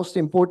think the most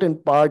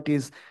important part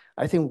is,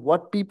 I think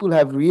what people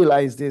have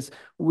realized is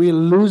we're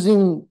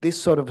losing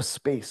this sort of a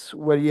space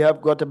where you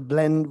have got a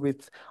blend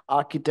with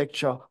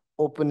architecture,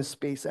 open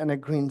space, and a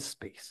green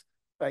space,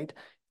 right?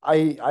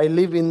 I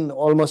live in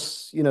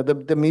almost,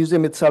 the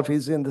museum itself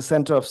is in the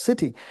center of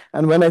city.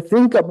 And when I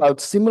think about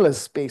similar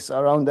space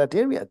around that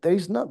area,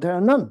 there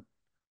are none,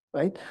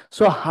 right?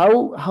 So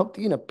how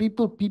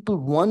people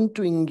want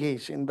to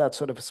engage in that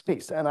sort of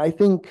space. And I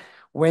think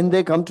when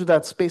they come to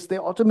that space, they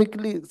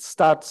automatically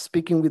start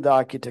speaking with the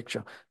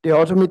architecture. They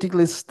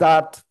automatically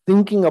start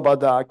thinking about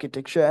the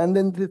architecture, and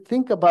then they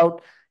think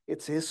about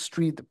its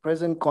history, the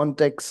present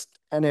context,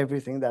 and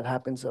everything that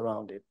happens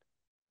around it.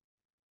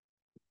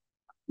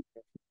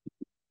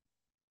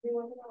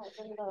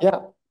 Yeah,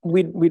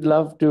 we'd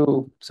love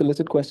to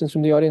solicit questions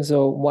from the audience.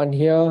 So one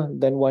here,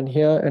 then one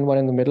here, and one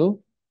in the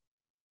middle.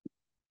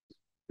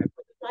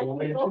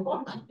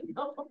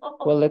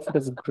 Well,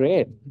 that's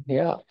great.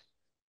 Yeah.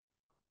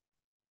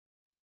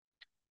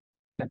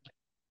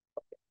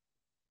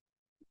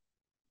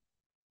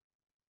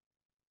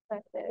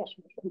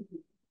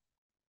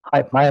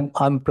 Hi,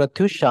 I'm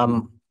Pratyush.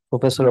 I'm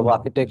Professor of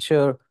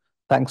Architecture.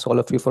 Thanks all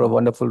of you for a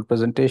wonderful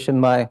presentation.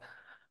 My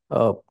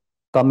uh,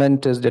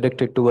 comment is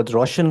directed towards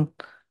Roshan,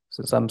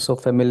 since I'm so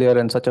familiar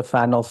and such a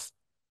fan of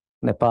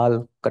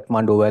Nepal,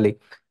 Kathmandu Valley.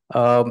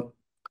 Um,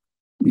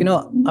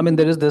 I mean,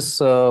 there is this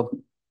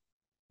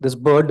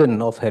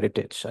burden of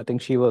heritage. I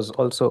think she was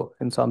also,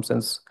 in some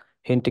sense,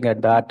 hinting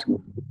at that,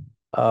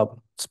 uh,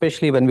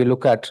 especially when we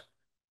look at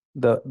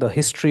the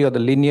history or the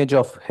lineage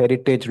of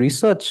heritage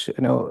research.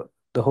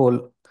 The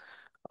whole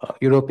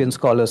European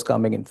scholars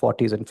coming in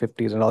 40s and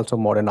 50s, and also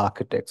modern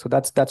architects. So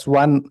that's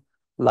one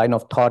line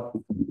of thought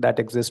that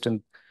exists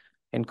in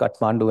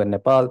Kathmandu and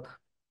Nepal.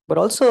 But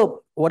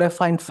also, what I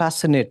find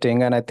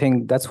fascinating, and I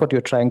think that's what you're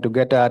trying to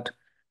get at,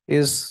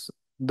 is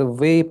the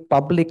way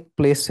public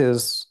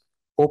places,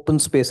 open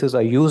spaces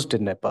are used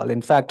in Nepal.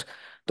 In fact,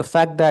 the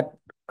fact that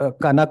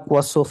Kanak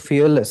was so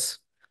fearless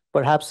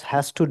perhaps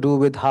has to do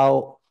with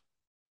how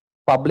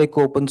public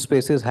open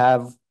spaces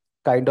have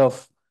kind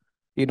of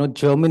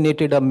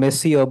germinated a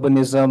messy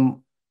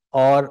urbanism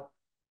or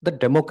the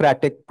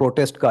democratic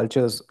protest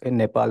cultures in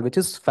Nepal, which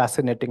is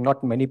fascinating.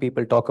 Not many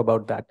people talk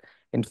about that.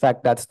 In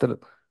fact, that's the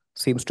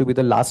seems to be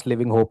the last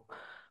living hope.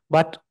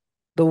 But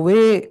the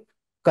way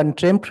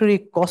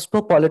contemporary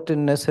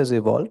cosmopolitanness has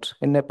evolved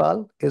in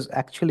Nepal is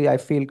actually, I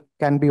feel,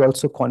 can be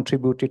also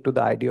contributed to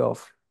the idea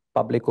of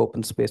public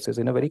open spaces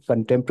in a very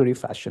contemporary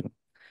fashion.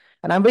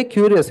 And I'm very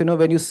curious,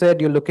 when you said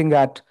you're looking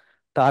at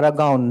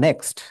Taragaon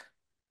next,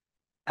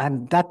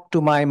 and that,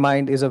 to my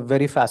mind, is a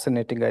very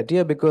fascinating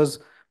idea, because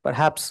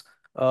perhaps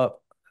uh,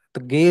 the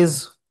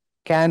gaze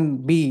can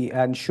be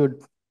and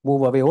should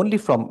move away only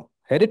from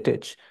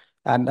heritage.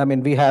 And I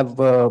mean, we have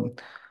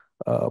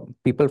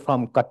people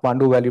from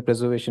Kathmandu Valley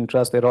Preservation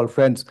Trust, they're all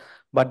friends.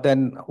 But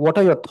then what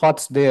are your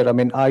thoughts there? I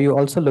mean, are you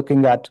also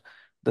looking at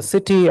the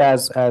city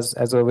as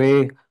a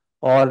way,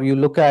 or you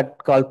look at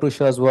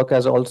Kalpusha's work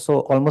as also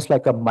almost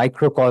like a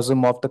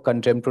microcosm of the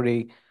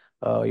contemporary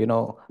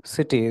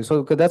city?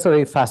 So 'cause that's a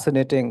very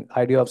fascinating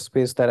idea of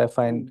space that I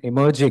find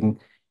emerging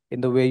in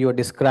the way you're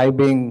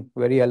describing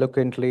very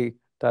eloquently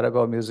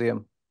Taragaon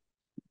Museum.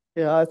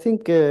 Yeah, I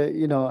think,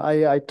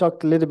 I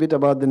talked a little bit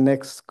about the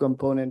next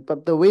component,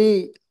 but the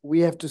way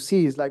we have to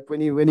see is like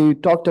when you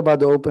talked about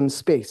the open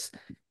space,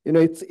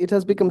 it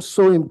has become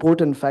so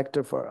important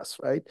factor for us,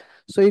 right?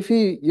 So if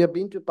you've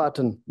been to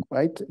Patan,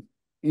 right?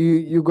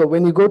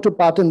 When you go to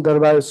Patan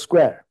Darbar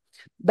Square,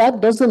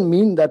 that doesn't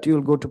mean that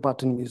you'll go to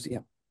Patan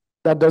Museum.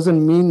 That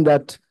doesn't mean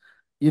that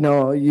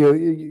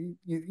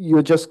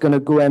you're just gonna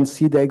go and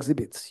see the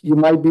exhibits. You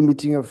might be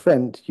meeting a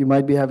friend, you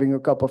might be having a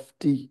cup of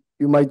tea,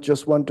 you might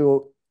just want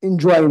to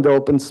enjoying the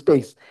open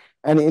space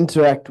and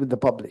interact with the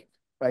public,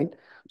 right?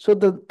 So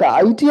the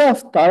idea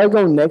of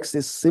Taragaon Next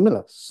is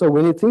similar. So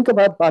when you think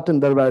about Patan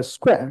Darbar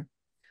Square,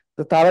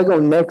 the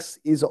Taragaon Next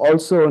is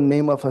also a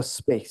name of a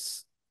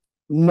space,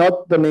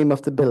 not the name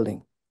of the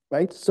building,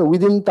 right? So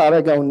within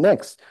Taragaon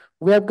Next,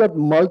 we have got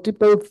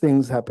multiple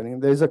things happening.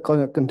 There's a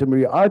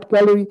contemporary art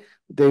gallery,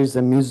 there's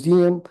a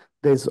museum,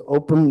 there's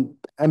open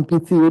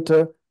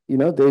amphitheater,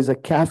 there's a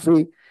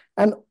cafe,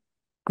 and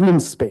green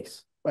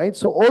space, right?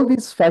 So all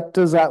these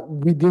factors are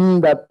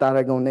within that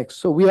Taragaon Next.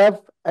 So we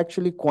have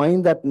actually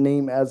coined that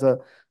name as a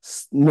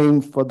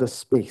name for the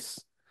space.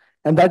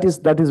 And that is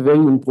very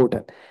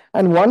important.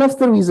 And one of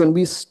the reasons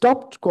we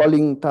stopped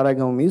calling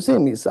Taragaon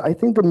Museum is I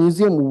think the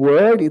museum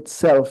word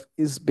itself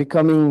is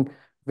becoming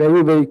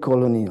very, very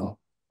colonial,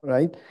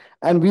 right?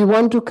 And we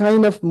want to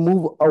kind of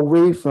move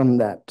away from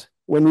that.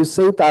 When you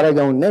say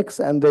Taragaon Next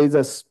and there is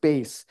a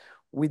space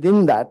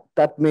within that,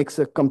 that makes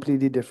a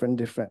completely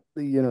different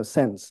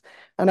sense.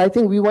 And I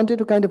think we wanted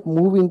to kind of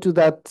move into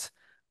that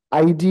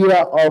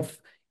idea of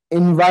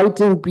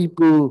inviting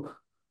people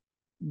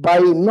by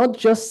not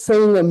just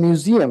saying a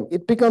museum.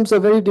 It becomes a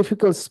very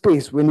difficult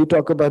space when you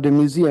talk about a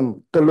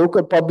museum. The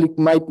local public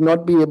might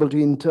not be able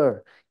to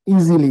enter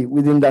easily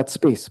within that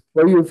space.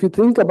 But if you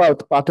think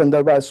about Patan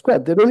Darbar Square,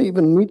 they don't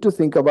even need to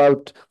think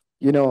about,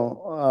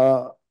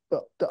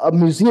 a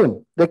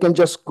museum. They can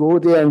just go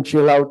there and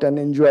chill out and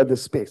enjoy the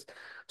space.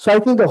 So I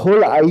think the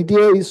whole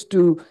idea is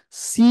to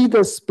see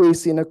the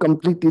space in a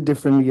completely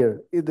different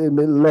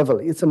level.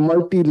 It's a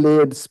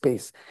multi-layered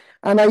space.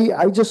 And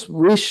I just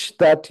wish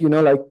that,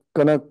 like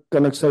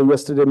Kanak sir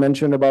yesterday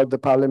mentioned about the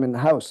Parliament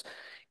House,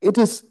 it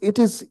is, it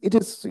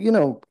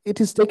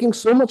is taking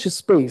so much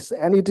space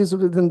and it is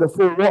within the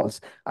four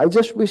walls. I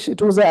just wish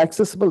it was an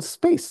accessible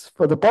space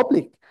for the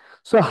public.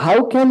 So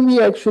how can we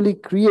actually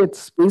create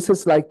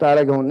spaces like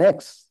Taragon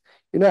next?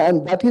 And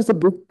that is a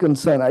big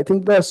concern. I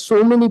think there are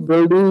so many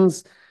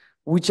buildings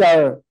which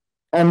are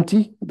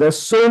empty. There's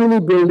so many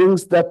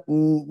buildings that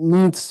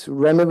needs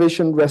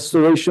renovation,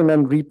 restoration,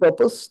 and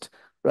repurposed,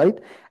 right?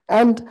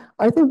 And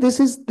I think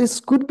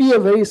this could be a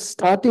very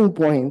starting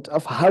point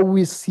of how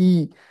we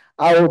see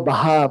our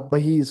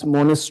Bahis,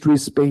 monastery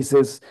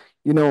spaces,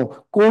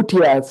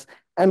 courtyards,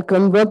 and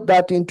convert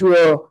that into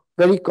a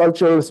very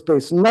cultural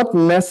space, not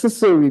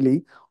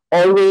necessarily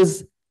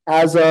always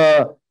as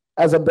a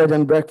bed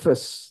and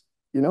breakfast.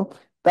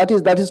 That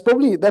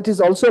is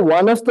also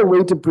one of the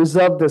way to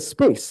preserve the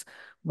space.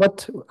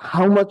 But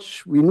how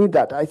much we need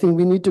that? I think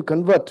we need to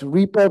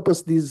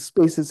repurpose these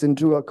spaces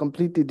into a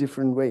completely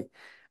different way.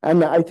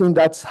 And I think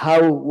that's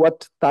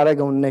what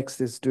Taragon Next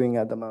is doing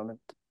at the moment.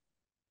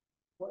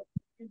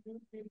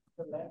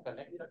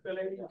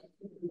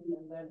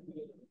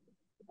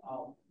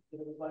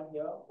 There is one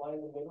here, one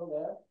in the middle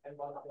there, and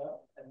one here,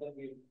 and then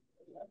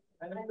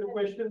and then the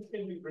questions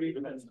can be brief.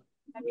 And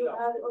you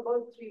have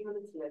about 3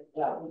 minutes left.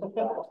 Yeah.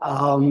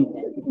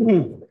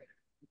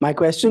 My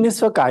question is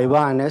for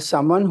Kaiwan. As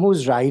someone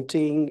who's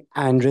writing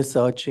and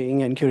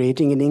researching and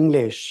curating in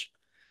English,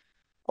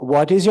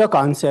 what is your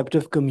concept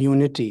of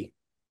community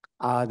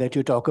that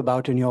you talk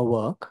about in your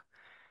work?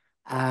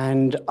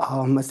 And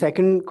a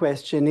second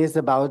question is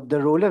about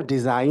the role of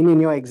design in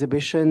your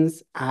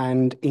exhibitions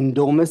and in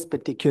Domus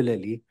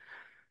particularly.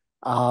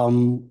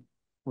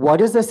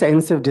 What is the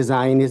sense of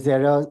design? Is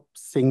there a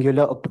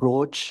singular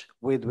approach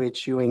with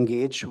which you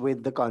engage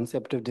with the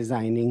concept of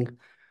designing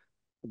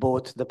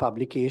both the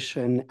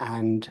publication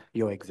and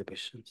your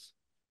exhibitions?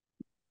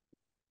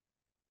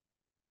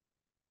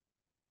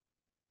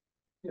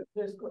 Yeah,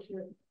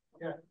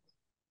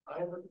 I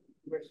have a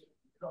question.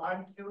 So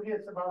I'm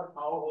curious about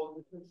how all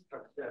this is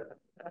structured,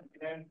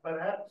 and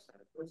perhaps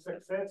the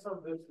success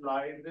of this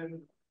lies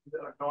in the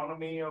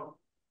autonomy of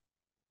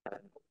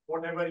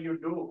whatever you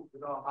do.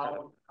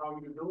 How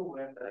you do,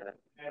 and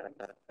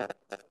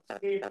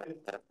state is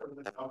from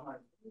the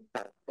government.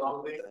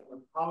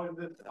 How is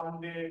this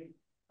funded?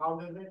 How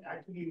does it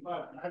actually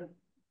work?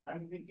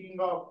 I'm thinking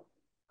of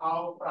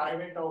how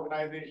private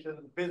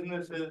organizations,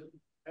 businesses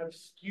have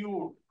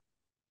skewed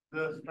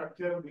the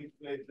structure of these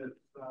places.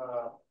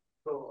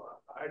 So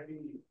I'd be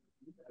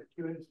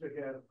curious to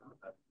hear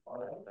that.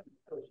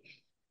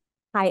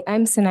 Hi,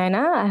 I'm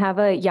Sunaina. I have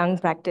a young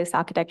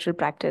architectural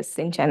practice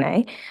in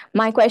Chennai.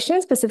 My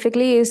question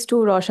specifically is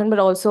to Roshan, but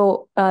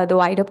also the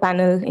wider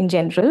panel in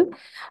general.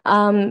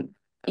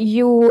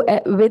 You,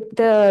 with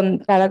the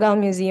Taragon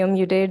Museum,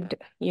 you did,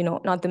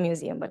 not the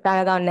museum, but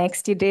Taragon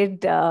Next, you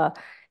did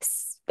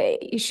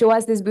show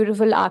us this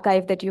beautiful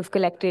archive that you've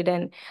collected.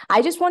 And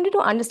I just wanted to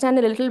understand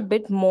a little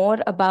bit more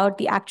about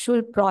the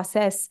actual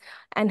process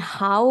and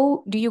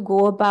how do you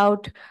go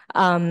about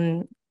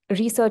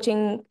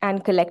researching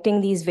and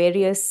collecting these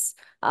various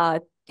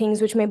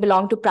things which may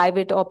belong to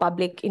private or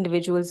public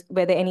individuals.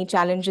 Were there any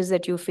challenges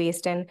that you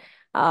faced? And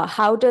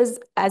how does,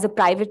 as a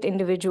private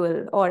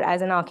individual or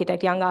as an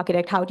architect, young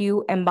architect, how do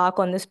you embark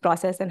on this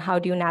process and how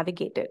do you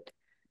navigate it?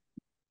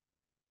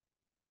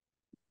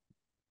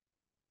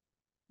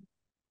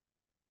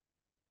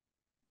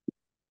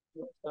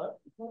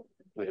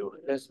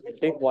 Let's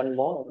take one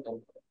more.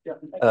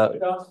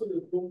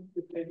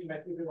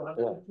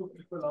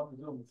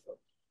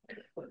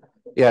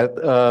 Yeah.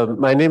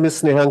 My name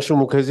is Snehanshu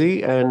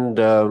Mukherjee, and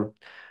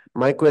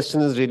my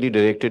question is really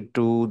directed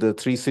to the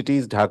three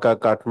cities, Dhaka,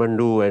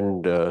 Kathmandu,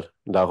 and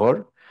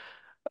Lahore.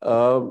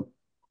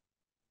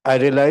 I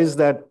realize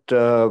that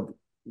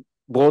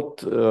both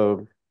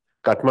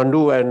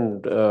Kathmandu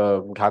and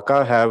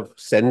Dhaka have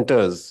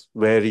centers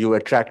where you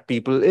attract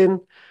people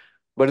in.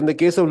 But in the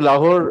case of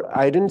Lahore,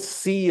 I didn't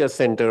see a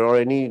center or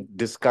any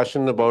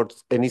discussion about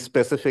any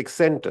specific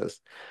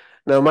centers.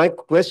 Now, my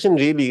question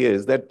really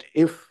is that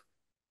if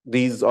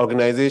these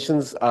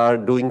organizations are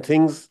doing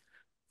things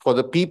for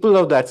the people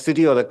of that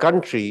city or the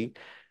country,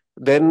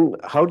 then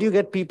how do you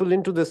get people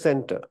into the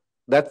center?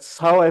 That's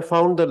how I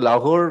found the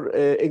Lahore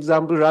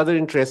example rather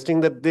interesting,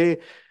 that they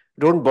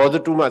don't bother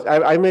too much.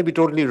 I may be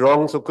totally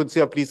wrong, so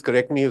Qudsia, please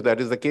correct me if that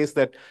is the case,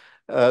 that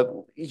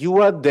you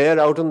are there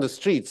out on the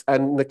streets.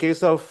 And in the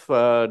case of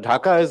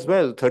Dhaka as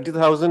well,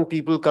 30,000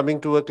 people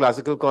coming to a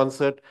classical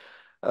concert,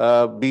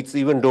 beats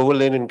even Dover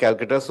Lane in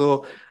Calcutta.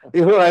 So,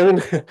 I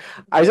mean,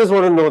 I just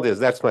want to know this.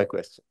 That's my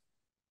question.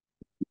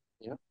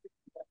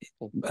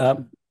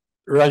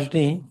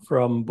 Rajni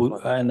from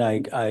and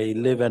I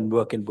live and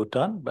work in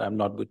Bhutan, but I'm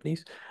not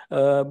Bhutanese.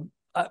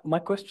 My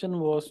question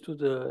was to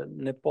the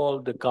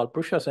Nepal, the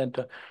Kalpurusha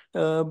Center.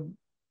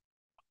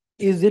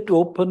 Is it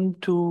open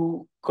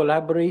to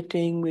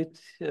collaborating with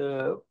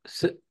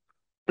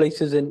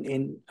places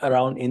in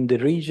around in the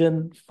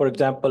region? For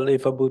example,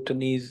 if a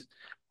Bhutanese,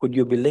 would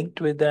you be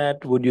linked with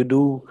that? Would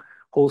you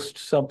host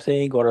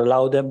something or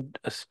allow them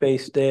a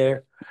space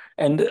there?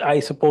 And I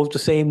suppose the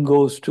same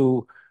goes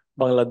to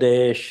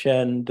Bangladesh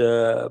and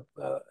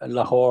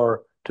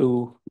Lahore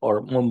too,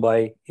 or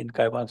Mumbai in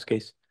Kaiwan's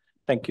case.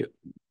 Thank you.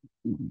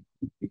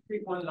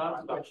 Take one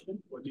last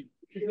question.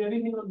 Is there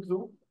anything on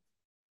Zoom?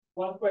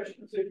 One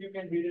question, so if you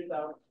can read it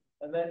out,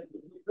 and then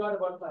we've got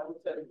about 5 or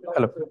 7 minutes.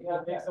 Hello. So if you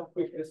have make some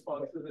quick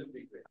responses, it'll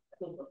be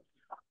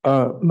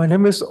great. My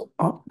name is,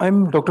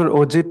 I'm Dr.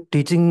 Ojit,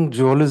 teaching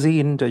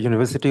zoology in the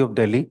University of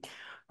Delhi.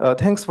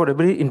 Thanks for a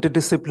very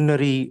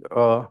interdisciplinary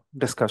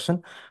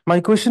discussion. My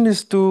question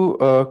is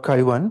to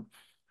Kaiwan.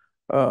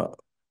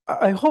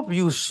 I hope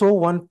you show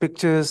one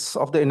pictures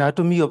of the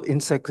anatomy of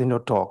insects in your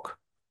talk.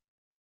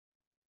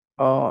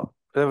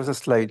 There was a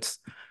slides.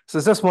 So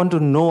I just want to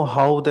know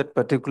how that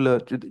particular,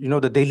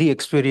 the daily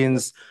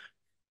experience,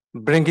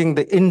 bringing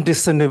the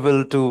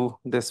indiscernible to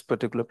this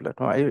particular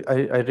platform.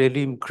 I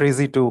really am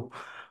crazy to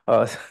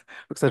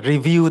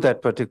review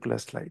that particular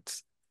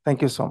slides.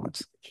 Thank you so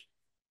much.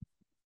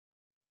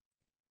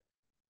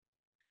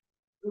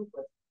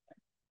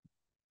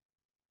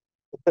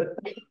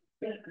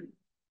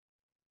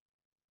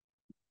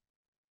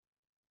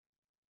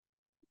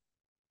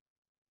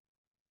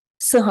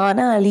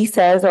 Suhana Ali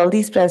says all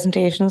these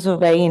presentations were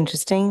very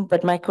interesting,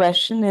 but my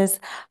question is,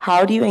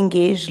 how do you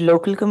engage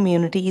local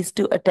communities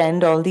to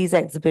attend all these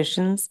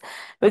exhibitions?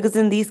 Because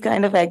in these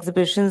kind of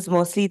exhibitions,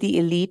 mostly the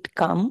elite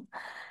come.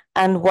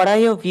 And what are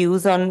your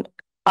views on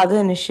other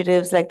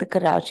initiatives like the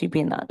Karachi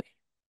Biennale?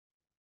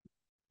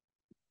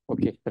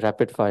 Okay,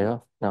 rapid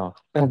fire now.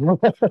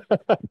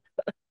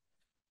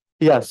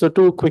 Yeah, so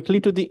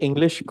quickly to the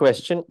English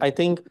question, I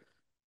think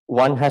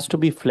one has to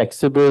be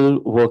flexible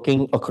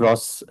working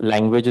across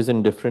languages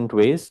in different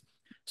ways.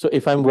 So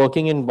if I'm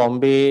working in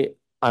Bombay,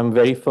 I'm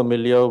very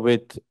familiar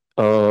with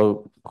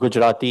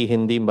Gujarati,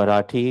 Hindi,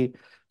 Marathi.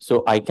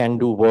 So I can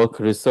do work,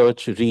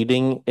 research,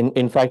 reading.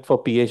 In fact,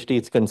 for PhD,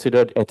 it's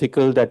considered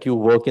ethical that you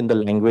work in the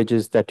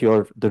languages that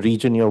the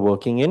region you're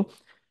working in.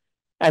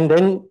 And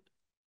then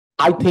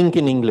I think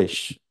in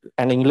English,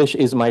 and English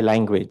is my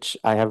language.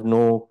 I have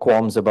no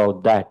qualms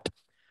about that.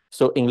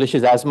 So English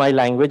is as my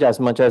language as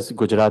much as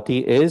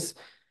Gujarati is.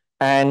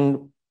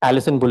 And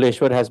Alison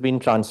Buleshwar has been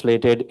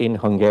translated in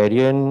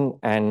Hungarian,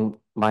 and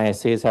my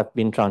essays have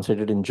been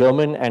translated in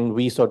German, and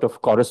we sort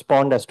of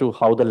correspond as to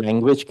how the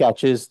language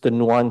catches the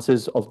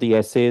nuances of the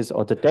essays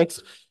or the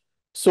text.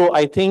 So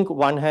I think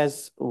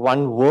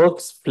one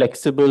works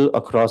flexible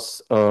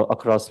across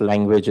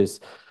languages.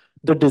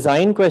 The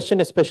design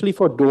question, especially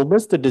for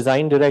Domus, the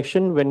design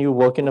direction, when you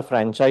work in a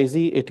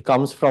franchisee, it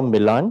comes from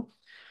Milan.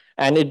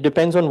 And it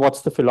depends on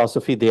what's the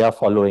philosophy they are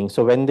following.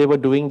 So when they were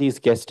doing these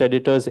guest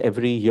editors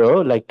every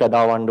year, like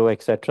Tadawando,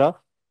 etc.,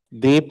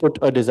 they put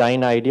a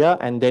design idea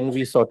and then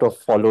we sort of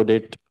followed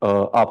it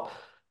up.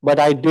 But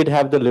I did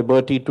have the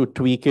liberty to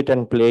tweak it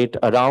and play it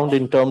around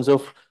in terms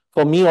of,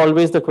 for me,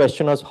 always the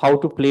question was how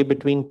to play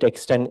between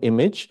text and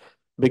image,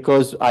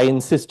 because I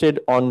insisted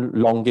on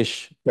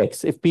longish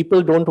text. If people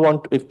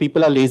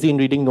are lazy in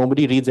reading,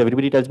 nobody reads,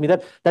 everybody tells me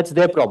that, that's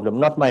their problem,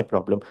 not my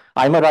problem.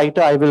 I'm a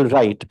writer, I will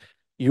write.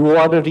 You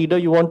are a reader,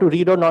 you want to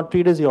read or not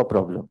read is your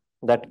problem.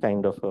 That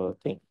kind of a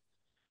thing.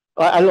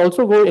 I'll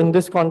also go in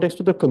this context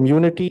to the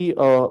community,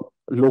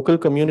 local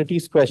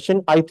communities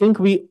question. I think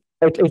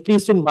at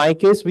least in my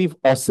case, we've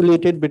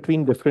oscillated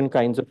between different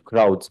kinds of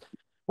crowds.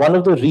 One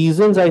of the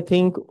reasons I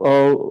think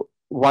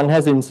one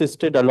has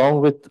insisted,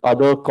 along with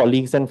other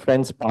colleagues and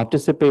friends,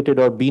 participated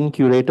or been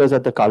curators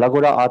at the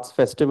Kalagora Arts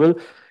Festival,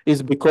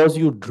 is because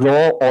you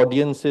draw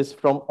audiences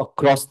from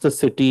across the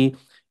city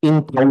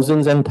in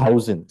thousands and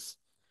thousands.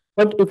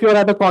 But if you're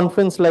at a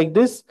conference like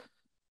this,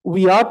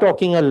 we are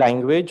talking a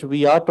language,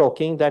 we are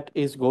talking that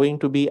is going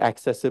to be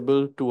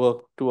accessible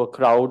to a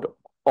crowd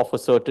of a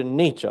certain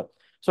nature.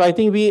 So I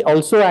think we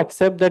also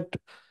accept that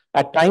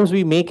at times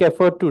we make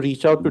effort to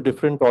reach out to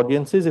different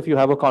audiences. If you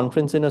have a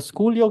conference in a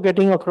school, you're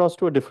getting across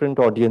to a different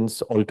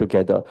audience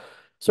altogether.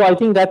 So I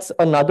think that's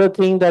another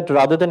thing, that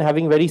rather than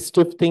having very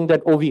stiff thing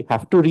that, oh, we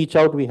have to reach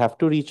out,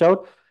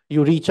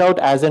 you reach out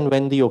as and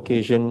when the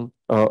occasion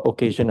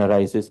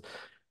arises.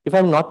 If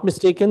I'm not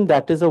mistaken,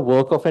 that is a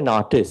work of an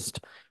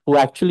artist who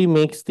actually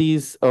makes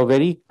these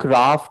very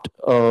craft,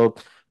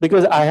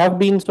 because I have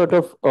been sort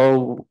of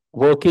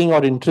working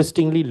or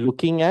interestingly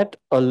looking at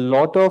a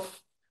lot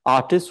of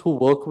artists who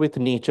work with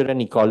nature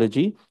and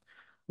ecology,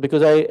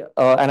 because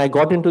I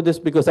got into this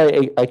because I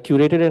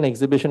curated an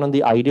exhibition on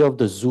the idea of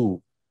the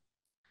zoo.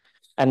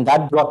 And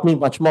that brought me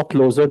much more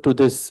closer to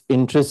this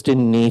interest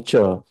in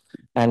nature.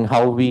 and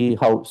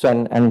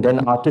and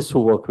then artists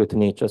who work with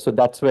nature. So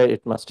that's where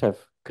it must have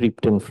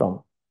creeped in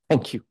from.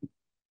 Thank you.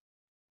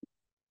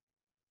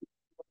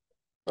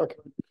 Okay.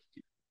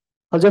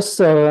 I'll just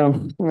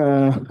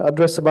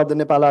address about the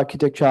Nepal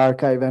Architecture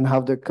Archive and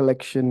how the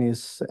collection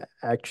is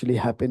actually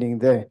happening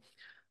there.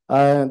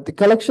 The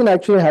collection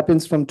actually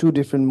happens from two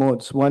different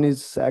modes. One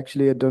is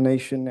actually a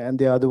donation, and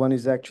the other one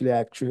is actually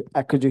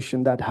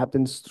acquisition that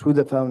happens through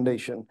the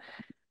foundation.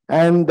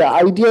 And the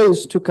idea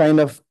is to kind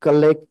of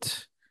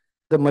collect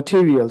the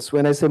materials.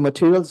 When I say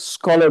materials,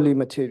 scholarly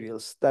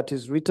materials that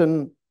is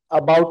written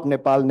about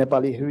Nepal,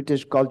 Nepali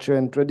heritage, culture,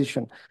 and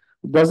tradition.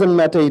 It doesn't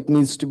matter, it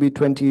needs to be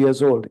 20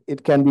 years old.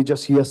 It can be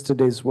just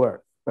yesterday's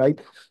work, right?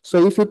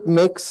 So if it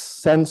makes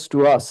sense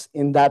to us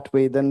in that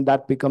way, then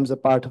that becomes a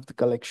part of the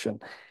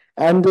collection.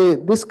 And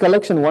this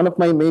collection, one of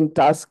my main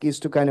tasks is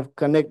to kind of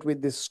connect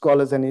with these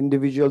scholars and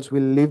individuals who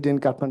lived in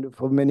Kathmandu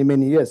for many,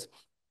 many years.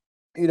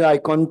 I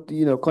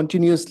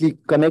continuously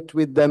connect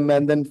with them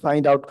and then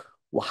find out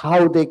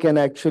how they can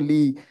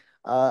actually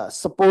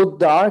support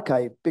the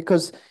archive,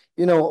 because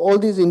all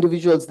these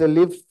individuals, they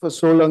live for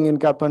so long in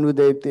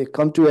Kathmandu, they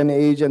come to an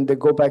age and they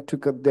go back to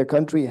their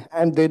country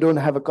and they don't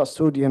have a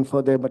custodian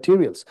for their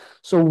materials.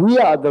 So we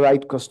are the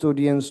right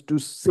custodians to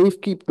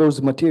safekeep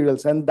those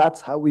materials, and that's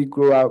how we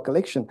grow our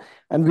collection.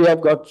 And we have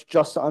got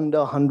just under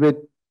 100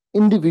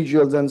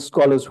 individuals and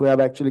scholars who have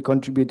actually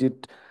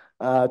contributed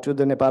to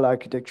the Nepal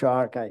Architecture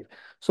Archive.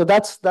 So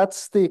that's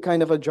the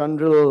kind of a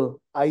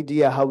general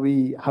idea how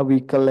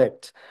we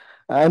collect.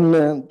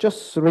 And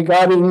just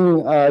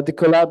regarding the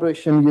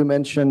collaboration you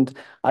mentioned,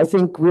 I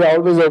think we are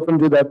always open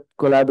to that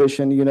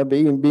collaboration.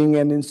 Being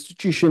an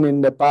institution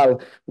in Nepal,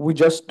 we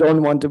just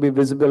don't want to be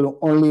visible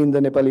only in the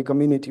Nepali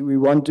community. We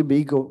want to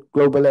be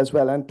global as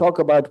well and talk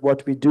about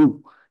what we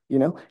do.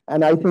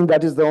 And I think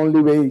that is the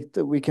only way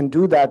that we can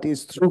do that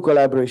is through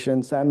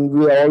collaborations, and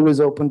we are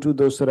always open to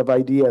those sort of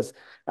ideas.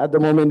 At the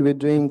moment, we're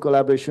doing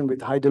collaboration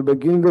with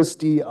Heidelberg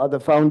University, other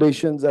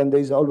foundations, and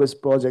there's always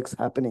projects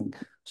happening.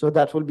 So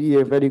that will be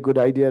a very good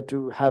idea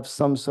to have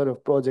some sort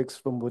of projects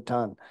from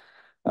Bhutan.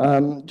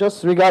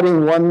 Just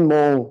regarding one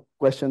more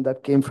question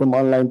that came from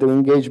online, the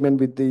engagement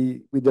with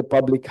the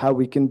public, how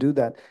we can do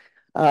that.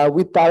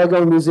 With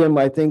Taragon Museum,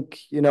 I think,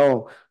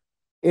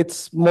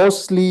 it's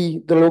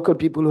mostly the local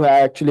people who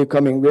are actually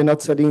coming. We're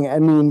not sending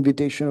any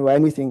invitation or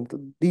anything.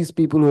 These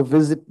people who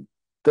visit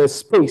the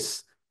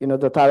space, the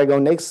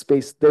Taragon Next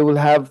space, they will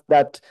have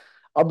that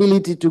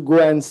ability to go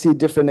and see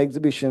different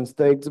exhibitions.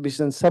 The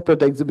exhibitions,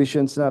 separate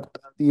exhibitions, not,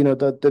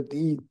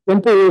 the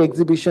temporary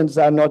exhibitions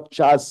are not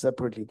charged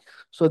separately.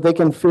 So they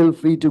can feel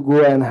free to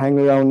go and hang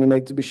around in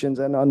exhibitions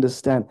and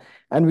understand.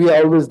 And we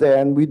are always there,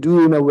 and we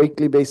do on a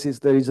weekly basis,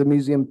 there is a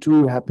museum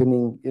tour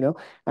happening,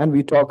 and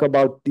we talk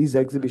about these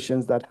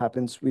exhibitions that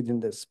happens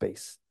within this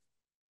space.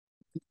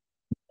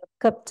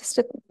 Just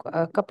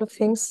a couple of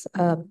things.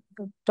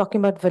 Talking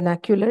about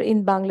vernacular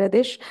in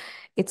Bangladesh,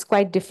 it's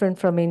quite different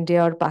from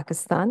India or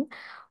Pakistan,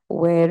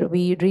 where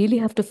we really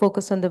have to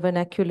focus on the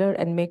vernacular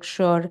and make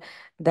sure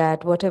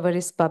that whatever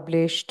is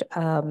published,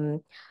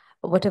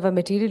 whatever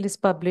material is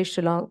published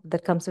along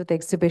that comes with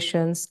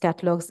exhibitions,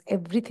 catalogs,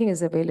 everything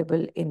is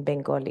available in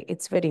Bengali.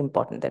 It's very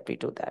important that we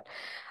do that.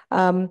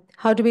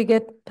 How do we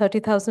get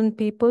 30,000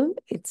 people?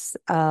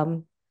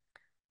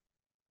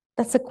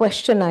 That's a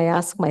question I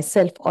ask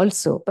myself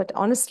also. But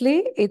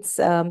honestly, it's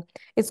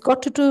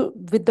got to do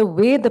with the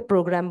way the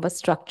program was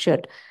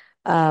structured.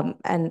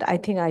 And I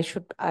think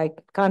I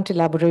can't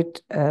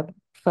elaborate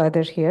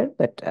further here,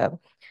 but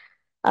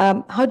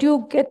how do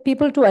you get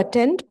people to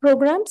attend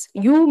programs?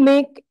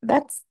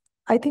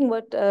 I think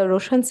what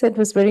Roshan said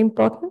was very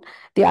important.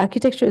 The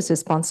architecture is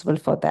responsible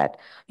for that.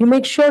 You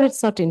make sure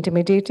it's not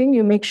intimidating.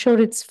 You make sure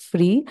it's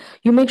free.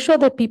 You make sure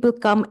that people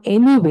come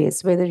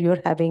anyways, whether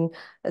you're having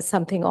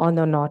something on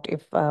or not.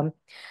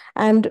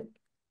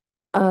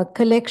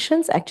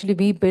 Collections, actually,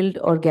 we build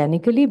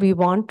organically. We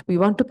want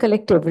to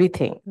collect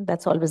everything.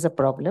 That's always a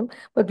problem,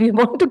 but we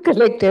want to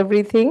collect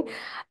everything,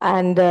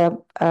 and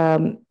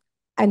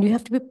you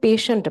have to be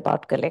patient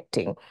about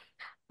collecting.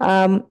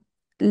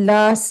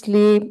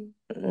 Lastly,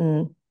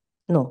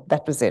 no,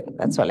 that was it.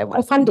 That's all I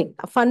want.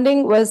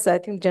 Funding was, I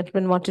think the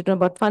gentleman wanted to know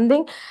about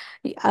funding.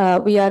 We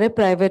are a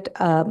private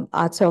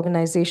arts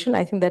organization.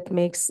 I think that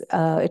makes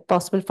it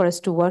possible for us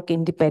to work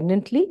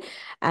independently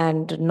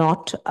and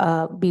not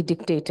be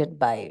dictated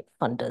by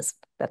funders.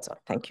 That's all.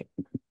 Thank you.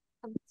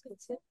 Would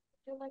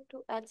you like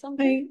to add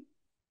something?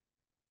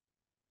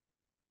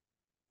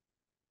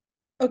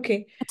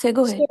 Okay.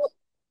 Go ahead.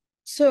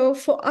 So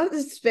for us,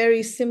 it's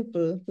very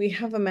simple. We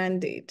have a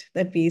mandate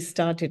that we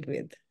started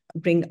with.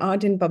 Bring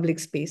art in public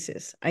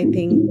spaces. I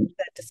think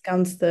that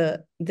discounts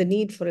the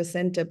need for a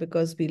center,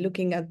 because we're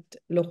looking at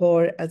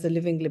Lahore as a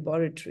living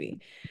laboratory.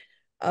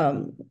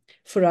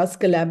 For us,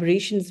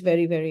 collaboration is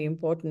very, very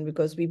important,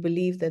 because we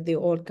believe that there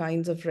are all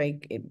kinds of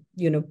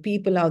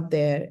people out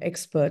there,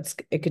 experts,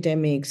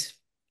 academics,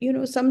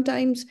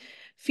 sometimes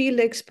field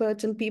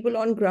experts and people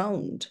on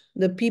ground.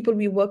 The people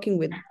we're working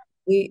with,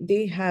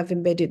 they have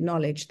embedded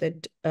knowledge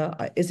that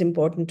is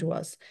important to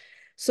us.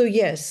 So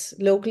yes,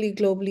 locally,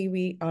 globally,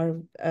 we are,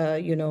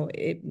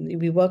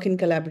 we work in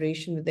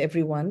collaboration with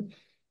everyone.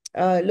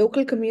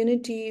 Local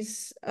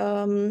communities,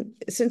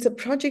 since a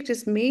project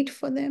is made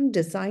for them,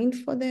 designed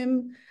for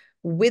them,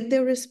 with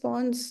their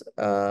response,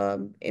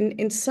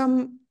 in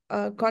some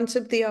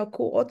concept, they are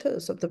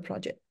co-authors of the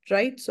project,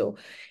 right? So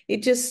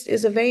it just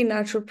is a very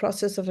natural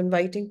process of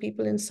inviting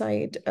people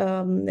inside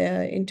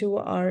into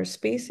our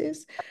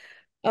spaces.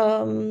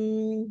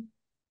 And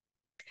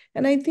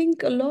I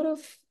think a lot of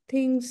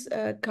things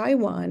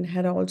Kaiwan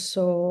had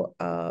also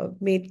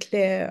made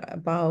clear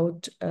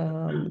about,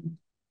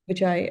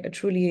 which I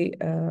truly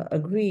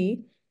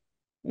agree.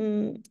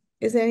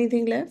 Is there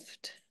anything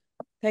left?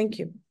 Thank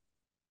you.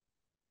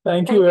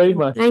 Thank you very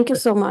much. Thank you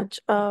so much.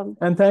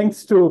 And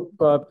thanks to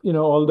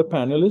all the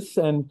panelists,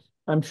 and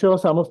I'm sure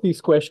some of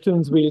these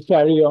questions we'll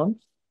carry on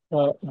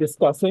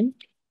discussing.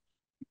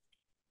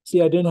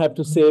 See, I didn't have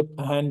to say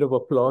a hand of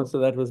applause, so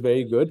that was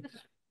very good.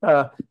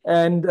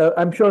 And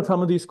I'm sure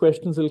some of these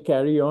questions will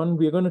carry on.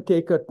 We're going to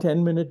take a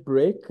 10-minute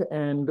break,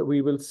 and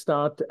we will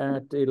start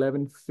at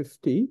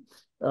 11:50.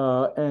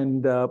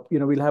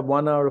 We'll have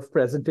 1 hour of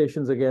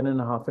presentations again and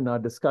a half an hour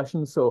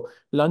discussion. So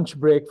lunch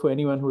break for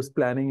anyone who's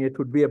planning it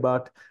would be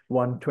about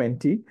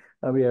 1:20.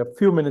 We are a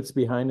few minutes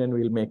behind, and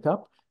we'll make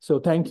up. So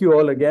thank you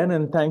all again,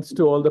 and thanks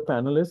to all the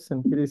panelists.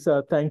 And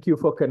Qudsia, thank you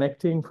for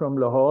connecting from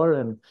Lahore,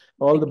 and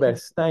all the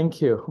best.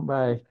 Thank you.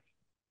 Bye.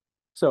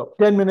 So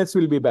 10 minutes,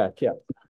 we'll be back. Yeah.